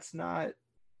 that's not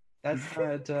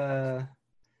going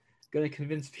to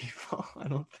convince people. I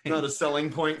don't think. Not a selling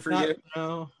point for you.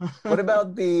 No. What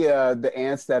about the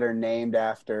ants that are named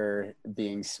after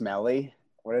being smelly?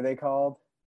 What are they called?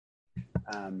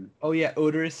 Oh yeah,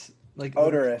 odorous. Like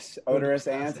odorous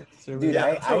ants. Dude,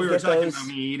 that's what we were talking about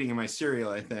me eating in my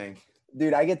cereal, I think.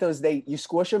 Dude, I get those. You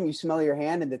squish them, you smell your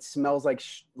hand, and it smells like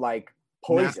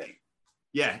poison. Nasty.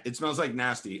 Yeah, it smells like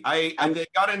nasty. I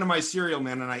got into my cereal,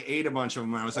 man, and I ate a bunch of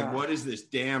them. And I was like, "What is this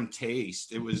damn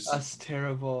taste?" It was that's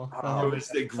terrible. It was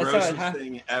the grossest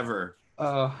thing ever.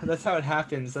 Oh, that's how it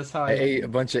happens. That's how I ate a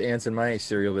bunch of ants in my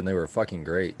cereal, and they were fucking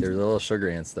great. They're little sugar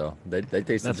ants, though. They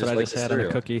tasted that's just what like I just the had cereal.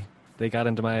 on a cookie. They got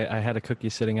into I had a cookie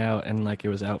sitting out, and like it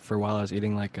was out for a while. I was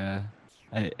eating I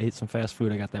ate some fast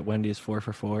food. I got that Wendy's 4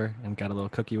 for $4 and got a little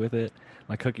cookie with it.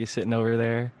 My cookie's sitting over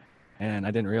there, and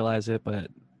I didn't realize it, but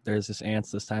there's this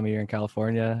ants this time of year in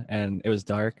California, and it was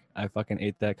dark. I fucking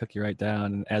ate that cookie right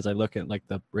down, and as I look at like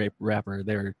the wrapper,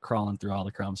 they were crawling through all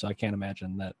the crumbs. So I can't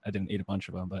imagine that I didn't eat a bunch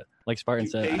of them. But like Spartan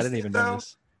said, I didn't even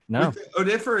notice. No. With the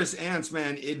odiferous ants,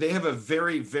 man, they have a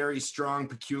very, very strong,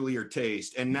 peculiar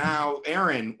taste. And now,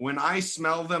 Aaron, when I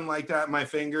smell them like that in my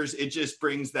fingers, it just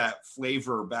brings that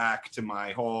flavor back to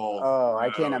my whole. Oh, I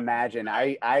can't imagine.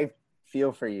 I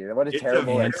feel for you. What a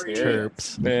terrible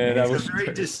experience. Man, it's a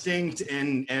very distinct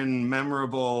and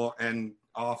memorable and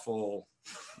awful.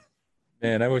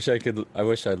 Man, I wish I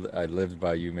lived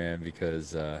by you, man,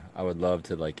 because I would love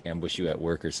to like ambush you at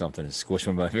work or something and squish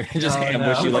my just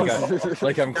ambush you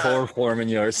like I'm chloroforming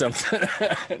you or something.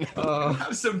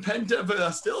 Have some pent up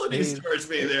hostilities towards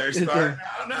me there, Spark.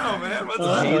 I don't know, man. What's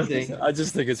up? I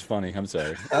just think it's funny. I'm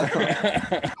sorry.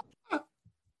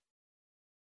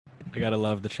 I gotta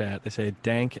love the chat. They say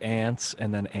dank ants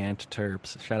and then ant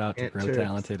terps. Shout out to Grow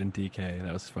Talented and DK.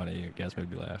 That was funny. You guys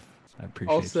made me laugh. I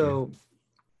appreciate you.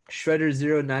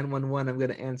 Shredder0911, I'm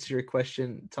going to answer your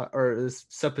question or this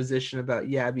supposition about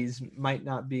yabbies might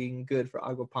not being good for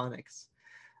aquaponics.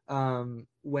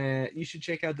 When you should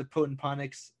check out the Potent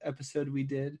Ponics episode we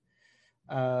did,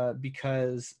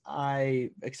 because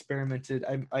I experimented.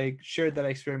 I shared that I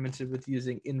experimented with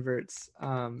using inverts,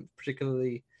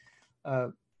 particularly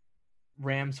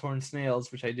ram's horn snails,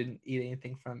 which I didn't eat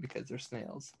anything from because they're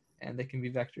snails and they can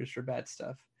be vectors for bad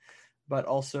stuff, but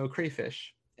also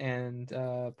crayfish. And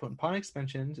Potent Ponics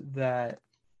mentioned that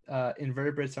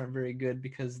invertebrates aren't very good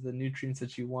because the nutrients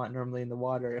that you want normally in the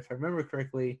water, if I remember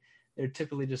correctly, they're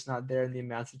typically just not there in the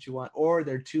amounts that you want, or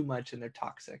they're too much and they're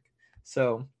toxic.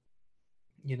 So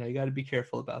you got to be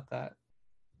careful about that.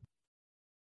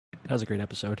 That was a great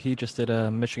episode. He just did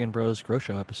a Michigan Bros Grow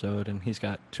Show episode, and he's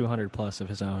got 200 plus of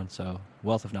his own. So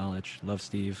wealth of knowledge. Love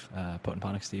Steve, Potent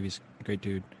Ponics Steve. He's a great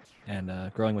dude. And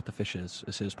Growing with the Fishes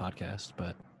is his podcast.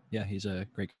 But yeah, he's a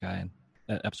great guy. And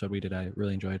that episode we did, I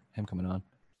really enjoyed him coming on.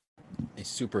 He's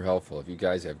super helpful. If you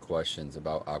guys have questions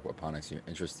about aquaponics, you're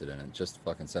interested in it, just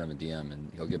fucking send him a DM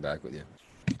and he'll get back with you.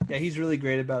 Yeah, he's really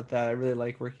great about that. I really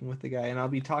like working with the guy. And I'll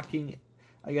be talking,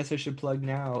 I guess I should plug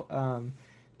now,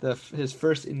 his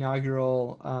first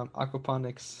inaugural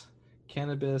aquaponics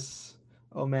cannabis.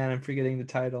 Oh man, I'm forgetting the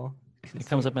title. It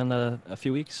comes up in a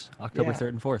few weeks, October 3rd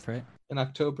and 4th, right? In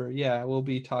October, yeah, we'll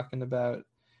be talking about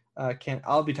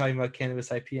I'll be talking about cannabis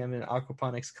IPM in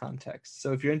aquaponics context.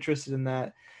 So if you're interested in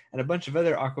that and a bunch of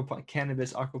other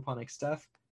cannabis aquaponics stuff,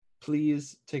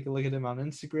 please take a look at him on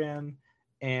Instagram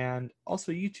and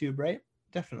also YouTube, right?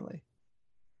 Definitely.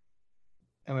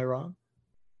 Am I wrong?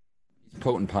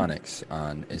 Potent Ponics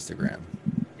on Instagram.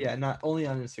 Yeah, not only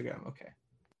on Instagram. Okay.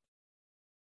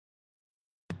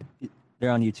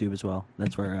 They're on YouTube as well.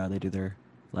 That's where they do their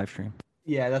live stream.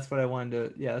 Yeah, that's what I wanted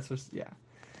to. Yeah, that's what. Yeah.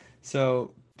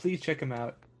 So please check him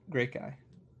out. Great guy.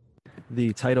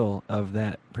 The title of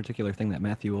that particular thing that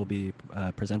Matthew will be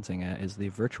presenting at is the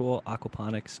Virtual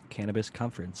Aquaponics Cannabis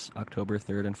Conference, October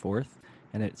 3rd and 4th,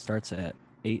 and it starts at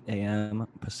 8 a.m.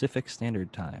 Pacific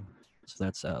Standard Time. So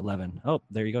that's 11. Oh,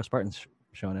 there you go. Spartan's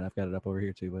showing it. I've got it up over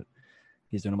here too, but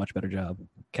he's doing a much better job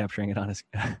capturing it on his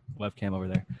webcam over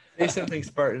there. Say something,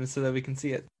 Spartan, so that we can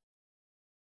see it.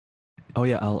 Oh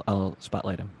yeah, I'll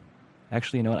spotlight him.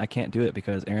 Actually, you know what? I can't do it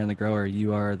because Aaron the Grower,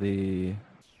 you are the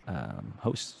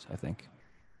host, I think.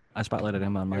 I spotlighted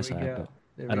him on my side,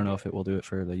 but I don't know if it will do it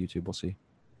for the YouTube. We'll see.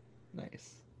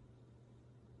 Nice.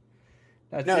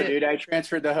 That's it. Dude, I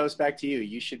transferred the host back to you.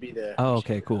 You should be the. Oh,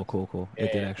 okay, cool. Yeah,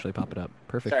 it did actually pop it up.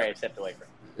 Perfect. Sorry, I stepped away from it.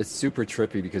 It's super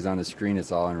trippy because on the screen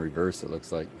it's all in reverse, it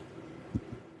looks like.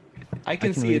 I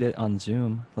can see read it on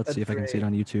Zoom. Let's see if I can see it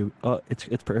on YouTube. Oh,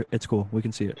 it's cool. We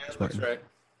can see it. Yeah, that's right.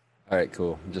 All right,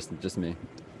 cool. Just me.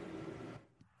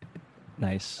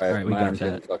 Nice. All right, we got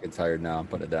getting that. fucking tired now.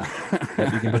 Put it down.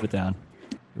 Yeah, you can put it down.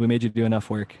 We made you do enough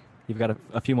work. You've got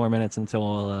a few more minutes until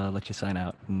we'll let you sign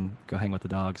out and go hang with the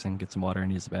dogs and get some water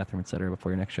and use the bathroom, etc.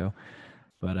 before your next show.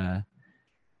 But I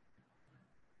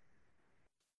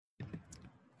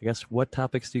guess what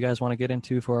topics do you guys want to get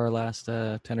into for our last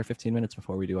 10 or 15 minutes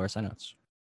before we do our sign-outs?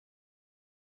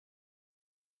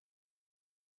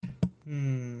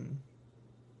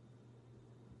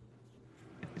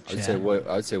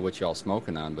 I'd say what y'all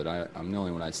smoking on, but I'm the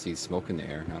only one I see smoke in the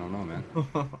air. I don't know, man.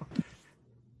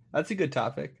 That's a good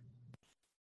topic.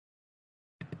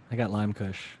 I got Lime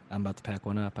Kush. I'm about to pack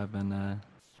one up. I've been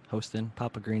hosting.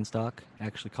 Papa Greenstock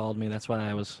actually called me. That's why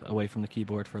I was away from the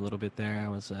keyboard for a little bit there. I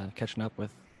was catching up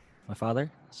with my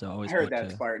father. So always. I heard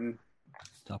that, Spartan.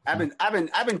 I've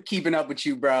been keeping up with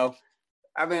you, bro.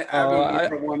 I've been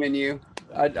for woman you.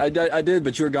 I did,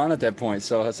 but you were gone at that point.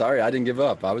 So sorry, I didn't give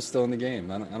up. I was still in the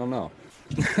game. I don't know.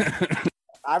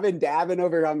 I've been dabbing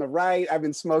over on the right. I've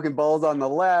been smoking bowls on the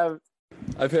left.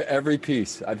 I've hit every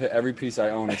piece. I've hit every piece I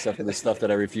own except for the stuff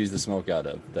that I refused to smoke out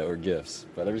of that were gifts.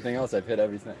 But everything else, I've hit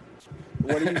everything.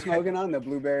 What are you smoking on? The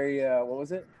blueberry, what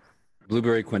was it?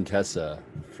 Blueberry Quintessa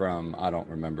from, I don't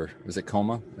remember. Was it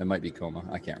Coma? It might be Coma.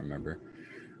 I can't remember.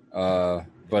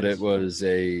 But it was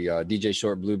a DJ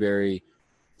Short Blueberry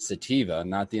Sativa,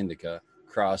 not the Indica,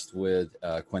 crossed with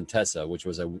Quintessa, which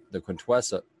was the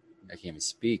Quintessa. I can't even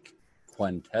speak.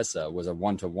 Quintessa was a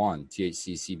 1-to-1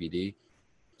 THC CBD.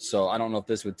 So I don't know if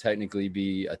this would technically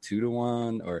be a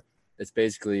 2-to-1 or it's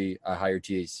basically a higher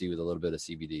THC with a little bit of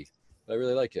CBD. But I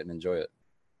really like it and enjoy it.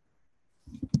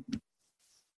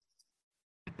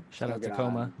 Shout out to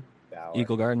Coma.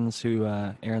 Eagle Gardens, who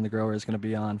Aaron the Grower is going to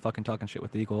be on fucking talking shit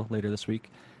with the Eagle later this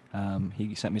week.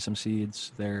 He sent me some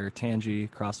seeds. They're Tangy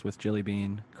crossed with Jelly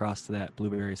Bean, crossed to that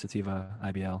Blueberry Sativa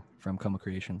IBL from Coma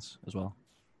Creations as well.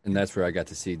 And that's where I got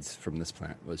the seeds from this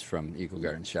plant, was from Eagle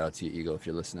Gardens. Shout out to you, Eagle, if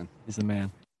you're listening. He's the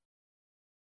man.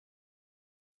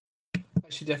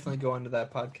 I should definitely go onto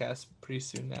that podcast pretty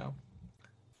soon now.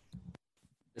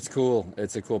 It's cool.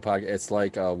 It's a cool podcast. It's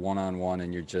like a one-on-one,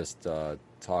 and you just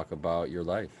talk about your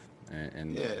life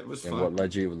and yeah, it was and fun. what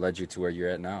led you to where you're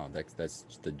at now. That's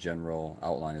the general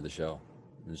outline of the show.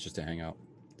 It's just a hangout.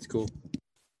 It's cool.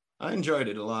 I enjoyed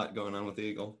it a lot going on with the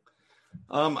Eagle.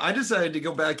 I decided to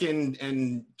go back in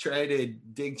and try to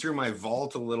dig through my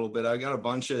vault a little bit. I got a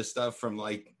bunch of stuff from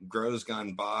like grows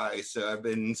gone by. So I've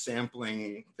been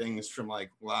sampling things from like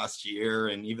last year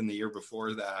and even the year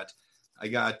before that. I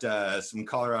got some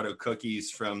Colorado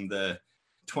cookies from the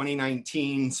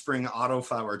 2019 spring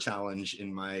autoflower challenge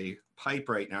in my pipe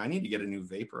right now. I need to get a new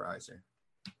vaporizer.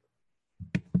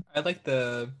 I like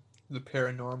the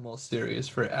paranormal series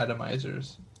for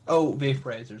atomizers. Oh,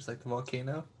 vaporizers, like the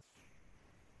volcano.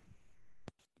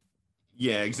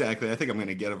 Yeah, exactly. I think I'm going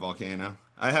to get a volcano.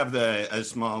 I have a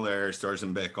smaller Storz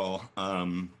and Bickel,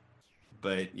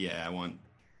 but yeah, I want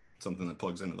something that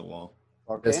plugs into the wall.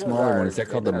 The Volcanoes smaller one, are- is that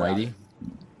called the they've been around. Mighty?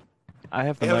 I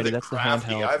have the I have Mighty. the That's the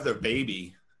Crafty. handheld. I have the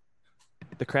Baby.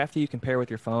 The Crafty you can pair with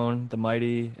your phone. The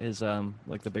Mighty is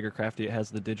like the bigger Crafty. It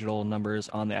has the digital numbers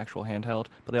on the actual handheld,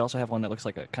 but they also have one that looks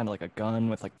like a kind of like a gun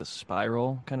with like the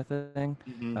spiral kind of thing.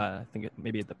 Mhm. I think it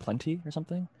maybe the Plenty or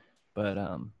something. But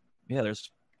yeah,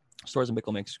 there's Storz and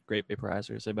Bickel makes great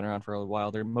vaporizers. They've been around for a while.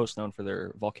 They're most known for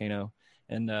their Volcano,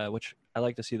 and which I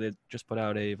like to see. They just put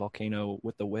out a Volcano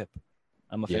with the whip.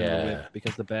 I'm a fan of the Yeah. whip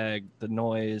because the bag, the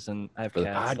noise, and I have For the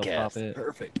cats. They'll pop podcast. it.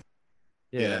 Perfect.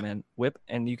 Yeah, Yeah. man. Whip,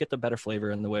 and you get the better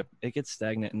flavor in the whip. It gets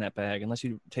stagnant in that bag unless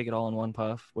you take it all in one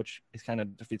puff, which is kind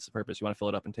of defeats the purpose. You want to fill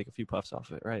it up and take a few puffs off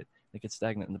of it, right? It gets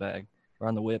stagnant in the bag. Or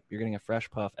on the whip, you're getting a fresh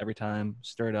puff every time.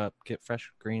 Stir it up, get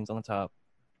fresh greens on the top.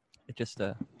 It just,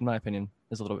 in my opinion,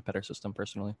 is a little bit better system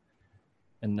personally.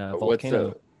 And What's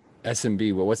Volcano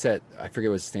SMB? Well, what's that? I forget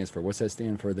what it stands for. What's that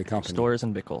stand for? The company. Storz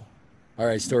and Bickel. All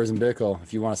right, Storz and Bickel.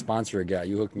 If you want to sponsor a guy,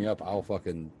 you hook me up. I'll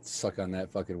fucking suck on that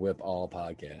fucking whip all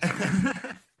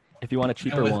podcast. If you want a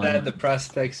cheaper And with one, that, the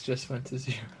prospects just went to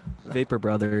zero. Vapor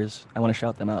Brothers. I want to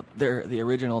shout them out. They're the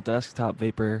original desktop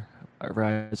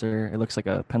vaporizer. It looks like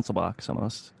a pencil box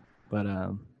almost, but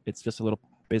it's just a little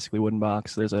basically wooden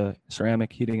box. There's a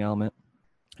ceramic heating element,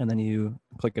 and then you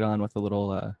click it on with a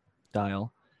little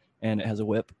dial, and it has a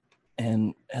whip,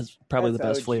 and has probably That's the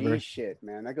best OG flavor. shit,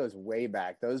 man. That goes way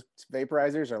back. Those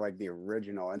vaporizers are like the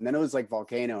original, and then it was like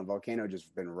Volcano, and Volcano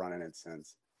just been running it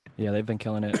since. Yeah, they've been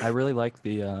killing it. I really like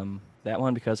the that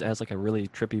one because it has like a really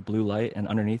trippy blue light, and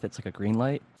underneath it's like a green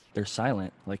light. They're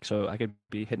silent, like so I could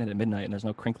be hitting it at midnight, and there's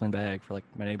no crinkling bag for like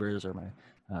my neighbors or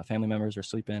my family members are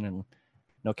sleeping, and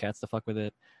no cats to fuck with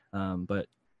it. But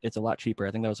it's a lot cheaper.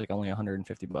 I think that was like only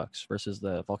 $150 versus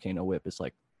the Volcano whip is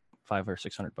like $500 or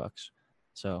 $600.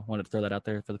 So wanted to throw that out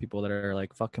there for the people that are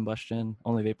like fuck combustion,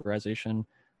 only vaporization.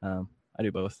 I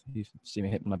do both. You see me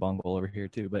hitting my bong bowl over here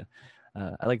too, but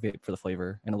I like vape for the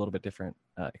flavor and a little bit different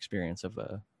experience of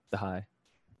the high.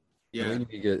 Yeah,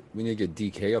 we need to get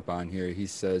DK up on here. He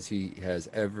says he has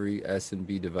every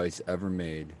S&B device ever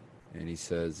made, and he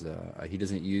says he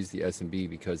doesn't use the S&B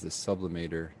because the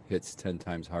sublimator hits 10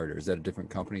 times harder. Is that a different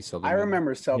company? Sublimator? I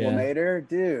remember Sublimator,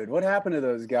 dude. What happened to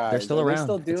those guys? They're still Are they around.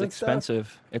 still doing It's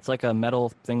expensive. It's like a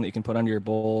metal thing that you can put under your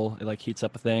bowl. It like heats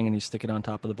up a thing, and you stick it on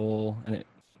top of the bowl, and it.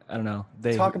 I don't know.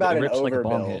 Talk about it an rips like a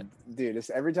bong hit. overbuild, dude. It's,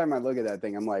 every time I look at that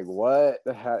thing, I'm like, what?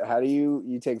 How do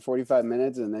you take 45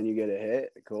 minutes and then you get a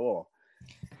hit? Cool.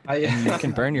 You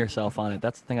can burn yourself on it.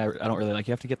 That's the thing I don't really like.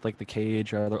 You have to get like the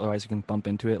cage, or otherwise you can bump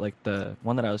into it. Like the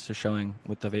one that I was just showing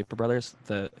with the Vapor Brothers,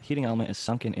 the heating element is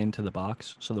sunken into the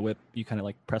box, so the whip you kind of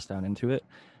like press down into it,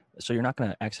 so you're not going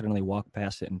to accidentally walk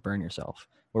past it and burn yourself.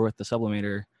 Or with the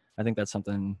sublimator, I think that's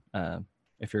something.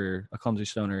 If you're a clumsy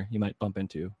stoner, you might bump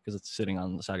into because it's sitting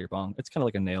on the side of your bong. It's kind of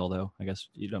like a nail, though. I guess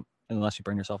you don't, unless you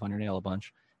burn yourself on your nail a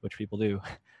bunch, which people do.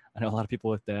 I know a lot of people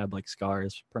with dab like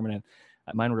scars, permanent.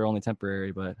 Mine were only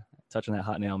temporary, but touching that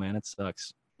hot nail, man, it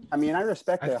sucks. I mean, I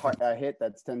respect a hit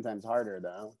that's 10 times harder,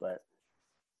 though, but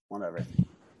whatever.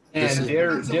 And Dare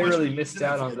Depends on what really you missed use it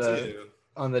out for,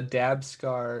 on the dab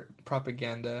scar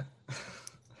propaganda.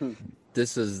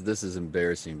 This is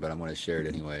embarrassing, but I'm going to share it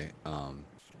anyway.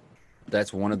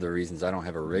 That's one of the reasons I don't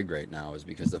have a rig right now is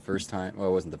because the first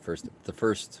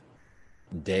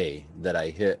day that I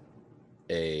hit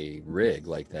a rig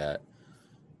like that,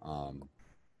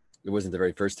 it wasn't the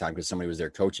very first time because somebody was there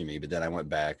coaching me, but then I went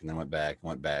back and then went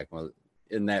back. Well,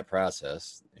 in that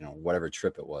process, whatever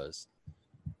trip it was,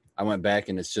 I went back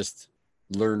and it's just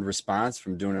learned response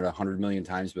from doing it 100 million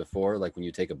times before. Like when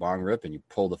you take a bong rip and you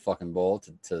pull the fucking bowl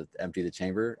to empty the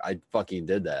chamber, I fucking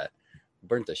did that.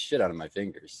 Burnt the shit out of my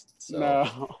fingers.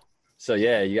 So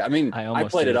yeah, I mean, I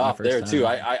played it off there too.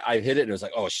 I hit it and it was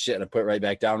like, oh shit, and I put it right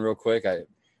back down real quick.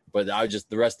 But I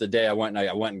just the rest of the day I went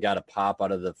and got a pop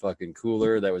out of the fucking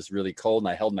cooler that was really cold,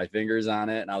 and I held my fingers on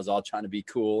it, and I was all trying to be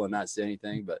cool and not say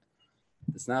anything. But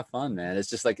it's not fun, man. It's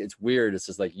just like it's weird. It's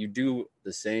just like you do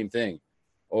the same thing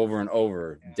over and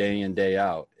over, day in, day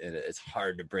out, and it's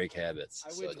hard to break habits.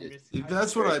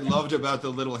 That's what I loved about the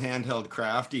little handheld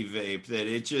Crafty vape, that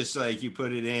it just like you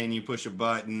put it in, you push a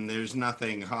button, there's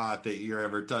nothing hot that you're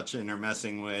ever touching or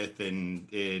messing with, and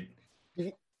it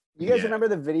You guys Yeah. remember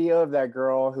the video of that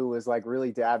girl who was like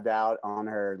really dabbed out on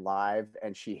her live,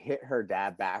 and she hit her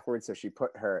dab backwards, so she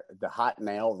put the hot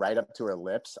nail right up to her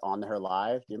lips on her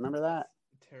live? Do you remember that?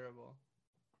 Terrible.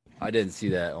 I didn't see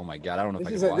that. Oh my god, I don't know if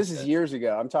I can watch This is that. years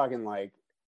ago. I'm talking like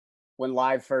when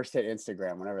live first hit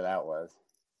Instagram, whenever that was.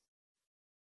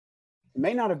 It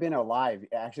may not have been a live.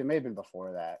 Actually, it may have been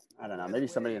before that. I don't know. Maybe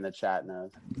somebody in the chat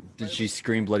knows. Did she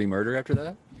scream bloody murder after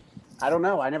that? I don't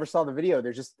know. I never saw the video.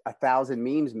 There's just 1,000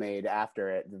 memes made after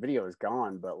it. The video is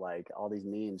gone, but like all these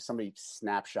memes, somebody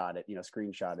snapshotted,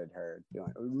 screenshotted her doing.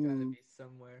 It's gotta be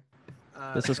somewhere.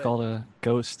 This is called a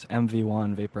Ghost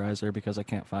MV1 vaporizer because I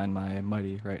can't find my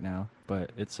Mighty right now,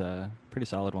 but it's a pretty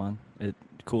solid one. It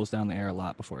cools down the air a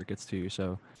lot before it gets to you,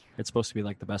 so it's supposed to be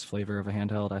like the best flavor of a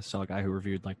handheld. I saw a guy who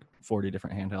reviewed like 40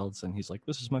 different handhelds, and he's like,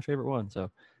 "This is my favorite one," so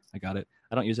I got it.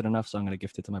 I don't use it enough, so I'm gonna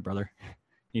gift it to my brother.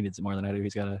 He needs it more than I do.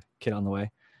 He's got a kid on the way,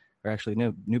 or actually,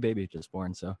 new baby just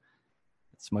born, so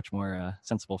it's much more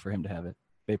sensible for him to have it.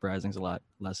 Vaporizing's a lot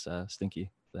less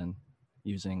stinky than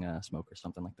using smoke or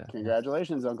something like that.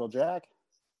 Congratulations, Uncle Jack.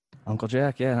 Uncle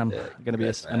Jack, yeah, I'm Yeah, gonna be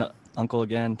congrats, man. an uncle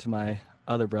again to my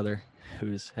other brother,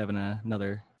 who's having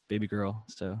another baby girl.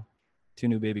 So, 2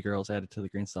 new baby girls added to the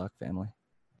Greenstock family.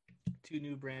 2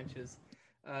 new branches.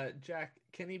 Jack,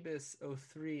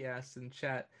 Kennybus03 asked in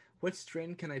chat, what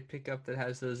strain can I pick up that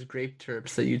has those grape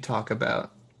terps that you talk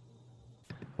about?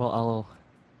 Well, I'll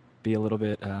be a little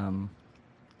bit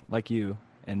like you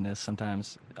in this.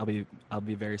 Sometimes I'll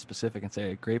be very specific and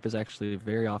say grape is actually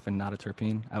very often not a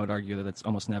terpene. I would argue that it's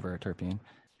almost never a terpene.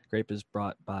 Grape is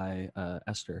brought by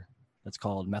ester that's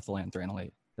called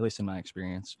methylanthranilate, at least in my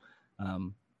experience.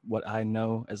 What I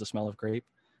know as a smell of grape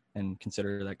and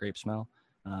consider that grape smell,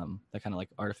 that kind of like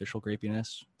artificial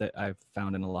grapiness that I've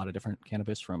found in a lot of different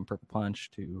cannabis, from Purple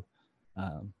Punch to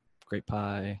Grape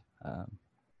Pie,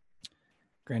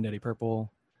 Granddaddy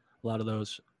Purple. A lot of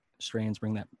those strains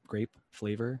bring that grape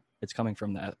flavor. It's coming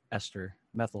from the ester,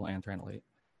 methylanthranilate,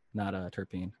 not a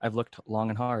terpene. I've looked long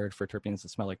and hard for terpenes that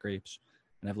smell like grapes,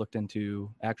 and I've looked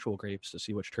into actual grapes to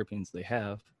see which terpenes they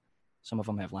have. Some of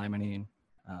them have limonene,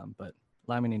 but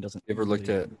limonene doesn't. You ever looked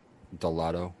really- at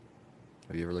Delato?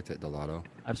 Have you ever looked at Delato?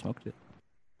 I've smoked it.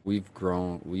 We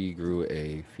grew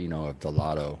a pheno of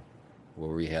Delato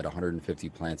where we had 150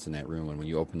 plants in that room, and when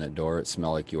you opened that door, it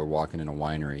smelled like you were walking in a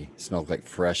winery. It smelled like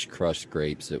fresh crushed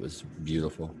grapes. It was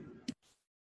beautiful.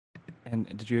 And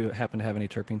did you happen to have any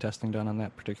terpene testing done on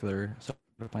that particular sort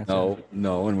of plant?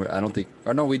 No, and I don't think,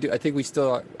 or no, we do. I think we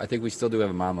still do have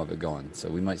a mom of it going, so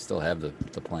we might still have the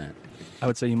plant. I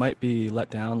would say you might be let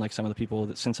down, like some of the people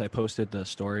that, since I posted the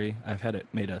story, I've had it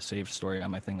made a saved story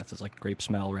on my thing that says like grape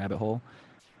smell rabbit hole.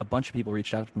 A bunch of people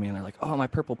reached out to me and they're like, "Oh, my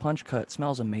Purple Punch cut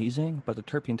smells amazing, but the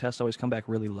terpene tests always come back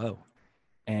really low."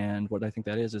 And what I think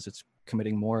that is it's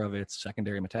committing more of its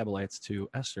secondary metabolites to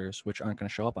esters, which aren't going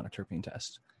to show up on a terpene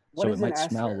test. What So is it might an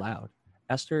smell ester? loud.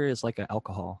 Ester is like an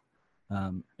alcohol.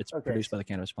 It's Okay. produced by the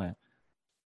cannabis plant.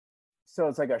 So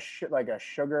it's like a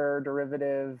sugar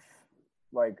derivative,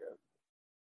 like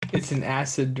It's an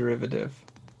acid derivative.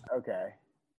 okay.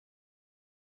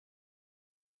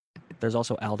 There's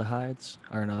also aldehydes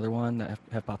are another one that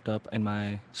have popped up in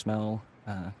my smell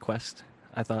quest.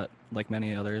 I thought, like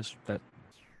many others, that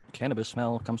cannabis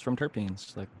smell comes from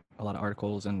terpenes. Like a lot of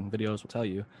articles and videos will tell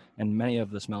you, and many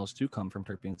of the smells do come from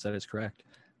terpenes. That is correct.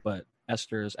 But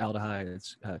esters,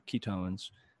 aldehydes, ketones,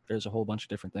 there's a whole bunch of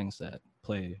different things that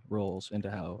play roles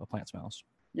into how a plant smells.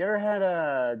 You ever had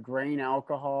a grain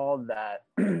alcohol that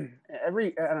I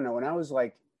don't know, when I was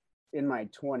like in my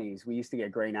 20s, we used to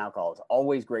get grain alcohol. It's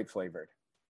always grape flavored.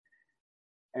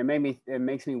 And it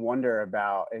makes me wonder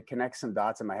about, it connects some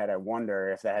dots in my head. I wonder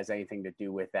if that has anything to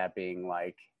do with that being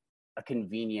like a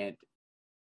convenient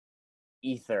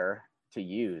ether to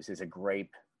use, as a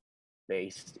grape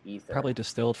based ether. Probably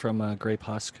distilled from a grape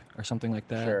husk or something like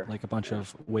that. Sure. Like a bunch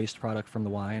of waste product from the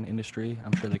wine industry.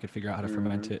 I'm sure they could figure out how to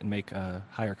ferment it and make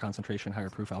higher concentration, higher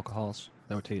proof alcohols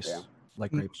that would taste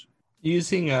like grapes.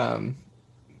 Using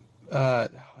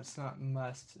it's not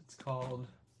must, it's called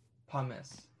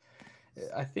pumice.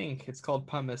 I think it's called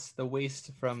pumice, the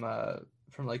waste from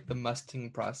like the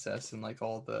musting process and like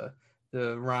all the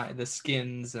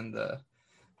skins and the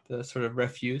sort of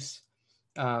refuse.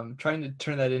 Trying to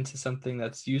turn that into something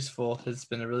that's useful has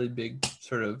been a really big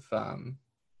sort of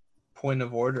point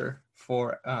of order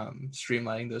for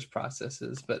streamlining those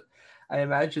processes. But I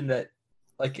imagine that,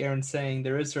 like Aaron's saying,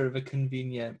 there is sort of a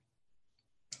convenient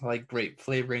like grape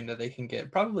flavoring that they can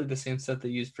get. Probably the same stuff they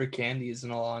use for candies, in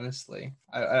all honesty.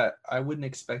 I wouldn't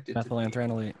expect it to be.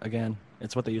 Methylanthranilate, again,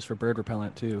 it's what they use for bird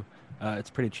repellent too. It's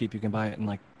pretty cheap. You can buy it in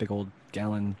like big old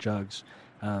gallon jugs.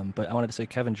 But I wanted to say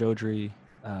Kevin Jodrey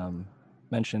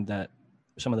mentioned that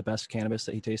some of the best cannabis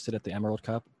that he tasted at the Emerald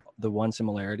Cup, the one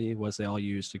similarity was they all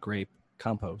used a grape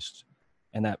compost,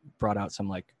 and that brought out some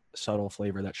like subtle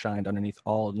flavor that shined underneath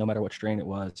all, no matter what strain it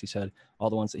was. He said all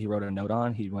the ones that he wrote a note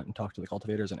on, he went and talked to the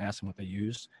cultivators and asked them what they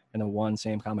used, and the one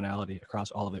same commonality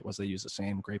across all of it was they used the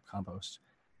same grape compost.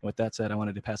 And with that said, I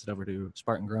wanted to pass it over to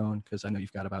Spartan Grown because I know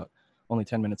you've got about only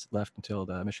 10 minutes left until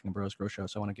the Michigan Bros Grow Show,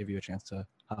 so I want to give you a chance to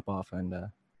hop off and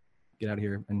get out of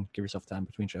here and give yourself time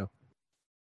between show.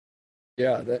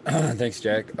 Yeah, thanks,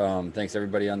 Jack. Thanks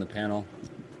everybody on the panel.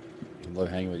 I love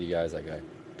hanging with you guys. Like I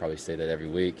probably say that every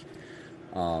week.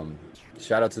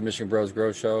 Shout out to the Michigan Bros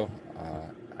Grow Show.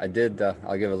 I did.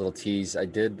 I'll give a little tease. I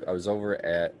was over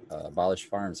at Abolish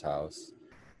Farms house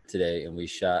today, and we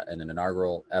shot an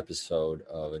inaugural episode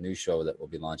of a new show that we'll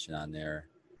be launching on there.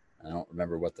 I don't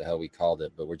remember what the hell we called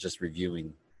it, but we're just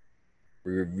reviewing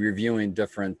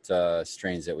different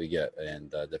strains that we get.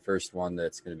 And the first one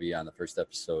that's going to be on the first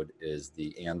episode is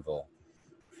the Anvil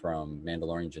from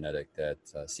Mandalorian Genetic that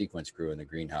Sequence grew in the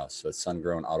greenhouse. So it's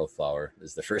sun-grown autoflower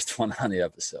is the first one on the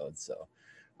episode. So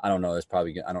I don't know.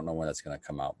 I don't know when that's going to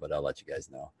come out, but I'll let you guys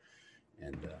know.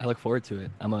 And I look forward to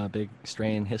it. I'm a big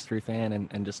strain history fan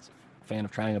and just fan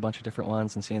of trying a bunch of different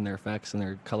ones and seeing their effects and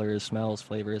their colors, smells,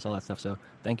 flavors, all that stuff. So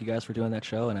thank you guys for doing that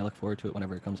show, and I look forward to it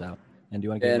whenever it comes out. And do you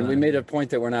want to give we made a point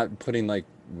that we're not putting like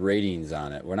ratings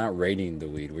on it. We're not rating the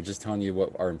weed. We're just telling you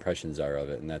what our impressions are of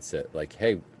it, and that's it. Like,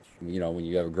 hey, when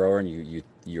you have a grower and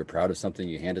you're proud of something,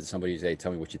 you hand it to somebody, you say, hey,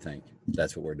 tell me what you think.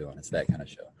 That's what we're doing. It's that kind of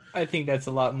show. I think that's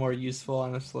a lot more useful,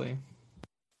 honestly.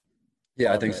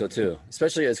 Yeah, I think so too.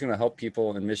 Especially it's going to help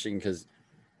people in Michigan because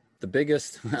the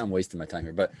biggest, I'm wasting my time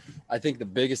here, but I think the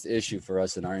biggest issue for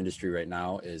us in our industry right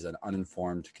now is an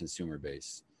uninformed consumer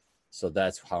base. So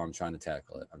that's how I'm trying to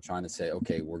tackle it. I'm trying to say,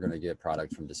 okay, we're going to get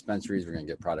product from dispensaries. We're going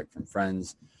to get product from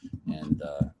friends. And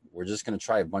we're just going to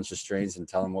try a bunch of strains and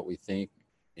tell them what we think.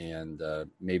 And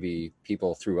maybe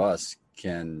people through us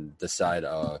can decide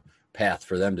a path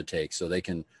for them to take so they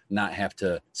can not have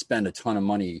to spend a ton of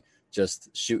money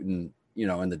just shooting,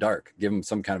 in the dark. Give them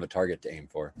some kind of a target to aim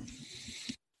for.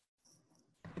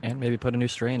 And maybe put a new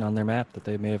strain on their map that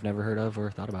they may have never heard of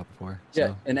or thought about before.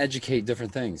 Yeah, and educate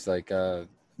different things. Like, I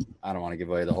don't want to give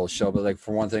away the whole show, but like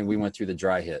for one thing, we went through the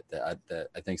dry hit that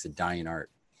I think is a dying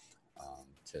art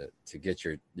to get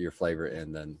your flavor,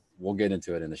 and then we'll get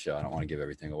into it in the show. I don't want to give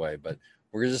everything away, but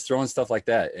we're just throwing stuff like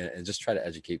that and just try to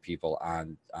educate people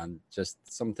on just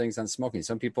some things on smoking.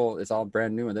 Some people, it's all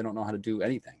brand new and they don't know how to do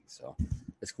anything. So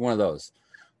it's one of those.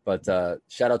 But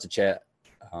shout out to chat.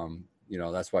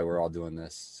 That's why we're all doing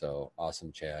this. So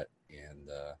awesome chat. And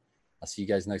I'll see you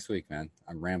guys next week, man.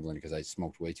 I'm rambling because I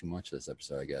smoked way too much this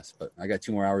episode, I guess. But I got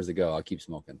 2 more hours to go. I'll keep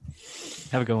smoking.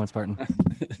 Have a good one, Spartan.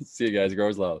 See you guys.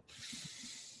 Growers love.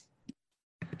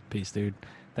 Peace, dude.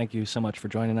 Thank you so much for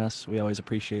joining us. We always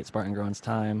appreciate Spartan Grown's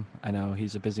time. I know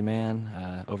he's a busy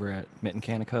man over at Mitten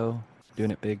Canico,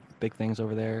 doing it big things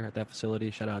over there at that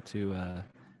facility. Shout out to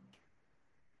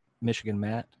Michigan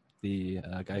Matt, the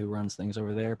guy who runs things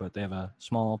over there, but they have a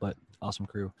small but awesome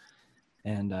crew.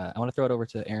 And I want to throw it over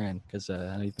to Aaron because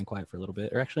I know you've been quiet for a little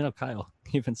bit. Or actually, no, Kyle.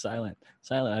 You've been silent.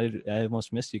 I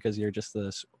almost missed you because you're just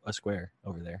a square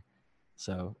over there.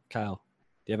 So, Kyle,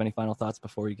 do you have any final thoughts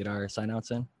before we get our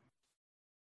sign-outs in?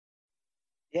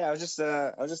 Yeah, I was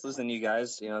just listening to you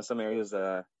guys. Some areas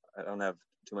I don't have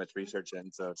too much research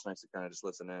in, so it's nice to kind of just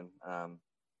listen in.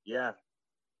 Yeah,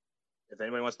 if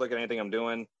anybody wants to look at anything I'm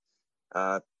doing,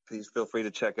 please feel free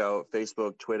to check out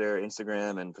Facebook, Twitter,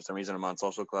 Instagram, and for some reason I'm on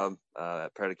Social Club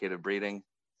at Predicated Breeding.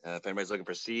 If anybody's looking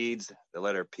for seeds, the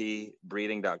letter P,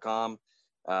 breeding.com.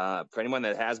 For anyone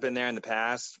that has been there in the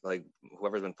past, like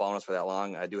whoever's been following us for that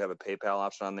long, I do have a PayPal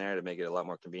option on there to make it a lot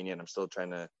more convenient. I'm still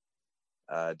trying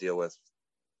to deal with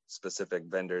specific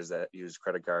vendors that use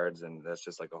credit cards, and that's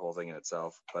just like a whole thing in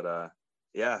itself. But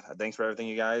yeah, thanks for everything,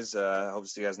 you guys. I hope to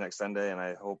see you guys next Sunday, and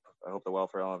I hope the well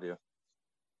for all of you.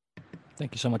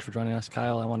 Thank you so much for joining us,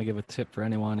 Kyle. I want to give a tip for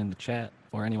anyone in the chat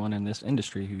or anyone in this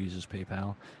industry who uses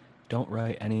PayPal. Don't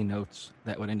write any notes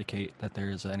that would indicate that there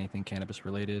is anything cannabis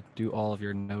related. Do all of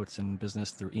your notes and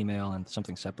business through email and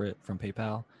something separate from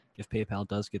PayPal. If PayPal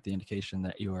does get the indication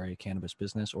that you are a cannabis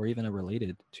business or even a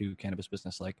related to cannabis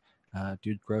business, like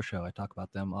Dude Grow Show, I talk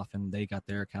about them often. They got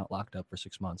their account locked up for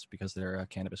 6 months because they're a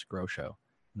cannabis grow show.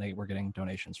 And they were getting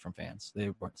donations from fans. They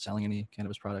weren't selling any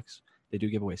cannabis products. They do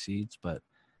give away seeds, but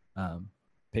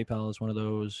PayPal is one of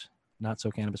those not so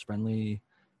cannabis friendly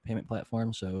payment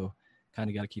platforms. So kind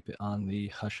of got to keep it on the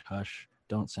hush hush.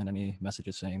 Don't send any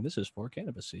messages saying this is for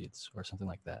cannabis seeds or something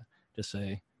like that. Just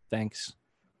say thanks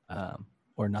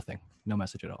or nothing, no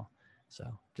message at all. So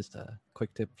just a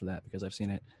quick tip for that because I've seen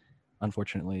it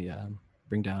unfortunately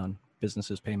bring down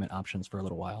businesses' payment options for a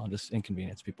little while and just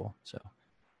inconvenience people. So,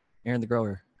 Aaron the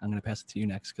Grower, I'm going to pass it to you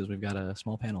next because we've got a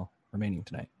small panel remaining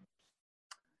tonight.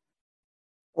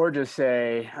 Or just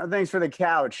say, oh, thanks for the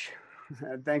couch.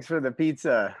 Thanks for the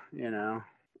pizza, you know.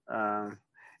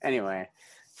 Anyway,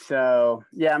 so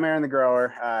yeah, I'm Aaron the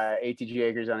Grower, ATG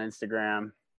Acres on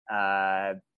Instagram.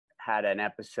 Had an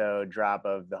episode drop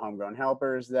of the Homegrown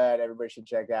Helpers that everybody should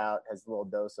check out. Has a little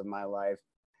dose of my life.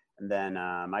 And then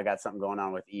I got something going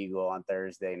on with Eagle on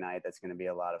Thursday night. That's going to be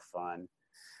a lot of fun.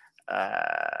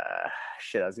 I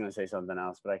was going to say something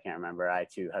else, but I can't remember. I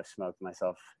too have smoked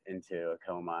myself into a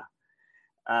coma.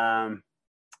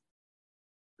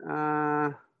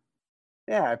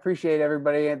 Yeah, I appreciate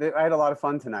everybody. I had a lot of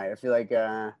fun tonight. I feel like,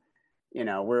 you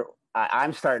know,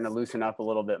 I'm starting to loosen up a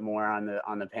little bit more on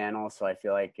the panel. So I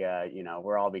feel like, you know,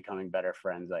 we're all becoming better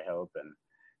friends, I hope. And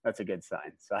that's a good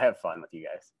sign. So I have fun with you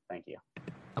guys. Thank you.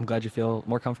 I'm glad you feel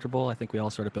more comfortable. I think we all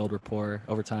sort of build rapport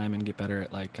over time and get better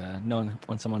at like knowing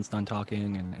when someone's done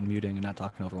talking and muting and not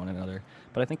talking over one another.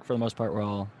 But I think for the most part, we're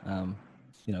all,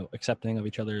 you know, accepting of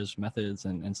each other's methods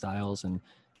and styles, and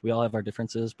we all have our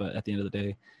differences. But at the end of the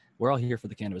day, we're all here for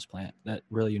the cannabis plant. That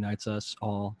really unites us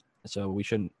all. So we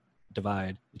shouldn't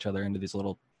divide each other into these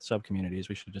little sub communities.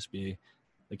 We should just be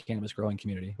the cannabis growing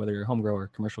community, whether you're a home grower,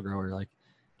 commercial grower, like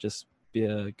just be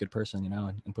a good person, you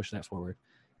know, and push that forward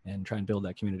and try and build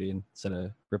that community instead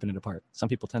of ripping it apart. Some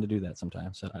people tend to do that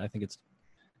sometimes. So I think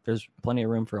there's plenty of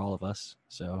room for all of us.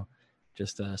 So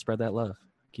just spread that love,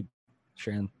 keep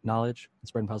sharing knowledge and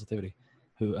spreading positivity.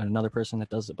 Another person that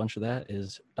does a bunch of that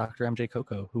is Dr. MJ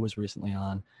Coco, who was recently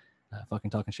on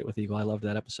fucking Talking Shit with Eagle. I loved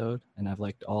that episode, and I've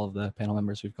liked all of the panel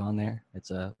members who've gone there.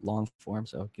 It's a long form,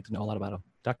 so get to know a lot about them.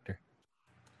 Doctor.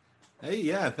 Hey,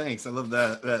 yeah, thanks. I love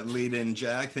that lead in,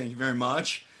 Jack. Thank you very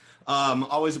much.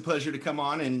 Always a pleasure to come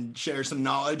on and share some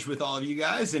knowledge with all of you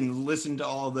guys and listen to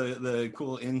all the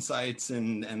cool insights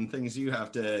and things you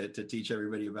have to teach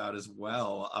everybody about as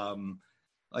well.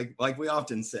 Like we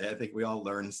often say, I think we all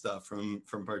learn stuff from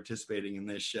participating in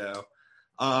this show.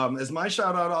 As my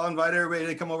shout out, I'll invite everybody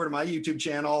to come over to my YouTube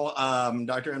channel,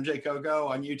 Dr. MJ Coco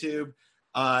on YouTube.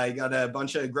 I got a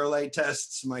bunch of grow light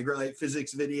tests, my grow light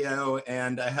physics video,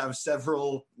 and I have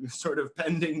several sort of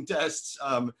pending tests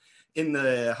in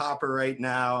the hopper right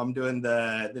now. I'm doing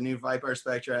the new Vipar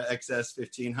Spectra XS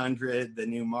 1500, the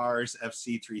new Mars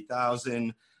FC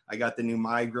 3000. I got the new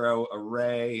MyGrow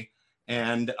array.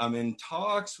 And I'm in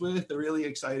talks with a really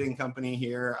exciting company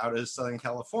here out of Southern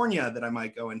California that I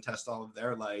might go and test all of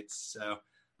their lights. So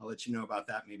I'll let you know about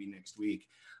that maybe next week.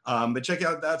 But check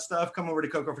out that stuff. Come over to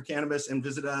Coco for Cannabis and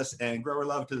visit us, and grower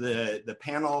love to the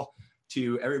panel,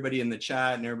 to everybody in the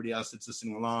chat and everybody else that's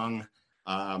listening along.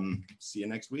 See you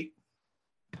next week.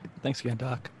 Thanks again,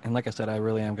 Doc. And like I said, I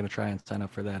really am going to try and sign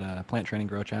up for that plant training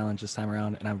grow challenge this time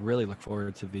around. And I really look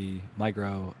forward to the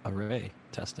MyGrow array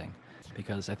testing,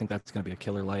 because I think that's going to be a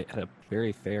killer light at a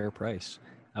very fair price.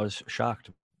 I was shocked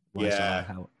when I saw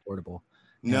how affordable.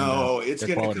 No, it's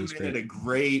going to come in at a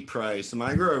great price. The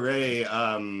MyGrow array,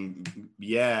 I'm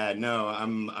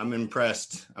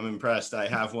impressed. I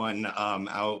have one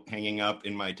out hanging up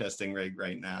in my testing rig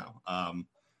right now.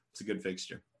 It's a good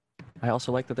fixture. I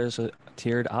also like that there's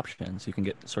tiered options. You can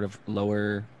get sort of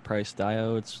lower price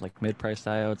diodes, like mid-price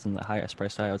diodes, and the highest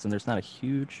price diodes, and there's not a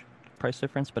huge price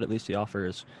difference, but at least he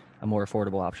offers a more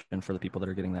affordable option for the people that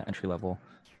are getting that entry-level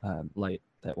light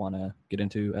that want to get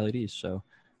into LEDs. So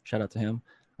shout out to him.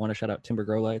 I want to shout out Timber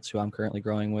Grow Lights, who I'm currently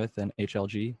growing with, and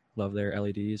HLG. Love their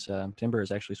LEDs. Timber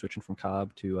is actually switching from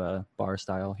cob to bar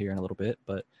style here in a little bit,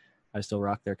 but I still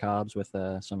rock their cobs with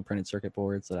some printed circuit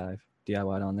boards that I've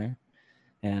DIY'd on there.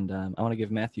 And I want to give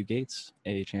Matthew Gates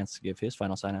a chance to give his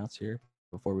final sign-outs here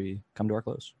before we come to our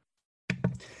close.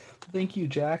 Thank you,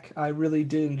 Jack. I really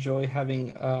did enjoy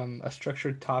having a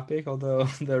structured topic, although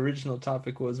the original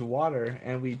topic was water,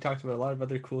 and we talked about a lot of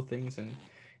other cool things in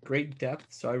great depth,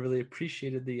 so I really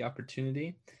appreciated the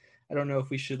opportunity. I don't know if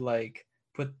we should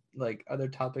put other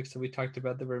topics that we talked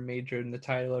about that were major in the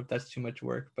title, if that's too much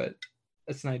work, but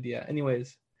that's an idea.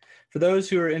 Anyways, for those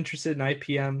who are interested in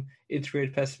IPM,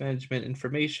 Integrated Pest Management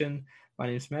information, my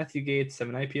name is Matthew Gates.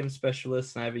 I'm an IPM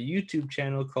specialist, and I have a YouTube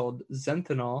channel called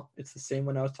Zenthanol. It's the same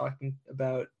one I was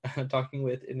talking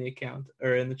with in the account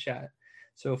or in the chat.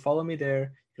 So follow me there.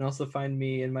 You can also find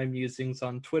me and my musings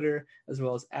on Twitter, as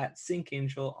well as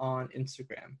 @SyncAngel on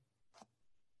Instagram.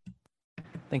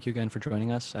 Thank you again for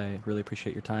joining us. I really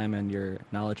appreciate your time and your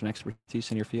knowledge and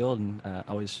expertise in your field, and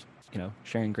always,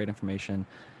 sharing great information.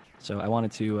 So I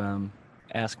wanted to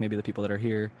ask maybe the people that are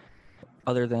here,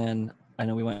 other than, I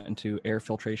know we went into air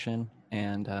filtration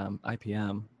and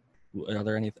IPM, Are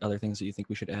there any other things that you think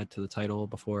we should add to the title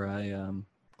before I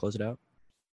close it out?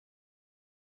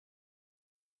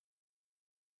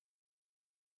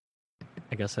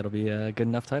 I guess that'll be a good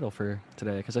enough title for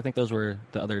today, because I think those were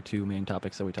the other two main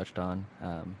topics that we touched on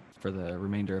for the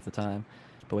remainder of the time.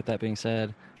 But with that being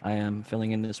said, I am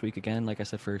filling in this week again, like I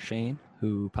said, for Shane,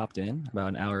 who popped in about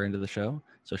an hour into the show.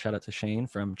 So shout out to Shane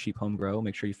from Cheap Home Grow.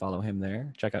 Make sure you follow him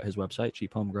there. Check out his website,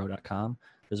 cheaphomegrow.com.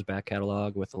 There's a back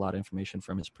catalog with a lot of information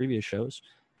from his previous shows.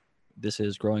 This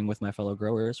is Growing with My Fellow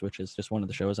Growers, which is just one of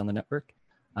the shows on the network.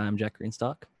 I'm Jack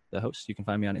Greenstock, the host. You can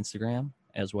find me on Instagram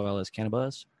as well as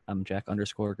Cannabuzz. I'm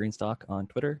Jack_Greenstock on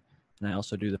Twitter. And I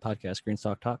also do the podcast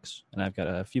Greenstock Talks. And I've got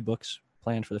a few books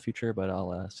planned for the future, but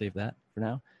I'll save that for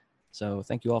now. So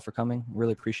thank you all for coming.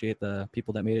 Really appreciate the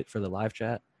people that made it for the live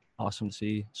chat. Awesome to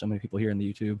see so many people here in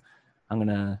the YouTube. I'm going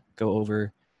to go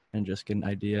over and just get an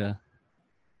idea.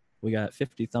 We got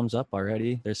 50 thumbs up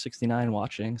already. There's 69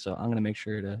 watching, so I'm going to make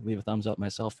sure to leave a thumbs up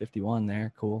myself. 51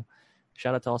 there. Cool.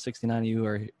 Shout out to all 69 of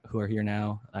you who are here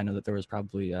now. I know that there was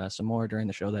probably some more during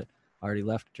the show that already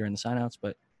left during the sign-outs,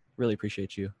 but really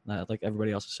appreciate you. Like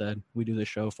everybody else has said, we do this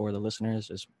show for the listeners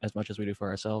as much as we do for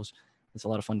ourselves. It's a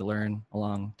lot of fun to learn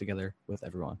along together with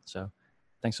everyone. So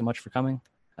thanks so much for coming.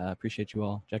 Appreciate you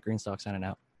all. Jack Greenstock signing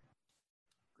out.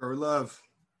 Grow love.